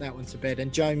put that one to bed.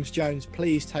 And James Jones,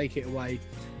 please take it away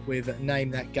with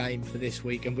Name That Game for this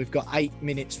week. And we've got 8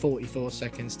 minutes 44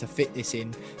 seconds to fit this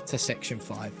in to section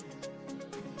 5.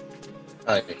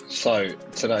 Okay, so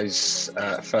today's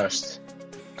first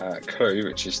clue,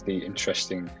 which is the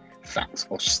interesting fact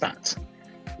or stat,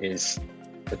 is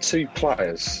the 2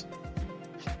 players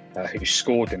who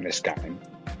scored in this game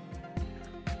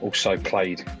also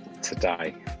played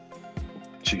today,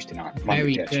 Tuesday night.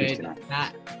 Very good. Tuesday night.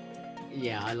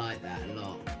 Yeah, I like that a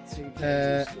lot.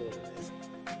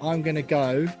 I'm going to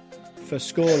go for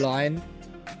scoreline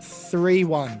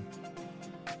 3-1.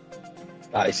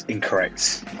 That is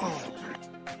incorrect.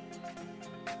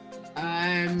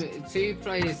 2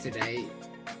 players today.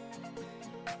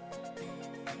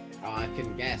 Oh, I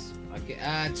couldn't guess.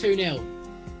 2-0.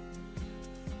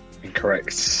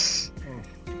 Incorrect. So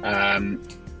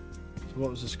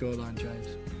what was the scoreline, James?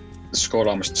 The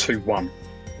scoreline was 2-1.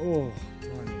 Oh,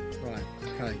 right,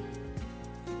 okay.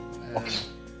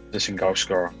 Opposition goal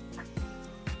scorer.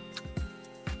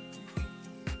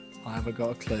 I haven't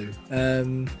got a clue.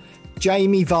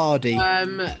 Jamie Vardy.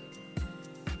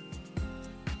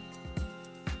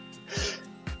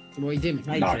 Well, he didn't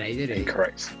play today, did he?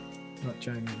 Incorrect. Not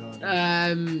Jamie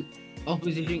Vardy.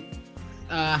 Opposition.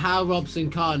 Hal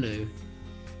Robson-Kanu.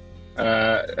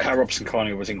 Hal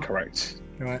Robson-Kanu was incorrect.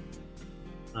 Right.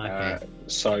 Okay.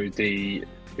 So the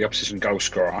opposition goal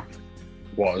scorer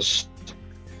was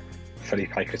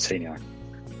Felipe Coutinho.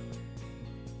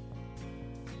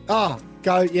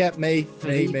 Go. Yeah, me.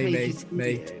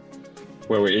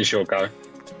 Well, it is your go.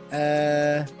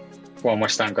 1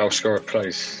 West Ham goal scorer,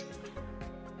 please.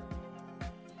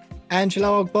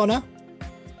 Angelo Ogbonna.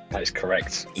 That is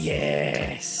correct.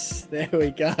 Yes. There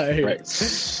we go.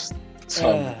 Correct.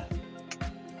 Tom.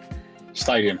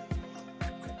 Stadium.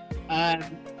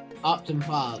 Upton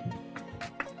Park.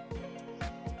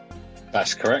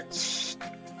 That's correct.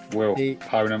 Will.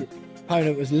 Opponent.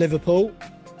 Opponent was Liverpool.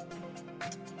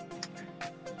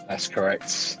 That's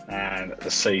correct. And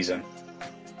the season.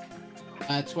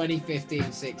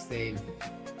 2015-16.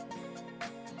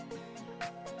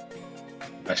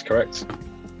 That's correct.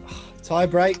 Tie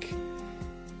break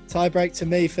to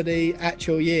me for the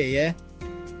actual year, yeah?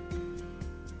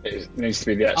 It needs to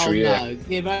be the actual year. No.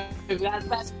 Yeah,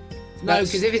 no,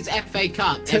 because if it's FA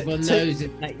Cup, everyone knows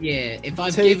it that year. If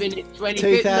I've given it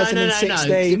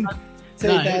 2016. No.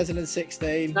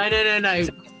 2016. No.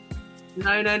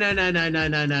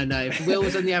 If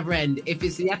Will's on the other end, if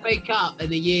it's the FA Cup and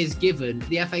the year's given,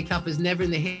 the FA Cup is never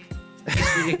in the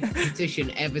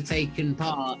competition ever taken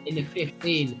part in a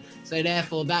 15. So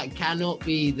therefore, that cannot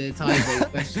be the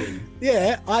tiebreak question.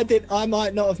 Yeah, I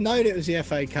might not have known it was the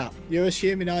FA Cup. You're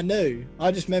assuming I knew.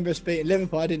 I just remember us beating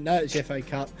Liverpool. I didn't know it was the FA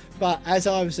Cup. But as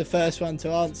I was the first one to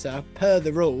answer, per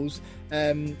the rules,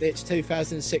 it's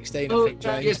 2016. I think,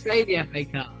 James. Just say the FA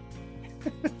Cup.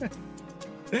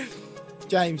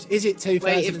 James, is it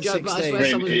 2016? Wait, I swear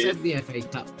someone said the FA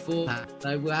Cup before that,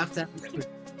 so we'll have to.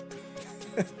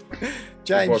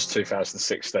 James, it was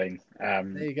 2016.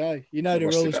 There you go. You know the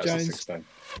rules, Jones.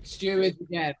 Stewards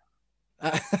again.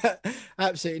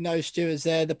 Absolutely no stewards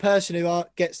there. The person who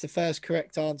gets the first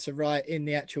correct answer right in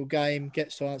the actual game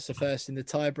gets to answer first in the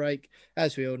tie-break.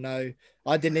 As we all know,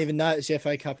 I didn't even know it was the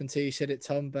FA Cup until you said it,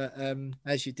 Tom. But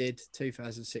as you did,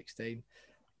 2016,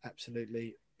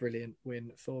 absolutely brilliant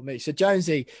win for me. So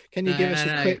Jonesy, can you give us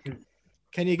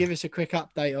a quick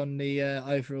update on the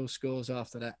overall scores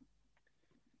after that?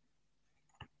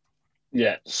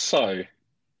 Yeah, so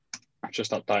I'm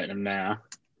just updating them now.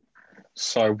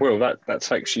 So, Will, that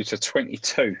takes you to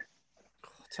 22.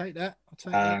 I'll take that.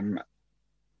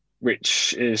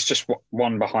 Which is just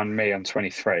one behind me on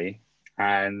 23.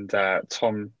 And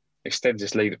Tom extends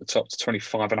his lead at the top to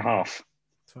 25 and a half.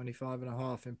 25 and a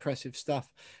half. Impressive stuff.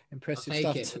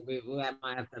 That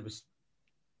might have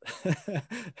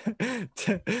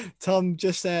Tom,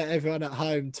 just everyone at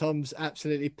home, Tom's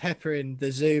absolutely peppering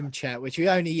the Zoom chat, which we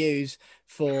only use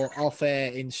for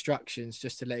off-air instructions,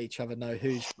 just to let each other know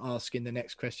who's asking the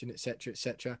next question, etc.,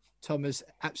 etc. Tom has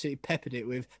absolutely peppered it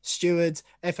with stewards,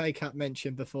 FA Cup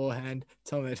mention beforehand.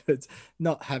 Tom Edwards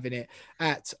not having it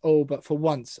at all, but for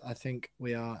once I think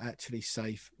we are actually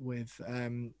safe with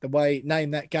the way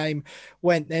Name That Game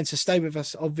went. Then to stay with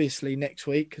us obviously next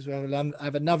week, because we'll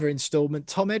have another instalment.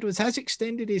 Tom Edwards has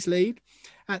extended his lead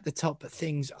at the top, but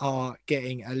things are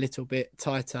getting a little bit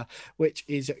tighter, which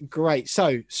is great.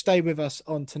 So stay with us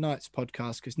on tonight's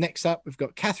podcast, because next up we've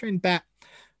got Catherine Batt,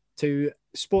 to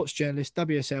sports journalist,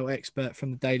 WSL expert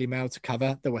from the Daily Mail, to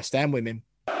cover the West Ham women.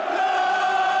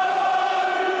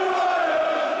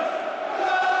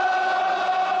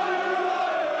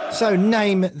 So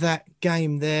Name That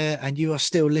Game there, and you are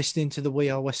still listening to the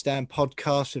We Are West Ham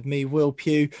podcast with me, Will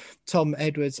Pugh, Tom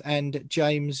Edwards and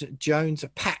James Jones. A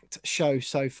packed show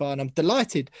so far, and I'm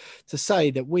delighted to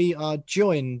say that we are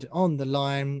joined on the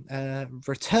line,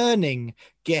 returning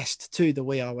guest to the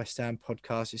We Are West Ham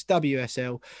podcast. It's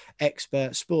WSL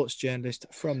expert, sports journalist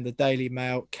from the Daily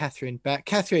Mail, Catherine Batt.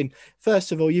 Catherine,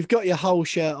 first of all, you've got your whole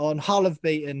shirt on. Hull have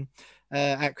beaten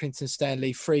Accrington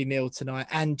Stanley 3-0 tonight,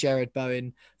 and Jared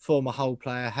Bowen, former Hull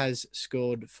player, has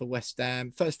scored for West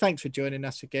Ham. First, thanks for joining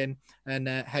us again, and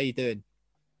how you doing?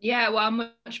 Yeah, well, I'm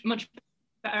much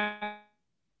better,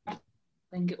 I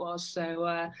think it was.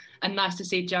 So, and nice to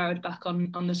see Jared back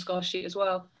on the score sheet as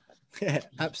well. Yeah,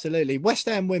 absolutely. West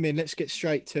Ham women, let's get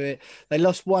straight to it. They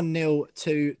lost 1-0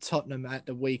 to Tottenham at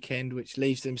the weekend, which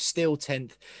leaves them still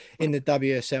 10th in the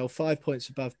WSL, 5 points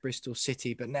above Bristol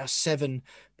City, but now 7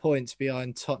 points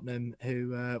behind Tottenham,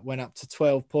 who went up to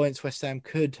 12 points. West Ham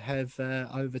could have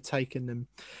overtaken them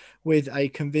with a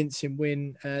convincing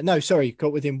win.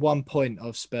 Got within 1 point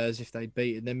of Spurs if they'd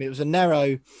beaten them. It was a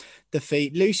narrow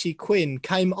defeat. Lucy Quinn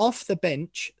came off the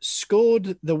bench,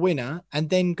 scored the winner, and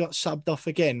then got subbed off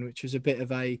again, which was a bit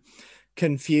of a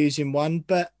confusing one.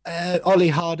 But Ollie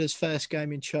Harder's first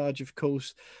game in charge, of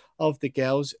course, of the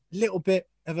girls. A little bit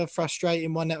of a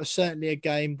frustrating one. That was certainly a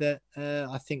game that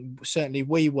I think certainly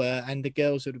we were, and the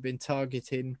girls would have been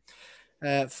targeting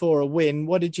for a win.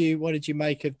 What did you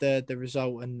make of the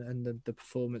result and the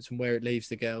performance, and where it leaves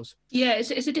the girls? Yeah, it's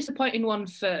a disappointing one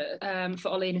for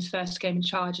Ollie in his first game in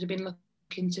charge. He'd been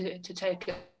looking to take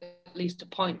at least a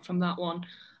point from that one.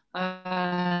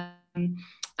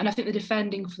 And I think the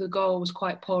defending for the goal was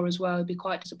quite poor as well. I'd be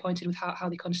quite disappointed with how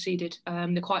they conceded.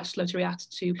 They're quite slow to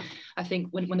react to, I think,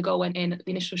 when the goal went in,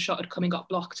 the initial shot had come and got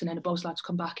blocked, and then the ball's allowed to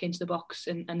come back into the box,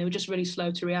 and they were just really slow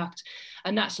to react.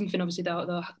 And that's something, obviously,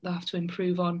 they'll have to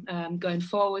improve on going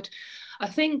forward. I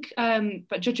think,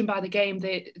 but judging by the game,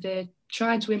 they're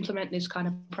trying to implement this kind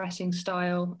of pressing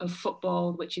style of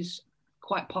football, which is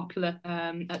quite popular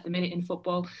at the minute in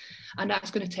football, and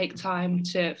that's going to take time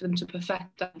for them to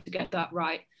perfect that, to get that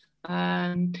right.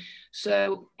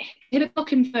 So they're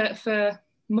looking for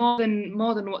more than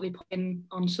what they put in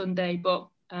on Sunday, but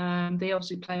they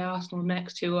obviously play Arsenal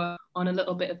next, who are on a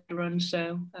little bit of a run,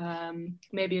 so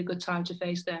maybe a good time to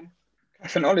face them. I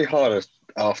think Ollie Harder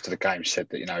after the game said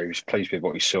that he was pleased with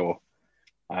what he saw,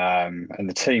 and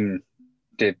the team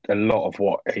did a lot of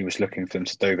what he was looking for them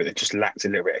to do, but it just lacked a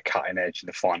little bit of cutting edge in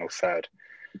the final third.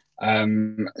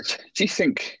 Do you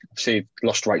think, obviously,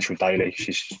 lost Rachel Daly,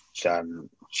 she's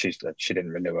she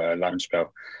didn't renew her loan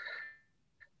spell.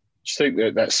 Do you think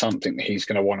that that's something that he's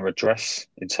going to want to address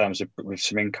in terms of with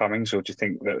some incomings, or do you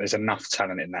think that there's enough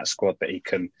talent in that squad that he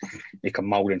can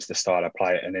mould into the style of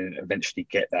play and then eventually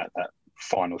get that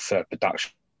final third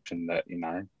production that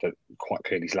that quite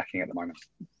clearly is lacking at the moment?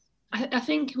 I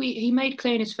think he made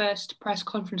clear in his first press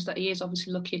conference that he is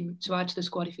obviously looking to add to the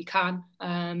squad if he can.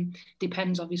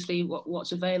 Depends obviously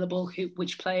what's available,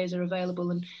 which players are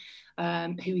available,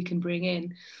 and who he can bring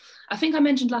in. I think I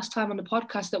mentioned last time on the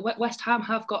podcast that West Ham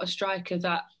have got a striker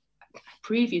that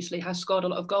previously has scored a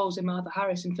lot of goals in Martha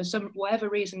Harris, and for whatever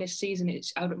reason this season,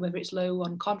 whether it's low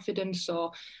on confidence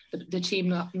or the team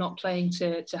not playing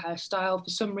to her style, for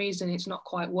some reason it's not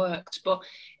quite worked. But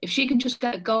if she can just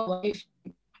get a goal,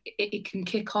 it can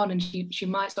kick on, and she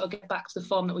might sort of get back to the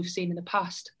form that we've seen in the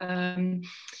past.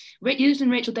 Using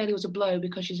Rachel Daly was a blow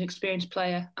because she's an experienced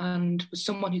player and was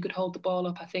someone who could hold the ball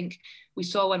up. I think we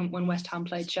saw when West Ham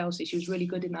played Chelsea, she was really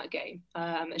good in that game,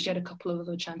 and she had a couple of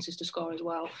other chances to score as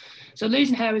well. So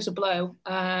losing her is a blow.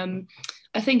 I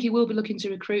think he will be looking to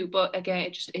recruit, but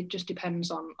again, it just depends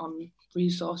on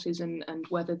resources and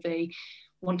whether they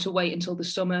want to wait until the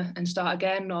summer and start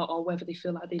again, or whether they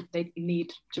feel like they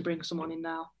need to bring someone in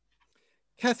now.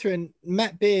 Catherine,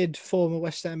 Matt Beard, former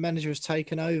West Ham manager, has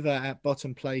taken over at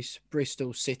bottom place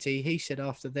Bristol City. He said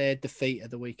after their defeat at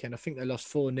the weekend, I think they lost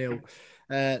 4-0,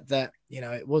 that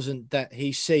it wasn't that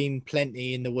he's seen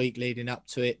plenty in the week leading up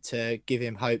to it to give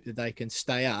him hope that they can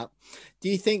stay up. Do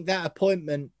you think that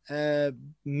appointment,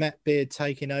 Matt Beard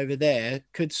taking over there,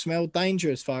 could smell danger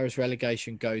as far as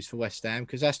relegation goes for West Ham?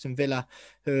 Because Aston Villa,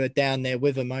 who are down there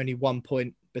with them, only 1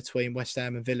 point between West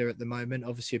Ham and Villa at the moment.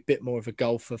 Obviously a bit more of a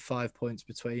gulf of 5 points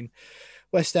between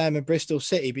West Ham and Bristol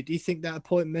City. But do you think that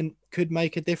appointment could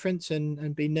make a difference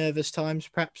and be nervous times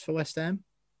perhaps for West Ham?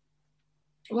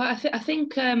 Well, I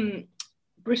think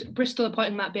Bristol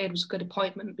appointing Matt Beard was a good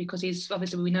appointment because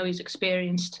we know he's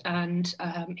experienced, and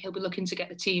he'll be looking to get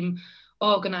the team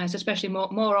organised, especially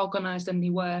more organised than they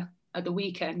were at the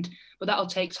weekend. But that'll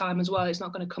take time as well. It's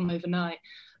not going to come overnight.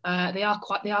 They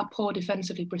are poor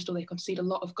defensively, Bristol. They concede a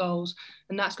lot of goals,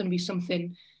 and that's going to be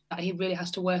something that he really has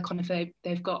to work on if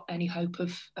they've got any hope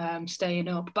of staying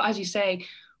up. But as you say,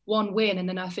 one win, and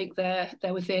then I think they're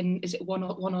within, is it one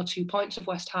or 2 points of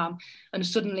West Ham, and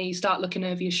suddenly you start looking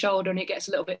over your shoulder and it gets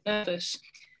a little bit nervous.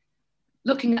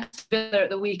 Looking at Villa at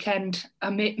the weekend,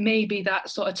 maybe that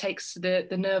sort of takes the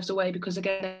nerves away, because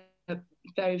again, they're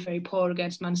very, very poor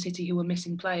against Man City, who were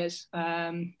missing players.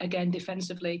 Again,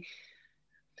 defensively,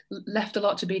 left a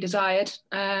lot to be desired.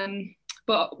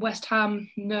 But West Ham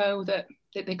know that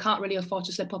they can't really afford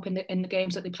to slip up in the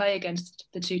games that they play against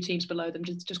the two teams below them.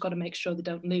 Just got to make sure they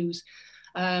don't lose.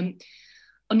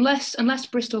 Unless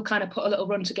Bristol kind of put a little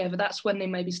run together, that's when they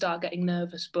maybe start getting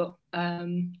nervous. But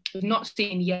we've not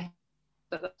seen yet.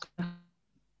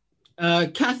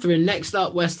 Catherine, next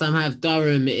up, West Ham have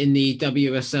Durham in the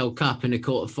WSL Cup in the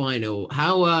quarter-final.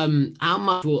 How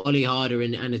much will Ollie Harder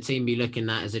and the team be looking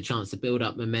at as a chance to build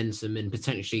up momentum and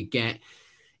potentially get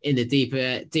in the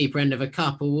deeper end of a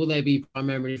cup, or will they be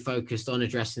primarily focused on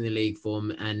addressing the league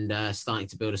form and starting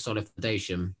to build a solid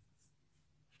foundation?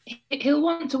 He'll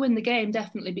want to win the game,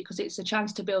 definitely, because it's a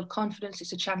chance to build confidence.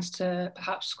 It's a chance to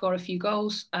perhaps score a few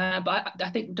goals. But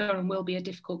I think Durham will be a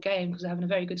difficult game because they're having a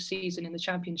very good season in the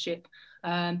Championship.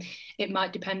 It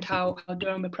might depend how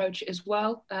Durham approach it as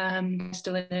well.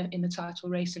 Still in the title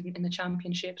race in the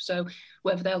Championship. So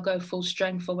whether they'll go full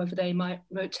strength or whether they might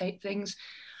rotate things.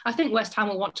 I think West Ham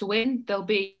will want to win. They'll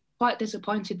be quite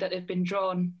disappointed that they've been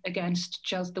drawn against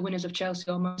Chelsea, the winners of Chelsea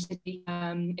or Man City,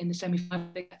 in the semi-final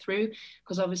they get through,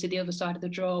 because obviously the other side of the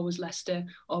draw was Leicester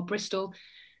or Bristol,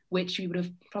 which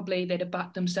they'd have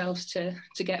backed themselves to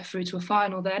get through to a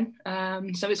final then.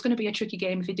 So it's going to be a tricky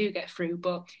game if they do get through,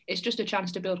 but it's just a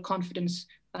chance to build confidence.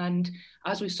 And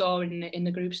as we saw in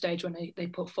the group stage when they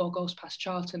put 4 goals past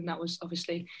Charlton, that was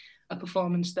obviously a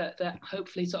performance that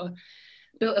hopefully sort of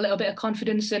built a little bit of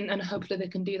confidence, and hopefully they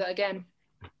can do that again.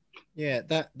 Yeah,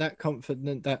 that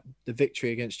confident, that the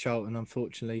victory against Charlton,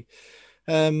 unfortunately,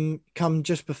 come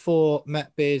just before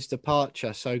Matt Beard's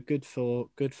departure. So good for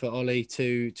Ollie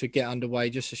to get underway.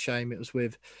 Just a shame it was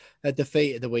with a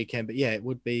defeat at the weekend, but yeah,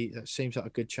 that seems like a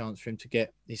good chance for him to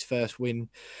get his first win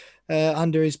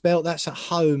under his belt. That's at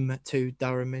home to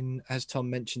Durham in, as Tom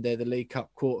mentioned there, the League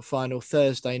Cup quarter-final,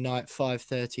 Thursday night,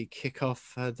 5:30 kickoff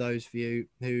for those of you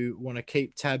who want to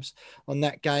keep tabs on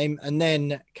that game. And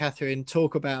then, Catherine,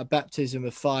 talk about a baptism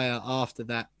of fire after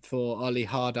that for Ollie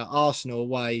Harder. Arsenal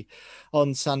away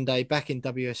on Sunday, back in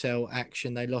WSL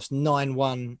action. They lost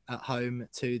 9-1 at home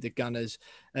to the Gunners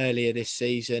earlier this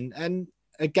season. And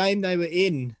a game they were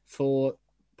in for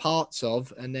parts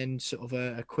of, and then sort of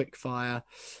a quick fire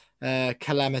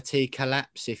calamity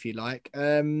collapse, if you like.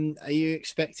 Are you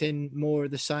expecting more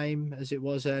of the same as it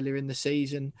was earlier in the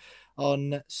season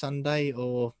on Sunday,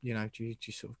 or do you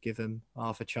sort of give them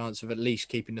half a chance of at least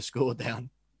keeping the score down?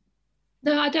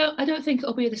 No, I don't think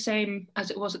it'll be the same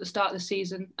as it was at the start of the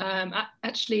season.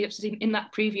 Actually, in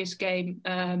that previous game,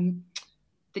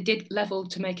 they did level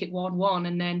to make it 1-1,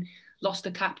 and then lost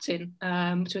the captain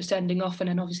to a sending off, and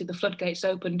then obviously the floodgates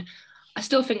opened. I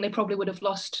still think they probably would have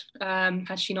lost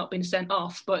had she not been sent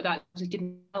off, but that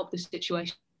didn't help the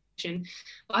situation.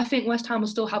 But I think West Ham will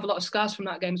still have a lot of scars from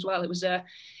that game as well. It was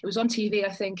on TV. I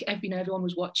think everyone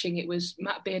was watching. It was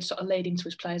Matt Beard sort of laid into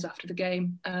his players after the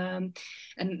game, and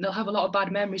they'll have a lot of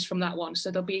bad memories from that one.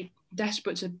 So they'll be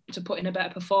desperate to put in a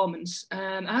better performance.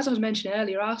 As I was mentioning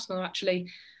earlier, Arsenal are actually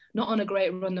not on a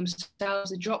great run themselves.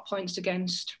 They dropped points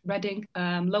against Reading,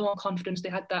 low on confidence. They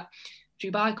had that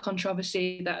Dubai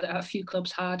controversy that a few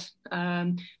clubs had.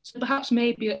 So perhaps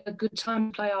maybe a good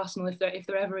time to play Arsenal if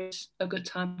there ever is a good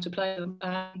time to play them.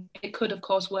 It could, of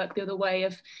course, work the other way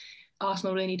if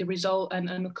Arsenal really need a result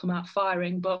and come out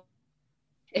firing. But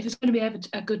if it's going to be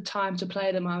a good time to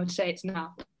play them, I would say it's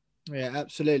now. Yeah,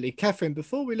 absolutely. Catherine,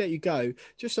 before we let you go,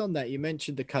 just on that, you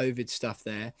mentioned the COVID stuff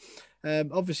there.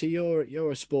 Obviously,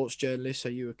 you're a sports journalist, so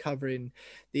you were covering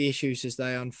the issues as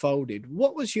they unfolded.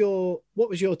 What was your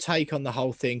take on the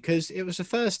whole thing? Because it was the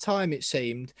first time it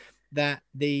seemed that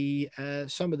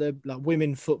some of the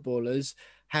women footballers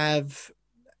have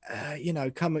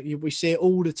we see it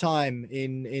all the time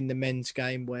in the men's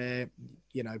game where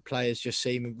players just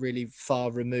seem really far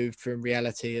removed from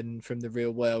reality and from the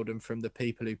real world and from the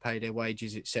people who pay their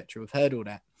wages, etc. We've heard all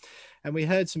that, and we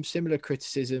heard some similar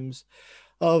criticisms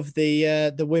of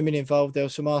the women involved. There were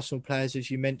some Arsenal players, as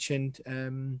you mentioned.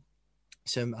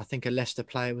 I think a Leicester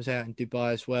player was out in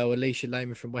Dubai as well. Alicia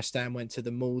Lehmann from West Ham went to the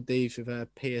Maldives with her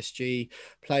PSG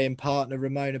playing partner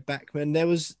Ramona Bachmann. There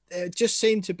was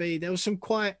some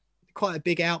quite a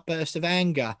big outburst of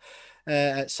anger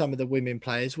at some of the women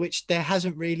players, which there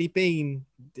hasn't really been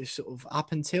sort of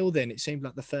up until then. It seemed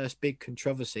like the first big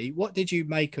controversy. What did you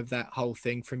make of that whole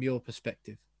thing from your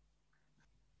perspective?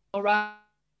 All right.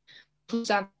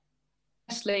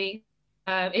 Honestly,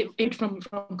 it from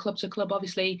club to club.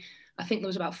 Obviously, I think there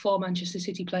was about 4 Manchester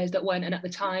City players that went, and at the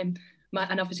time,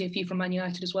 and obviously a few from Man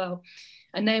United as well,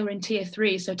 and they were in tier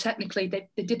 3. So technically, they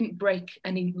didn't break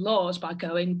any laws by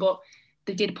going, but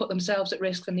they did put themselves at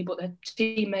risk and they put their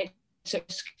teammates at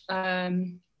risk.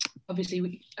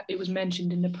 Obviously, it was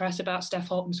mentioned in the press about Steph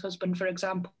Holton's husband, for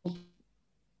example,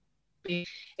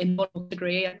 in one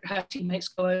degree, her teammates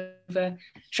go over,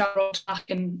 travel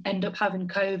back and end up having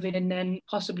COVID, and then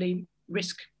possibly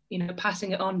risk,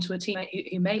 passing it on to a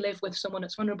teammate who may live with someone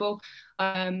that's vulnerable.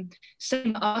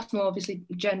 Same at Arsenal, obviously,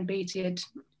 Jen Beattie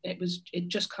it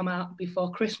just come out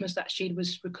before Christmas that she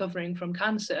was recovering from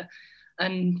cancer,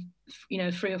 and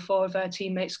 3 or 4 of her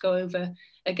teammates go over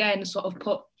again, sort of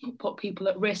put people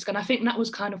at risk. And I think that was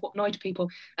kind of what annoyed people.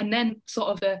 And then sort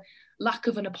of the lack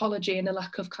of an apology and the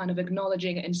lack of kind of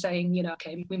acknowledging it and saying,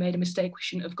 okay, we made a mistake, we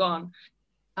shouldn't have gone.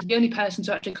 And the only person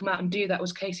to actually come out and do that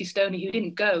was Casey Stoney, who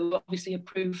didn't go, obviously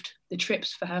approved the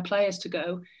trips for her players to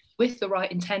go with the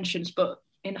right intentions. But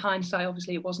in hindsight,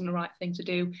 obviously it wasn't the right thing to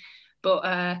do. But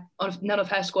none of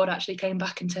her squad actually came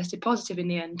back and tested positive in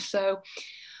the end. So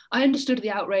I understood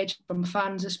the outrage from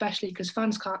fans, especially because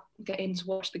fans can't get in to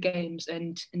watch the games,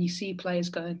 and you see players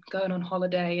going on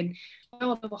holiday, and I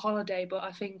don't have a holiday, but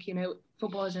I think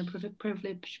football is in a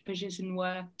privileged position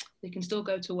where they can still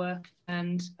go to work,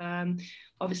 and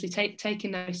obviously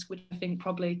taking that risk, which I think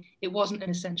probably it wasn't an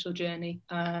essential journey.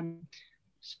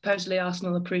 Supposedly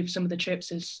Arsenal approved some of the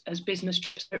trips as business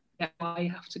trips. Why you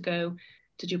have to go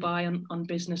to Dubai on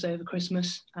business over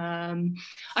Christmas.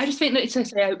 I just think that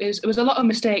it was a lot of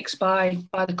mistakes by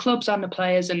the clubs and the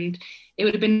players, and it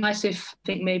would have been nice if I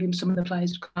think maybe some of the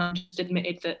players had just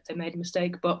admitted that they made a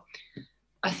mistake. But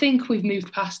I think we've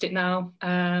moved past it now.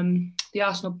 The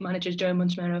Arsenal manager Joe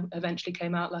Munchmeyer eventually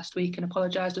came out last week and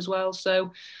apologised as well.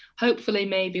 So hopefully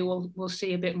maybe we'll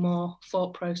see a bit more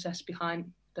thought process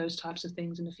behind those types of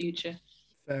things in the future.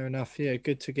 Fair enough. Yeah,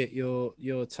 good to get your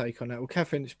take on that. Well,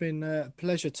 Catherine, it's been a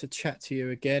pleasure to chat to you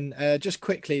again. Just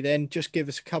quickly then, just give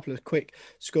us a couple of quick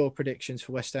score predictions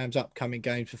for West Ham's upcoming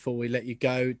games before we let you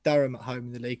go. Durham at home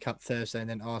in the League Cup Thursday, and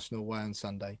then Arsenal away on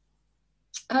Sunday.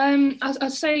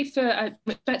 I'd say I'm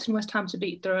expecting West Ham to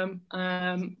beat Durham.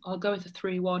 I'll go with a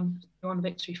 3-1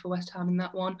 victory for West Ham in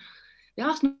that one. The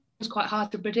Arsenal is quite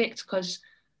hard to predict because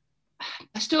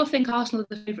I still think Arsenal are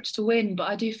the favourites to win, but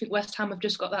I do think West Ham have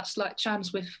just got that slight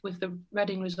chance with the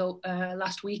Reading result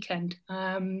last weekend.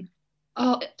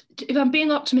 If I'm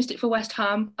being optimistic for West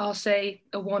Ham, I'll say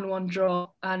a 1-1 draw.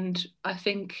 And I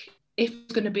think if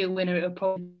it's going to be a winner, it'll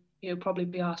probably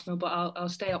be Arsenal. But I'll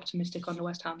stay optimistic on the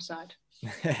West Ham side.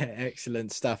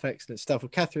 Excellent stuff. Well,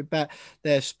 Catherine Batt,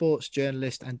 their sports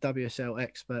journalist and WSL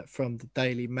expert from the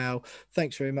Daily Mail.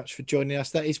 Thanks very much for joining us.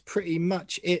 That is pretty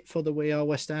much it for the We Are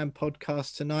West Ham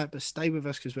podcast tonight, but stay with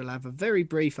us because we'll have a very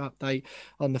brief update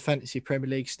on the Fantasy Premier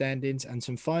League standings and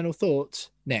some final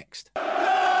thoughts next.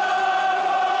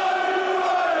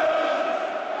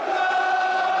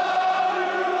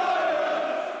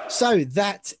 So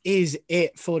that is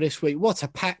it for this week. What a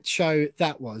packed show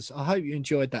that was. I hope you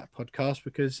enjoyed that podcast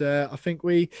because I think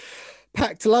we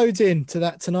packed loads into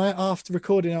that tonight after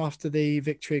the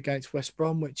victory against West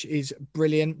Brom, which is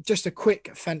brilliant. Just a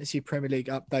quick Fantasy Premier League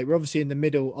update. We're obviously in the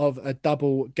middle of a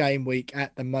double game week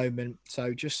at the moment.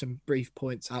 So just some brief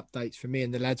points updates for me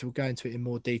and the lads. We'll go into it in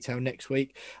more detail next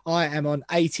week. I am on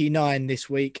 89 this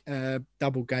week.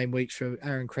 Double game weeks for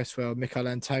Aaron Cresswell, Mikel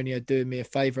Antonio doing me a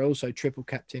favour. Also triple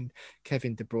captain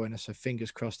Kevin De Bruyne. So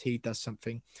fingers crossed he does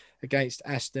something against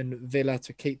Aston Villa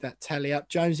to keep that tally up.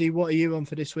 Jonesy, what are you on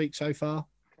for this week so far?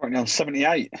 Currently on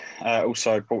 78.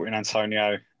 Also brought in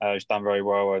Antonio, who's done very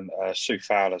well, and Sue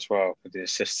Fowler as well with the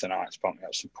assist tonight. It's bumped me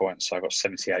up some points, so I've got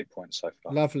 78 points so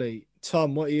far. Lovely.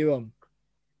 Tom, what are you on?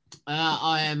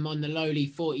 I am on the lowly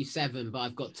 47, but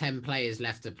I've got 10 players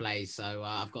left to play, so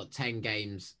I've got 10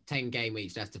 game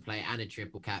weeks left to play and a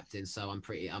triple captain, so I'm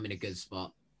in a good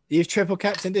spot. You've triple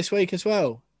captained this week as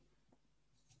well?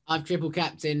 I've triple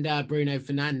captained Bruno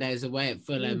Fernandes away at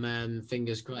Fulham.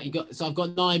 Fingers crossed. I've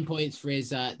got 9 points for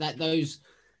his.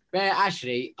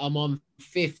 Actually, I'm on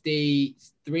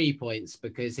 53 points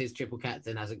because his triple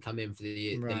captain hasn't come in for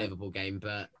the Liverpool game.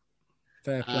 But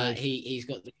fair play. He's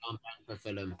got the comeback for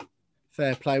Fulham.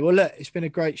 Fair play. Well, look, it's been a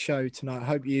great show tonight. I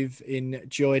hope you've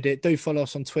enjoyed it. Do follow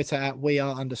us on Twitter at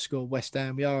 @WeAre_West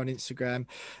Ham. We are on Instagram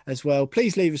as well.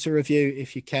 Please leave us a review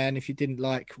if you can. If you didn't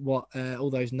like what all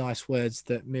those nice words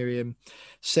that Miriam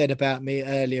said about me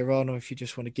earlier on, or if you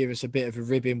just want to give us a bit of a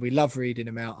ribbon, we love reading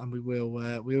them out, and we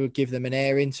will give them an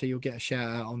airing. So you'll get a shout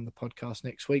out on the podcast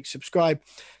next week. Subscribe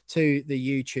to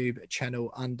the YouTube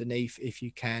channel underneath if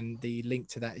you can. The link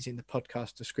to that is in the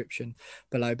podcast description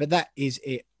below. But that is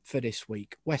it for this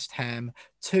week. West Ham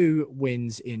 2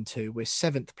 wins in 2. We're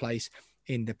 7th place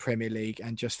in the Premier League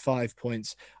and just 5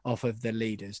 points off of the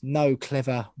leaders. No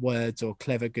clever words or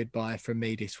clever goodbye from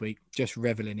me this week. Just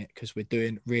reveling it because we're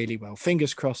doing really well.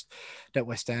 Fingers crossed that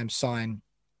West Ham sign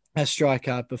a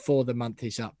striker before the month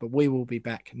is up, but we will be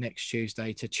back next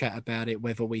Tuesday to chat about it,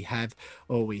 whether we have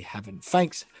or we haven't.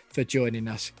 Thanks for joining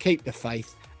us. Keep the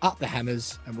faith, up the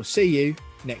hammers, and we'll see you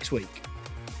next week.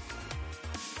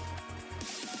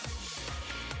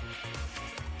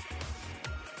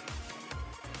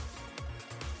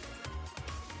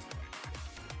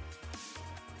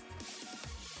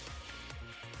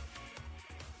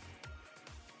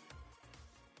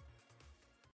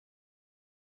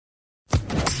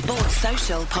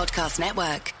 Social Podcast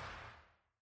Network.